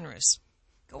very generous.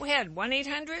 Go ahead,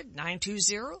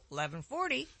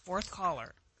 1-800-920-1140, fourth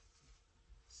caller.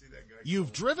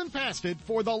 You've driven past it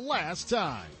for the last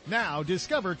time. Now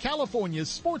discover California's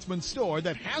Sportsman store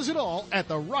that has it all at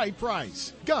the right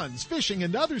price. Guns, Fishing,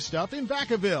 and Other Stuff in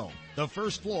Vacaville. The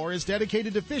first floor is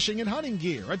dedicated to fishing and hunting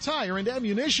gear, attire, and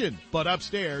ammunition. But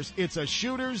upstairs, it's a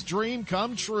shooter's dream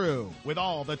come true. With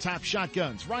all the top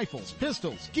shotguns, rifles,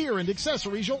 pistols, gear, and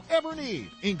accessories you'll ever need,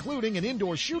 including an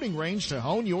indoor shooting range to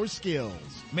hone your skills.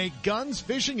 Make Guns,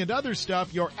 Fishing, and Other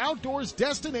Stuff your outdoors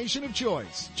destination of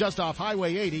choice. Just off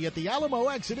Highway 80 at the Alamo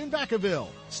exit in Vacaville.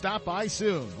 Stop by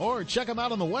soon or check them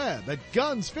out on the web at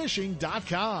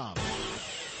gunsfishing.com.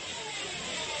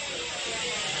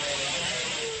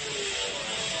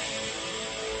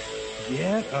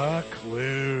 Get a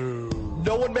clue.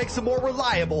 No one makes a more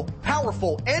reliable,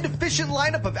 powerful, and efficient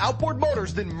lineup of outboard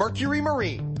motors than Mercury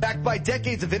Marine. Backed by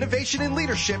decades of innovation and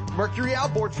leadership, Mercury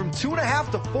outboards from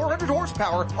 2.5 to 400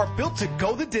 horsepower are built to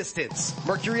go the distance.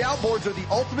 Mercury outboards are the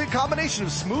ultimate combination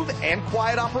of smooth and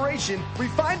quiet operation,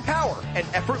 refined power, and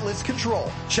effortless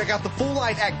control. Check out the full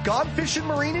line at Gone Fishing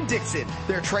Marine in Dixon.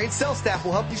 Their trained sales staff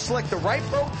will help you select the right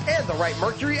boat and the right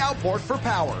Mercury outboard for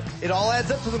power. It all adds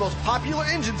up to the most popular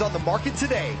engines on the market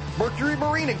today. Mercury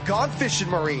Marine and Gone Fishing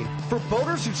Marine. For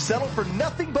boaters who settle for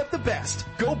nothing but the best.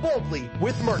 Go boldly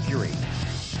with Mercury.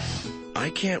 I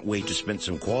can't wait to spend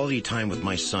some quality time with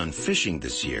my son fishing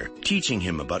this year, teaching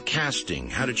him about casting,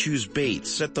 how to choose bait,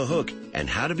 set the hook, and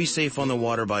how to be safe on the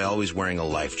water by always wearing a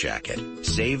life jacket.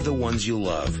 Save the ones you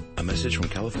love. A message from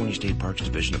California State Parks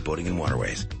Division of Boating and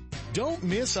Waterways. Don't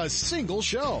miss a single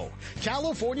show.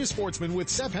 California Sportsmen with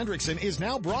Seth Hendrickson is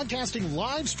now broadcasting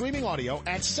live streaming audio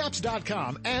at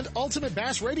seps.com and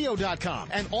ultimatebassradio.com,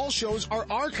 and all shows are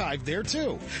archived there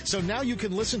too. So now you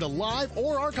can listen to live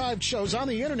or archived shows on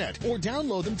the internet or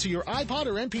download them to your iPod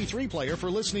or MP3 player for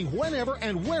listening whenever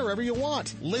and wherever you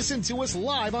want. Listen to us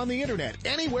live on the internet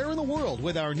anywhere in the world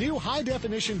with our new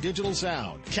high-definition digital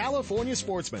sound. California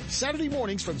Sportsmen, Saturday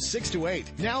mornings from 6 to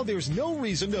 8. Now there's no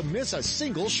reason to miss a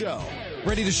single show.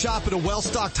 Ready to shop at a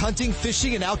well-stocked hunting,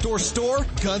 fishing, and outdoor store?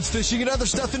 Guns, Fishing, and Other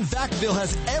Stuff in Vacaville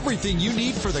has everything you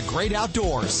need for the great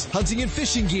outdoors. Hunting and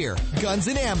fishing gear, guns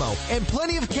and ammo, and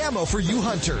plenty of camo for you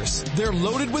hunters. They're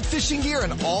loaded with fishing gear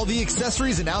and all the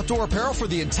accessories and outdoor apparel for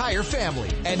the entire family.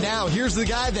 And now here's the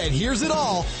guy that hears it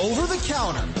all over the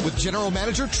counter with General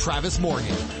Manager Travis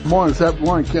Morgan. Morning, Seth.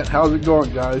 Morning, Kent. How's it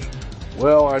going, guys?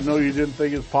 Well, I know you didn't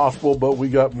think it's possible, but we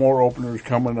got more openers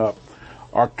coming up.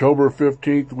 October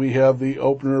 15th, we have the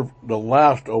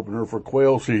last opener for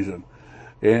quail season.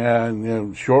 And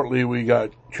then shortly we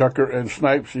got chukar and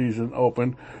snipe season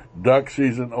open. Duck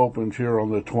season opens here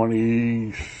on the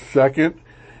 22nd.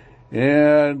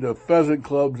 And the pheasant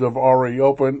clubs have already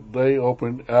opened. They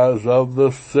opened as of the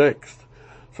 6th.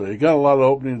 So you got a lot of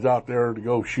openings out there to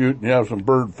go shoot and have some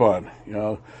bird fun. You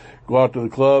know, go out to the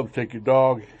clubs, take your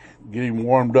dog, getting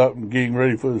warmed up and getting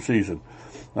ready for the season.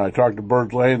 And I talked to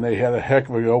Bird Lane. They had a heck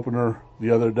of an opener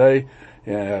the other day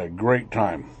and had a great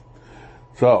time.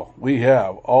 So we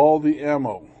have all the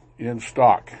ammo in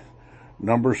stock.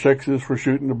 Number 6s for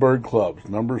shooting the bird clubs.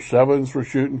 Number 7s for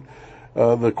shooting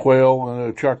the quail and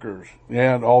the chuckers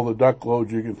and all the duck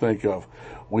loads you can think of.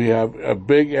 We have a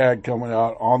big ad coming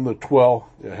out on the 12th.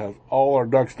 It has all our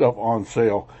duck stuff on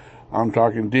sale. I'm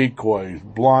talking decoys,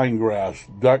 blind grass,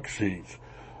 duck seats,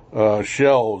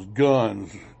 shells,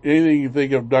 guns, anything you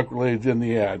think of duck related in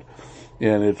the ad.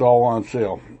 And it's all on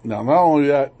sale. Now, not only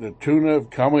that, the tuna have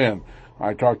come in.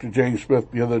 I talked to James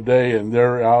Smith the other day, and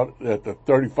they're out at the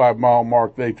 35-mile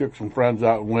mark. They took some friends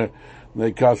out and went, and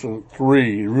they caught some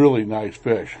 3 really nice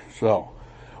fish. So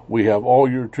we have all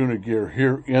your tuna gear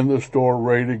here in the store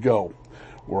ready to go.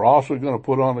 We're also going to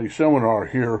put on a seminar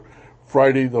here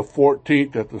Friday the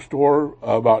 14th at the store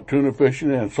about tuna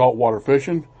fishing and saltwater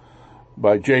fishing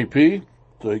by JP.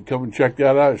 So you can come and check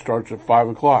that out. It starts at 5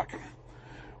 o'clock.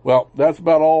 Well, that's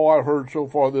about all I've heard so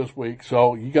far this week.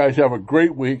 So you guys have a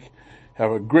great week.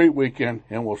 Have a great weekend,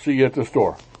 and we'll see you at the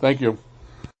store. Thank you.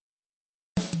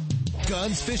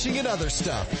 Guns, fishing, and other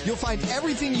stuff. You'll find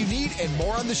everything you need and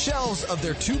more on the shelves of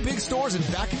their 2 big stores in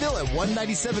Vacaville at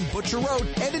 197 Butcher Road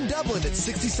and in Dublin at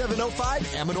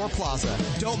 6705 Amador Plaza.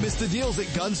 Don't miss the deals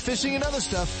at Guns, Fishing, and Other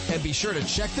Stuff, and be sure to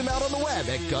check them out on the web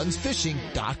at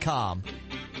gunsfishing.com.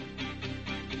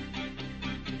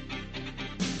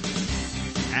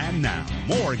 And now,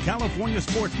 more California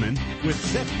Sportsmen with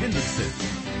Seth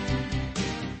Hendrickson.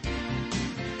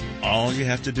 All you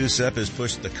have to do, Sep, is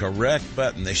push the correct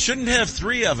button. They shouldn't have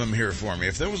 3 of them here for me.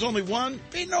 If there was only one,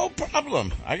 be no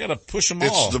problem. I got to push them all.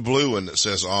 It's the blue one that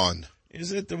says on.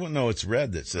 Is it the one? No, it's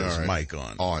red that says mic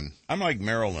on. On. I'm like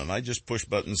Marilyn. I just push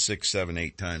buttons 6, 7,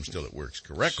 8 times till it works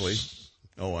correctly.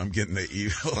 Oh, I'm getting the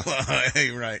evil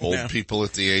eye right Old now. people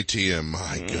at the ATM.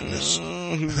 My goodness.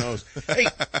 Who knows? Hey,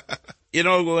 you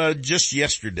know, just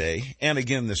yesterday and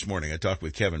again this morning, I talked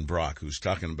with Kevin Brock, who's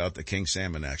talking about the king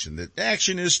salmon action. The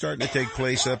action is starting to take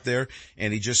place up there,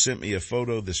 and he just sent me a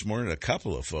photo this morning, a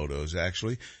couple of photos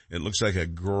actually. It looks like a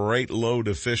great load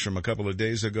of fish from a couple of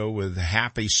days ago with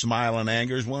happy smiling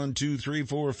anglers. 1, 2, 3,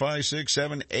 4, 5, 6,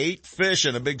 7, 8 fish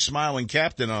and a big smiling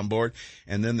captain on board.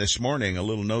 And then this morning, a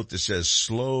little note that says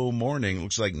slow morning.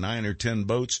 Looks like 9 or 10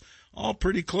 boats, all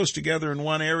pretty close together in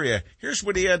one area. Here's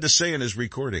what he had to say in his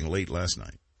recording late last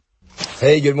night.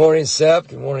 Hey, good morning, Sep.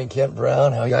 Good morning, Kent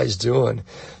Brown. How you guys doing?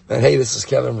 And hey, this is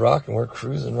Kevin Brock, and we're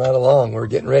cruising right along. We're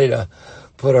getting ready to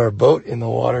put our boat in the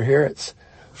water here. It's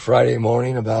Friday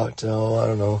morning about,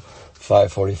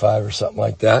 5:45 or something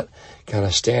like that. Kind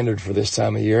of standard for this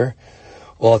time of year.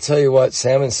 Well, I'll tell you what,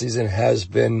 salmon season has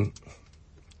been,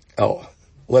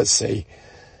 let's see,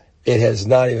 it has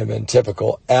not even been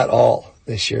typical at all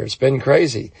this year. It's been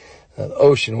crazy. The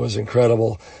ocean was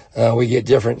incredible. We get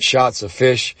different shots of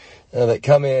fish that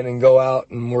come in and go out,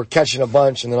 and we're catching a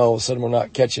bunch, and then all of a sudden we're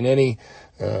not catching any.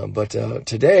 But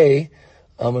today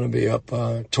I'm going to be up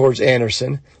towards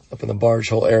Anderson, up in the Barge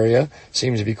Hole area.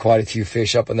 Seems to be quite a few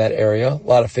fish up in that area. A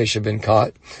lot of fish have been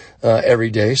caught every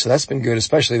day, so that's been good,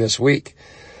 especially this week.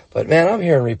 But man, I'm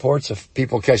hearing reports of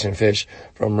people catching fish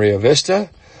from Rio Vista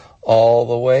all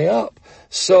the way up.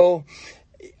 So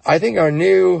I think our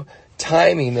new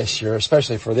timing this year,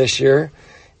 especially for this year,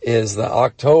 is that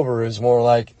October is more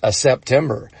like a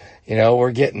September. You know,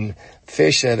 we're getting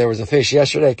fish. There was a fish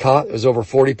yesterday caught. It was over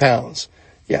 40 pounds.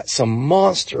 Yeah, some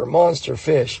monster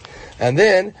fish. And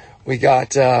then we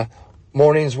got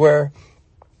mornings where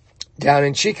down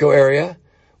in Chico area,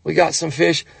 we got some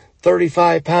fish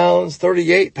 35 pounds,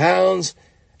 38 pounds.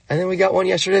 And then we got one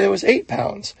yesterday that was 8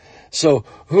 pounds. So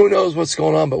who knows what's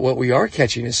going on, but what we are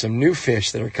catching is some new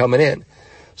fish that are coming in.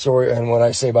 So and when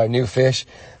I say by new fish,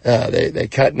 they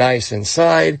cut nice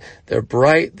inside. They're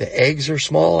bright. The eggs are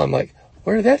small. I'm like,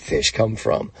 where did that fish come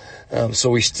from? So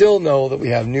we still know that we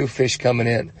have new fish coming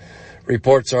in.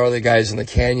 Reports are the guys in the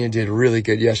canyon did really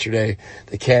good yesterday.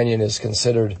 The canyon is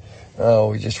considered,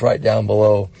 we just right down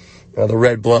below the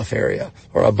Red Bluff area,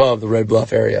 or above the Red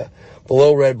Bluff area.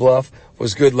 Below Red Bluff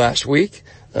was good last week,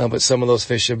 but some of those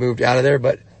fish have moved out of there,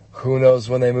 but who knows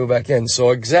when they move back in.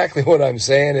 So exactly what I'm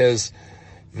saying is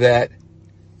that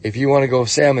if you want to go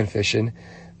salmon fishing,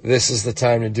 this is the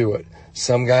time to do it.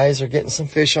 Some guys are getting some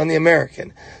fish on the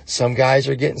American. Some guys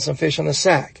are getting some fish on the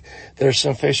Sac. There's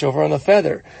some fish over on the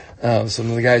Feather. Some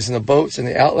of the guys in the boats in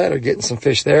the outlet are getting some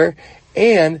fish there,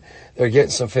 and they're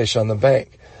getting some fish on the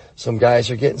bank. Some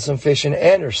guys are getting some fish in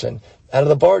Anderson out of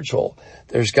the Barge Hole.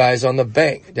 There's guys on the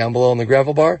bank down below in the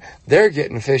gravel bar. They're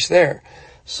getting fish there.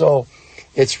 So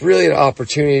it's really an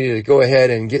opportunity to go ahead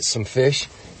and get some fish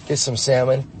get some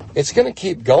salmon. It's going to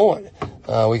keep going.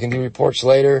 We can do reports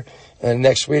later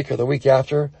next week or the week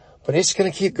after, but it's going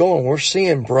to keep going. We're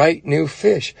seeing bright new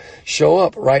fish show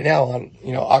up right now on,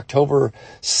 October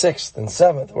 6th and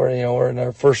 7th. We're in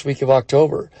our first week of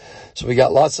October. So we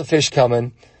got lots of fish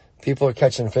coming. People are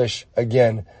catching fish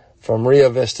again from Rio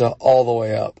Vista all the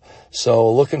way up.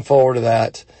 So looking forward to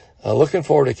that. Looking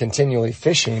forward to continually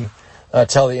fishing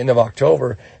till the end of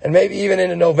October and maybe even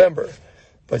into November.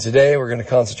 But today we're going to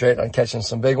concentrate on catching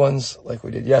some big ones like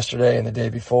we did yesterday and the day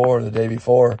before,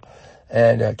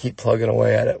 and keep plugging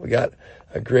away at it. We got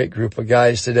a great group of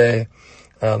guys today.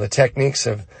 The techniques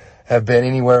have been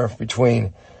anywhere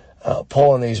between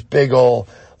pulling these big old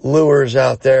lures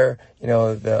out there,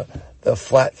 the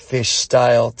flatfish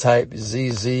style type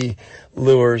ZZ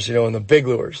lures, and the big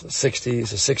lures, the 60s,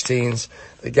 the 16s.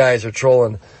 The guys are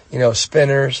trolling,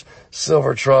 spinners,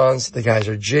 silvertrons. The guys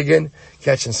are jigging,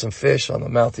 catching some fish on the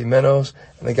mouthy minnows,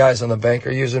 and the guys on the bank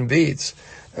are using beads.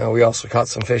 We also caught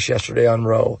some fish yesterday on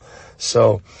roe.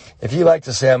 So if you like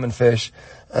to salmon fish,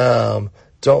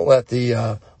 don't let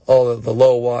the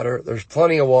low water. There's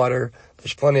plenty of water.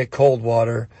 There's plenty of cold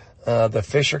water. The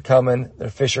fish are coming.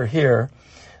 The fish are here,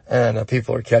 and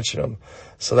people are catching them.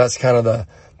 So that's kind of the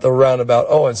roundabout.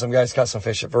 Oh, and some guys caught some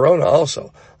fish at Verona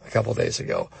also a couple days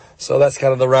ago. So that's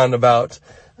kind of the roundabout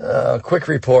quick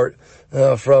report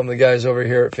from the guys over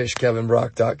here at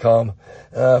fishkevinbrock.com.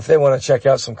 If they want to check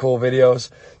out some cool videos,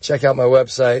 check out my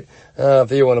website. If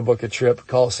they want to book a trip,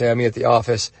 call Sammy at the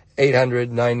office,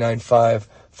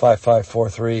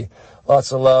 800-995-5543.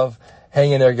 Lots of love.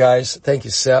 Hang in there, guys. Thank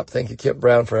you, Sepp. Thank you, Kip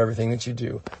Brown, for everything that you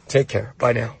do. Take care.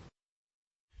 Bye now.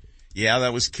 Yeah,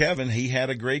 that was Kevin. He had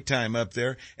a great time up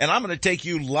there. And I'm going to take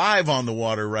you live on the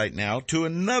water right now to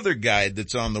another guide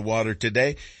that's on the water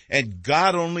today. And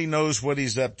God only knows what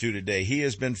he's up to today. He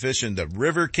has been fishing the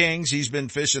River Kings. He's been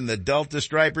fishing the Delta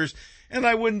Stripers. And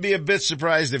I wouldn't be a bit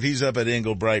surprised if he's up at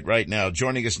Englebright right now.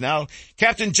 Joining us now,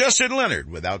 Captain Justin Leonard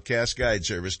with Outcast Guide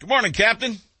Service. Good morning,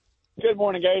 Captain. Good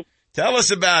morning, guys. Tell us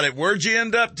about it. Where'd you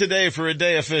end up today for a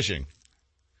day of fishing?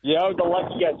 Yeah, I was the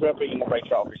lucky guys up at Englebright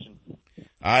trout fishing.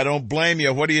 I don't blame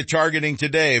you. What are you targeting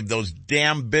today? Those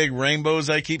damn big rainbows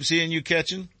I keep seeing you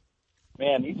catching?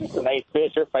 Man, these are some nice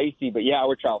fish. They're feisty, but yeah,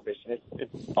 we're trout fishing.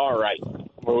 It's all right.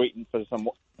 We're waiting for some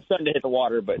sun to hit the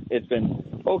water, but it's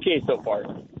been okay so far.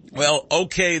 Well,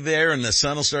 okay there, and the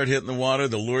sun will start hitting the water,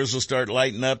 the lures will start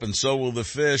lighting up, and so will the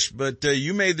fish. But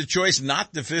you made the choice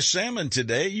not to fish salmon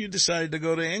today. You decided to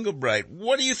go to Englebright.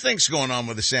 What do you think's going on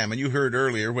with the salmon? You heard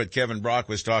earlier what Kevin Brock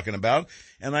was talking about,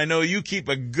 and I know you keep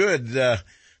a good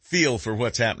feel for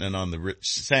what's happening on the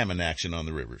salmon action on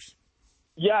the rivers.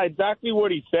 Yeah, exactly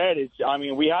what he said.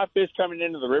 We have fish coming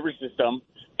into the river system,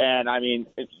 and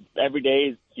it's every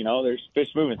day. There's fish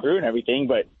moving through and everything,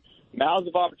 but mouths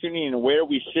of opportunity and where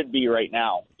we should be right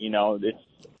now. It's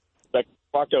like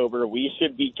October. We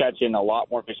should be catching a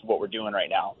lot more fish than what we're doing right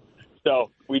now.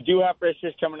 So we do have fresh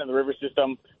fish coming in the river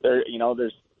system.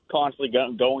 There's constantly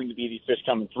going to be these fish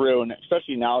coming through, and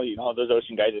especially now, those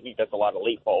ocean guys, I think that's a lot of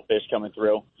late fall fish coming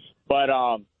through. But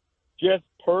just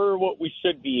per what we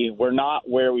should be, we're not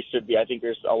where we should be. I think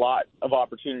there's a lot of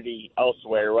opportunity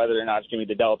elsewhere, whether or not it's going to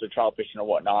be the Delta trout fishing or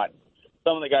whatnot.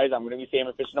 Some of the guys, I'm going to be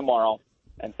salmon fishing tomorrow.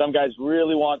 And some guys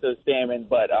really want those salmon,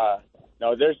 but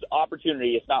no, there's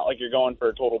opportunity. It's not like you're going for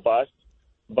a total bust,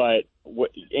 but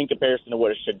in comparison to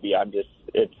what it should be,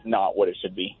 it's not what it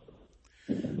should be.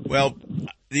 Well,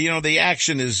 the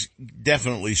action is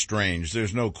definitely strange.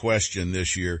 There's no question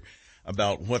this year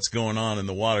about what's going on in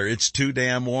the water. It's too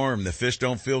damn warm. The fish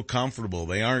don't feel comfortable.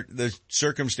 The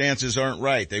circumstances aren't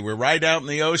right. They were right out in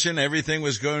the ocean. Everything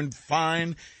was going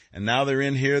fine. And now they're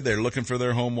in here, they're looking for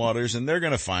their home waters, and they're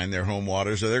going to find their home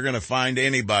waters, or they're going to find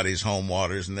anybody's home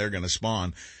waters, and they're going to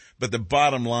spawn. But the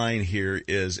bottom line here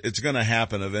is it's going to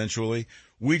happen eventually.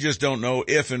 We just don't know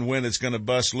if and when it's going to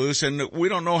bust loose, and we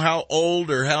don't know how old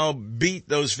or how beat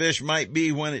those fish might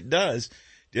be when it does.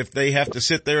 If they have to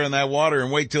sit there in that water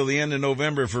and wait till the end of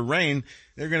November for rain,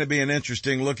 they're going to be an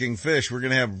interesting looking fish. We're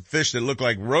going to have fish that look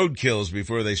like roadkills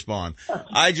before they spawn.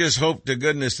 I just hope to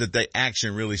goodness that the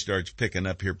action really starts picking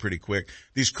up here pretty quick.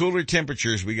 These cooler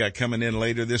temperatures we got coming in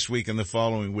later this week and the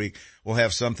following week will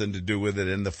have something to do with it.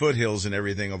 And the foothills and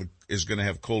everything is going to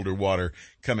have colder water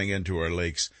coming into our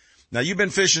lakes. Now, you've been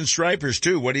fishing stripers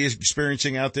too. What are you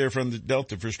experiencing out there from the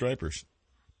Delta for stripers?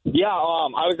 Yeah,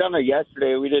 I was down there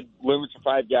yesterday. We did limits for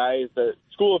 5 guys. The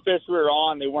school of fish we were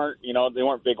on, they weren't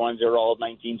big ones. They were all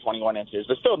 19, 21 inches.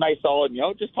 But still nice, solid,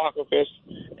 just taco fish.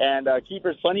 And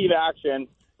keepers, plenty of action.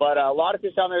 But a lot of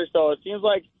fish down there. So it seems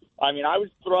like, I was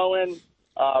throwing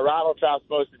rattle traps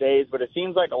most of the days, but it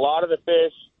seems like a lot of the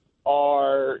fish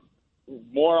are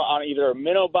more on either a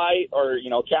minnow bite or,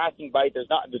 casting bite. There's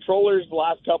not, the trollers the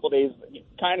last couple of days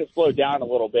kind of slowed down a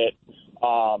little bit.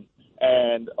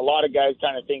 And a lot of guys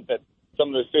kind of think that some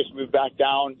of those fish move back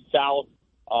down south,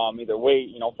 either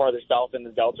way, farther south in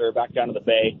the Delta or back down to the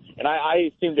bay. And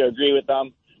I seem to agree with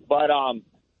them. But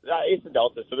it's the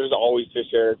Delta, so there's always fish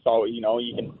there. It's always,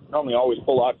 you can normally always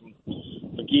pull out some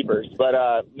keepers.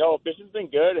 But, no, fishing's been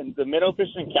good, and the minnow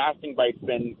fishing and casting bite's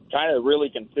been kind of really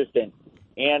consistent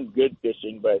and good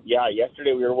fishing. But, yeah,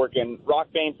 yesterday we were working rock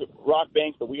banks,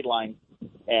 the weed line,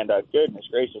 and goodness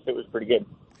gracious, it was pretty good.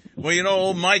 Well,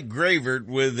 old Mike Gravert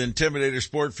with Intimidator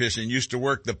Sport Fishing used to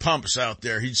work the pumps out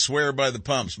there. He'd swear by the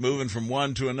pumps, moving from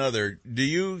one to another. Do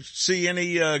you see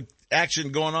any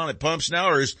action going on at pumps now,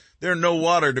 or is there no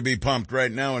water to be pumped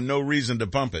right now and no reason to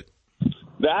pump it?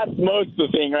 That's most of the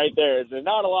thing right there. There's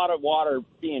not a lot of water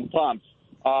being pumped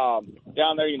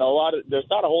down there. There's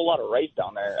not a whole lot of rice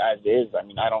down there as is. I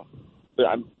mean,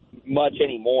 I'm much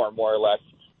anymore, more or less,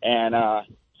 and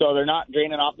so they're not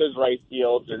draining off those rice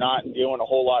fields. They're not doing a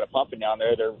whole lot of pumping down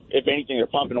there. If anything, they're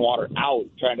pumping water out,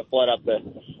 trying to flood up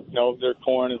their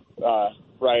corn,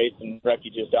 rice, and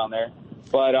refuges down there.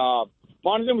 But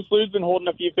Montezuma Slew's been holding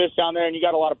a few fish down there, and you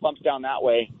got a lot of pumps down that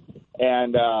way.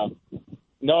 And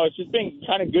no, it's just been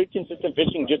kind of good, consistent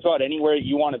fishing just about anywhere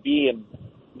you want to be. And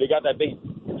they got that big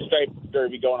stripe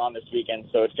derby going on this weekend,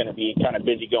 so it's going to be kind of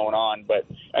busy going on.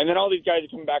 And then all these guys are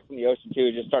coming back from the ocean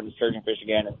too, just starting to sturgeon fish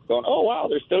again and going, oh wow,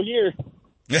 they're still here.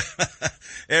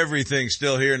 Everything's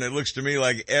still here, and it looks to me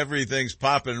like everything's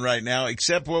popping right now,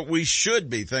 except what we should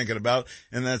be thinking about,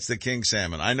 and that's the king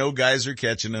salmon. I know guys are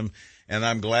catching them, and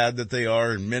I'm glad that they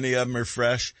are, and many of them are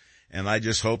fresh, and I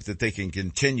just hope that they can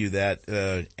continue that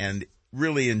and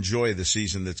really enjoy the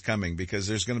season that's coming, because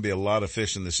there's going to be a lot of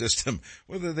fish in the system.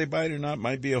 Whether they bite or not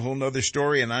might be a whole nother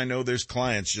story, and I know there's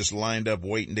clients just lined up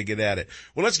waiting to get at it.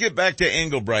 Well, let's get back to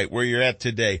Englebright, where you're at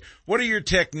today. What are your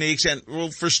techniques? And, well,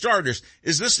 for starters,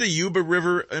 is this the Yuba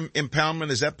River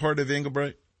impoundment? Is that part of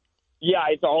Englebright? Yeah,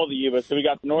 it's all the Yuba. So we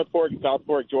got the North Fork and South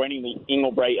Fork joining the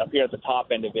Englebright up here at the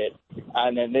top end of it.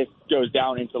 And then this goes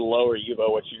down into the lower Yuba,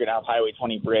 which you're going to have Highway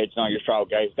 20 bridge and all your trout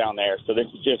guys down there. So this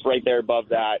is just right there above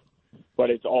that. But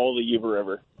it's all the Yuba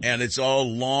River. And it's all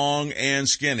long and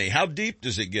skinny. How deep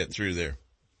does it get through there?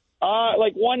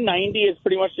 Like 190 is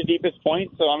pretty much the deepest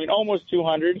point. So, I mean, almost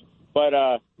 200. But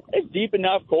it's deep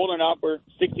enough, cold enough. We're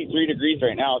 63 degrees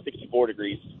right now, 64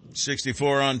 degrees.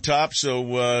 64 on top,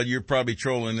 so you're probably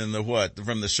trolling in the what?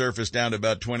 From the surface down to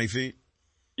about 20 feet?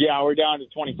 Yeah, we're down to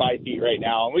 25 feet right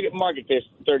now. And we get market fish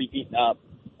 30 feet and up.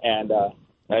 And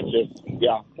that's just,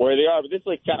 where they are. But this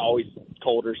lake's kind of always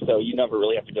colder, so you never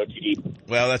really have to go too deep.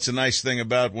 Well, that's a nice thing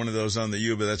about one of those on the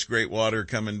Yuba. That's great water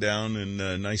coming down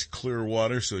and nice clear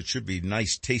water, so it should be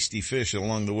nice, tasty fish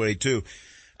along the way, too.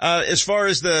 As far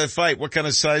as the fight, what kind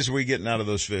of size are we getting out of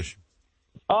those fish?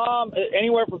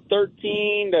 Anywhere from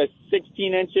 13 to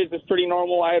 16 inches is pretty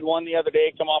normal. I had one the other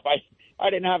day come off. I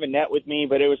didn't have a net with me,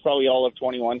 but it was probably all of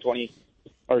 21 inches.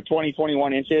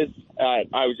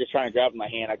 I was just trying to grab in my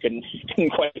hand. I couldn't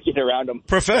quite get around them.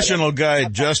 Professional guy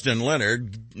Justin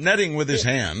Leonard netting with his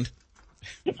hand.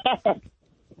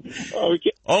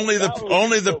 Only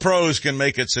the pros can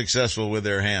make it successful with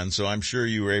their hands, so I'm sure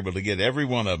you were able to get every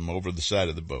one of them over the side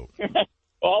of the boat.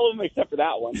 All of them except for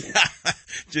that one.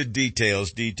 Just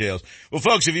details. Well,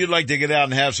 folks, if you'd like to get out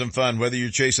and have some fun, whether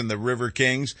you're chasing the River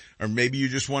Kings or maybe you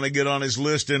just want to get on his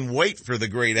list and wait for the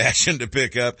great action to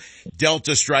pick up,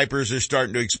 Delta stripers are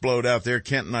starting to explode out there.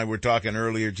 Kent and I were talking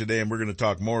earlier today, and we're going to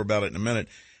talk more about it in a minute,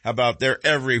 about they're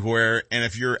everywhere, and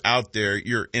if you're out there,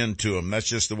 you're into them. That's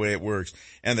just the way it works.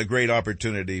 And the great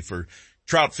opportunity for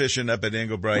trout fishing up at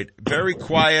Englebright. Very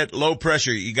quiet, low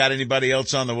pressure. You got anybody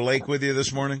else on the lake with you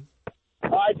this morning?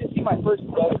 I just see my first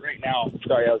boat right now.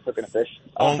 Sorry, I was hooking a fish.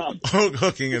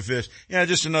 Hooking a fish. Yeah,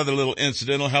 just another little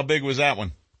incidental. How big was that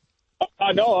one?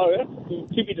 No,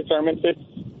 to be determined. It's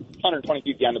 120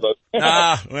 feet behind the boat.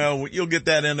 Well, you'll get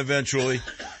that in eventually.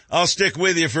 I'll stick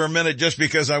with you for a minute just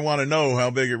because I want to know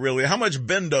how big it really is. How much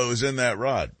bendo's in that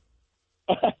rod?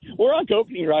 We're on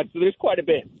copening rods, so there's quite a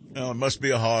bit. Oh, it must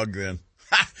be a hog then.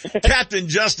 Captain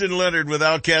Justin Leonard with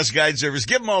Outcast Guide Service.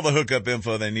 Give them all the hookup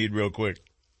info they need real quick.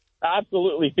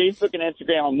 Absolutely. Facebook and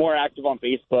Instagram. I'm more active on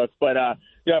Facebook. But,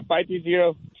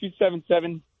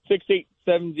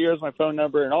 530-277-6870 is my phone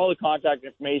number, and all the contact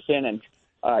information and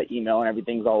email and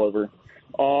everything's all over.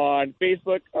 On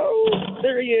Facebook,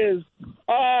 there he is.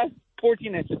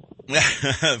 14 inches.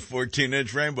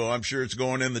 14-inch rainbow. I'm sure it's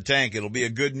going in the tank. It'll be a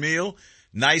good meal.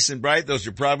 Nice and bright. Those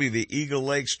are probably the Eagle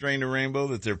Lake strain of rainbow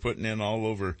that they're putting in all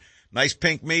over. Nice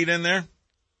pink meat in there.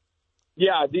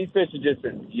 Yeah, these fish have just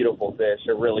been beautiful fish.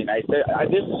 They're really nice.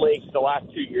 This lake, the last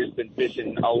 2 years, been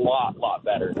fishing a lot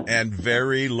better. And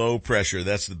very low pressure.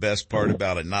 That's the best part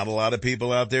about it. Not a lot of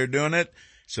people out there doing it,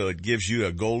 so it gives you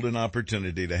a golden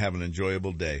opportunity to have an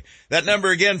enjoyable day. That number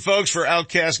again, folks, for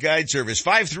Outcast Guide Service,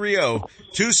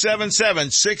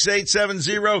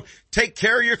 530-277-6870. Take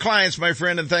care of your clients, my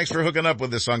friend, and thanks for hooking up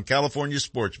with us on California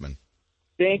Sportsmen.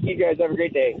 Thank you, guys. Have a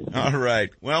great day. All right.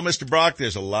 Well, Mr. Brock,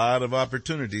 there's a lot of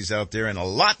opportunities out there and a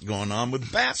lot going on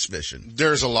with bass fishing.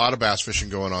 There's a lot of bass fishing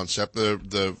going on, Sep.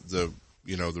 The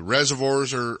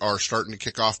reservoirs are starting to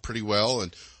kick off pretty well.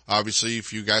 And obviously,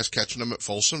 if you guys catching them at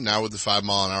Folsom now with the 5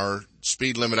 mile an hour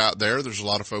speed limit out there, there's a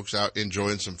lot of folks out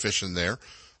enjoying some fishing there.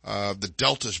 The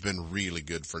Delta's been really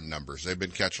good for numbers. They've been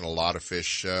catching a lot of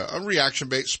fish, on reaction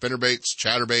baits, spinner baits,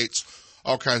 chatter baits,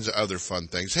 all kinds of other fun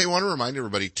things. Hey, I want to remind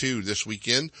everybody too, this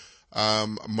weekend,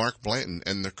 Mark Blanton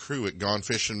and the crew at Gone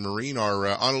Fishing Marine are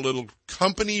on a little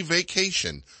company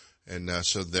vacation. And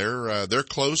so they're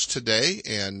closed today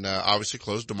and obviously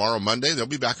closed tomorrow, Monday. They'll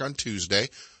be back on Tuesday.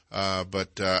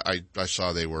 But I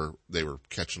saw they were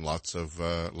catching lots of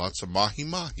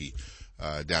mahi-mahi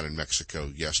down in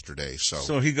Mexico yesterday.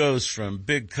 So he goes from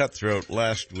big cutthroat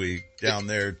last week down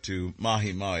there to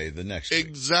mahi-mahi the next week.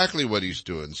 Exactly what he's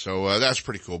doing. So that's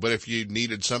pretty cool. But if you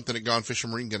needed something at Gone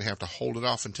Fishing Marine, gonna have to hold it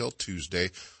off until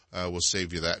Tuesday. We'll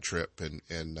save you that trip.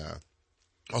 And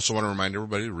also want to remind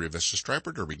everybody the Rio Vista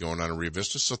Striper Derby going on in Rio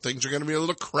Vista, so things are going to be a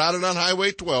little crowded on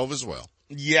Highway 12 as well.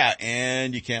 Yeah,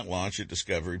 and you can't launch at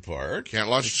Discovery Park. Can't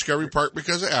launch at Discovery Park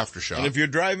because of Aftershock. And if you're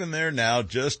driving there now,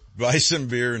 just buy some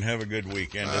beer and have a good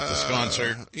weekend at the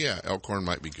concert. Yeah, Elkhorn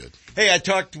might be good. Hey, I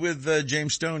talked with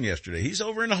James Stone yesterday. He's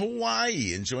over in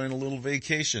Hawaii enjoying a little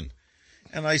vacation.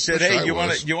 And I said, hey, you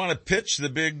want to pitch the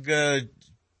big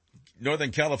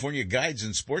Northern California Guides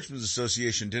and Sportsmen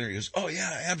Association dinner? He goes, oh,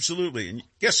 yeah, absolutely. And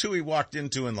guess who he walked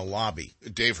into in the lobby?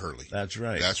 Dave Hurley. That's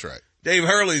right. That's right. Dave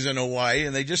Hurley's in Hawaii,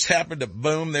 and they just happened to,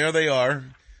 boom, there they are.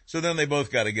 So then they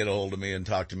both got to get a hold of me and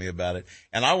talk to me about it.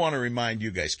 And I want to remind you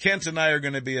guys, Kent and I are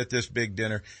going to be at this big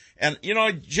dinner. And, you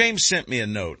know, James sent me a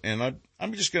note, and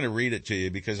I'm just going to read it to you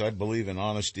because I believe in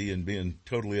honesty and being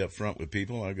totally upfront with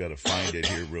people. I've got to find it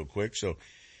here real quick. So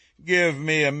give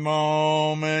me a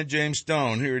moment. James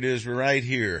Stone, here it is right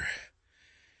here.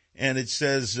 And it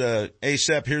says, hey,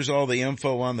 Sep, here's all the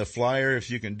info on the flyer. If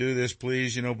you can do this,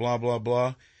 please, blah, blah,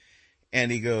 blah. And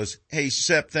he goes, hey,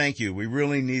 Sep, thank you. We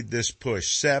really need this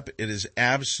push. Sep, it is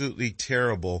absolutely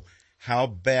terrible how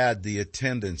bad the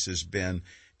attendance has been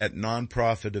at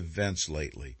nonprofit events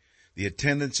lately. The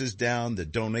attendance is down, the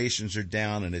donations are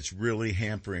down, and it's really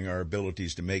hampering our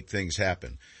abilities to make things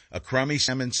happen. A crummy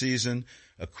salmon season,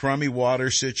 a crummy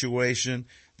water situation,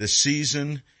 the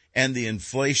season, and the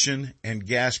inflation and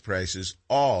gas prices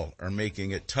all are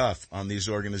making it tough on these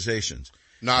organizations.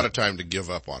 Not a time to give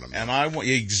up on them. And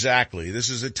exactly. This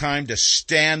is a time to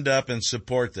stand up and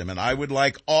support them. And I would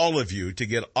like all of you to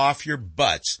get off your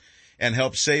butts and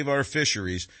help save our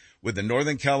fisheries with the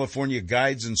Northern California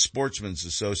Guides and Sportsmen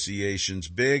Association's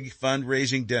big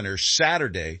fundraising dinner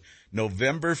Saturday,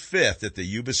 November 5th at the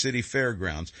Yuba City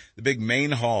Fairgrounds, the big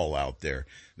main hall out there.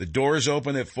 The doors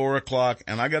open at 4:00,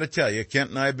 and I got to tell you,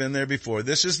 Kent and I have been there before.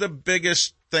 This is the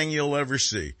biggest thing you'll ever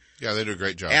see. Yeah, they do a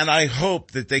great job. And I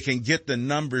hope that they can get the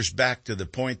numbers back to the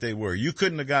point they were. You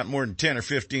couldn't have got more than 10 or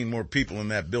 15 more people in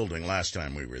that building last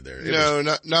time we were there. No,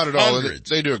 not at all.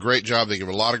 They do a great job. They give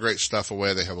a lot of great stuff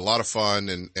away. They have a lot of fun,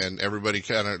 and everybody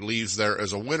kind of leaves there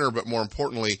as a winner. But more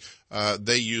importantly,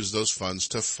 they use those funds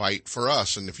to fight for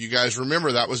us. And if you guys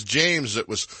remember, that was James that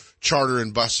was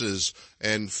chartering buses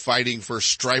and fighting for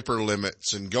striper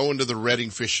limits and going to the Redding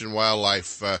Fish and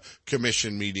Wildlife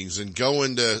Commission meetings and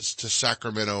going to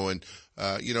Sacramento. And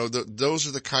those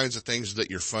are the kinds of things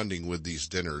that you're funding with these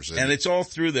dinners. And it's all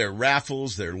through their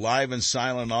raffles, their live and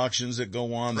silent auctions that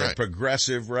go on, their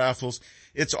progressive raffles.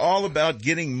 It's all about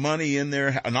getting money in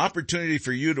there, an opportunity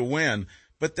for you to win.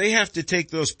 But they have to take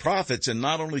those profits and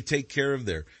not only take care of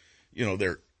their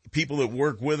people that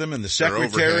work with them and the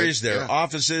secretaries, their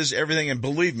offices, everything. And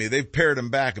believe me, they've pared them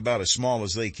back about as small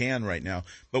as they can right now.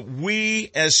 But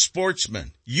we as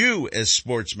sportsmen, you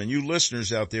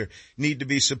listeners out there, need to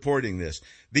be supporting this.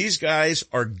 These guys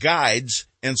are guides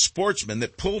and sportsmen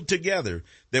that pulled together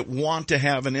that want to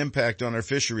have an impact on our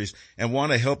fisheries and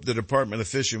want to help the Department of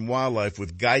Fish and Wildlife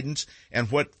with guidance and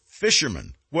what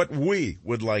we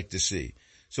would like to see.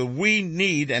 So we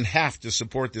need and have to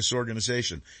support this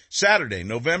organization. Saturday,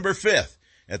 November 5th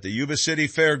at the Yuba City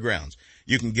Fairgrounds.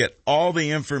 You can get all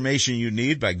the information you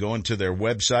need by going to their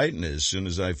website, and as soon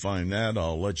as I find that,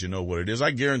 I'll let you know what it is.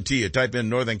 I guarantee you, type in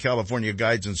Northern California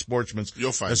Guides and Sportsmen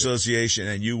Association,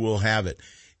 and you will have it.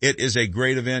 It is a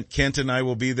great event. Kent and I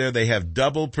will be there. They have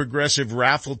double progressive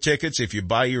raffle tickets if you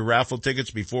buy your raffle tickets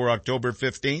before October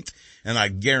 15th. And I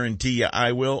guarantee you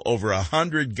I will. Over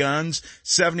 100 guns,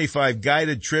 75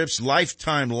 guided trips,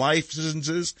 lifetime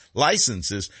licenses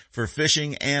for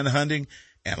fishing and hunting,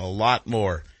 and a lot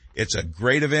more. It's a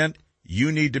great event.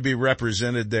 You need to be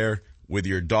represented there with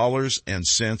your dollars and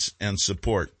cents and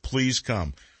support. Please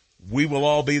come. We will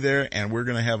all be there, and we're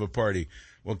going to have a party.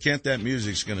 Well, Kent, that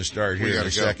music's going to start here in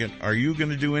a second. Are you going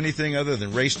to do anything other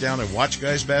than race down and watch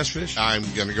guys bass fish? I'm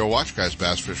going to go watch guys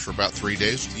bass fish for about 3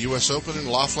 days at the U.S. Open in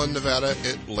Laughlin, Nevada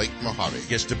at Lake Mojave.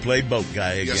 Gets to play boat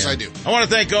guy again. Yes, I do. I want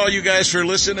to thank all you guys for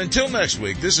listening. Until next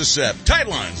week, this is Sep. Tight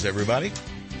lines, everybody.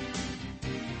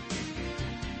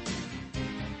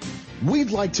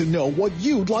 We'd like to know what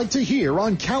you'd like to hear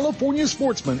on California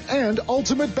Sportsmen and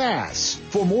Ultimate Bass.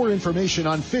 For more information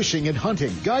on fishing and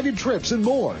hunting, guided trips, and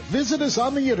more, visit us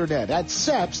on the internet at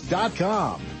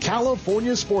seps.com.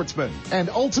 California Sportsmen and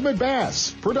Ultimate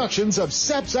Bass, productions of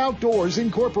Seps Outdoors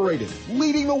Incorporated,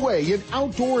 leading the way in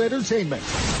outdoor entertainment.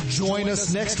 Join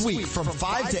us next week from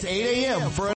 5 to 8 a.m. for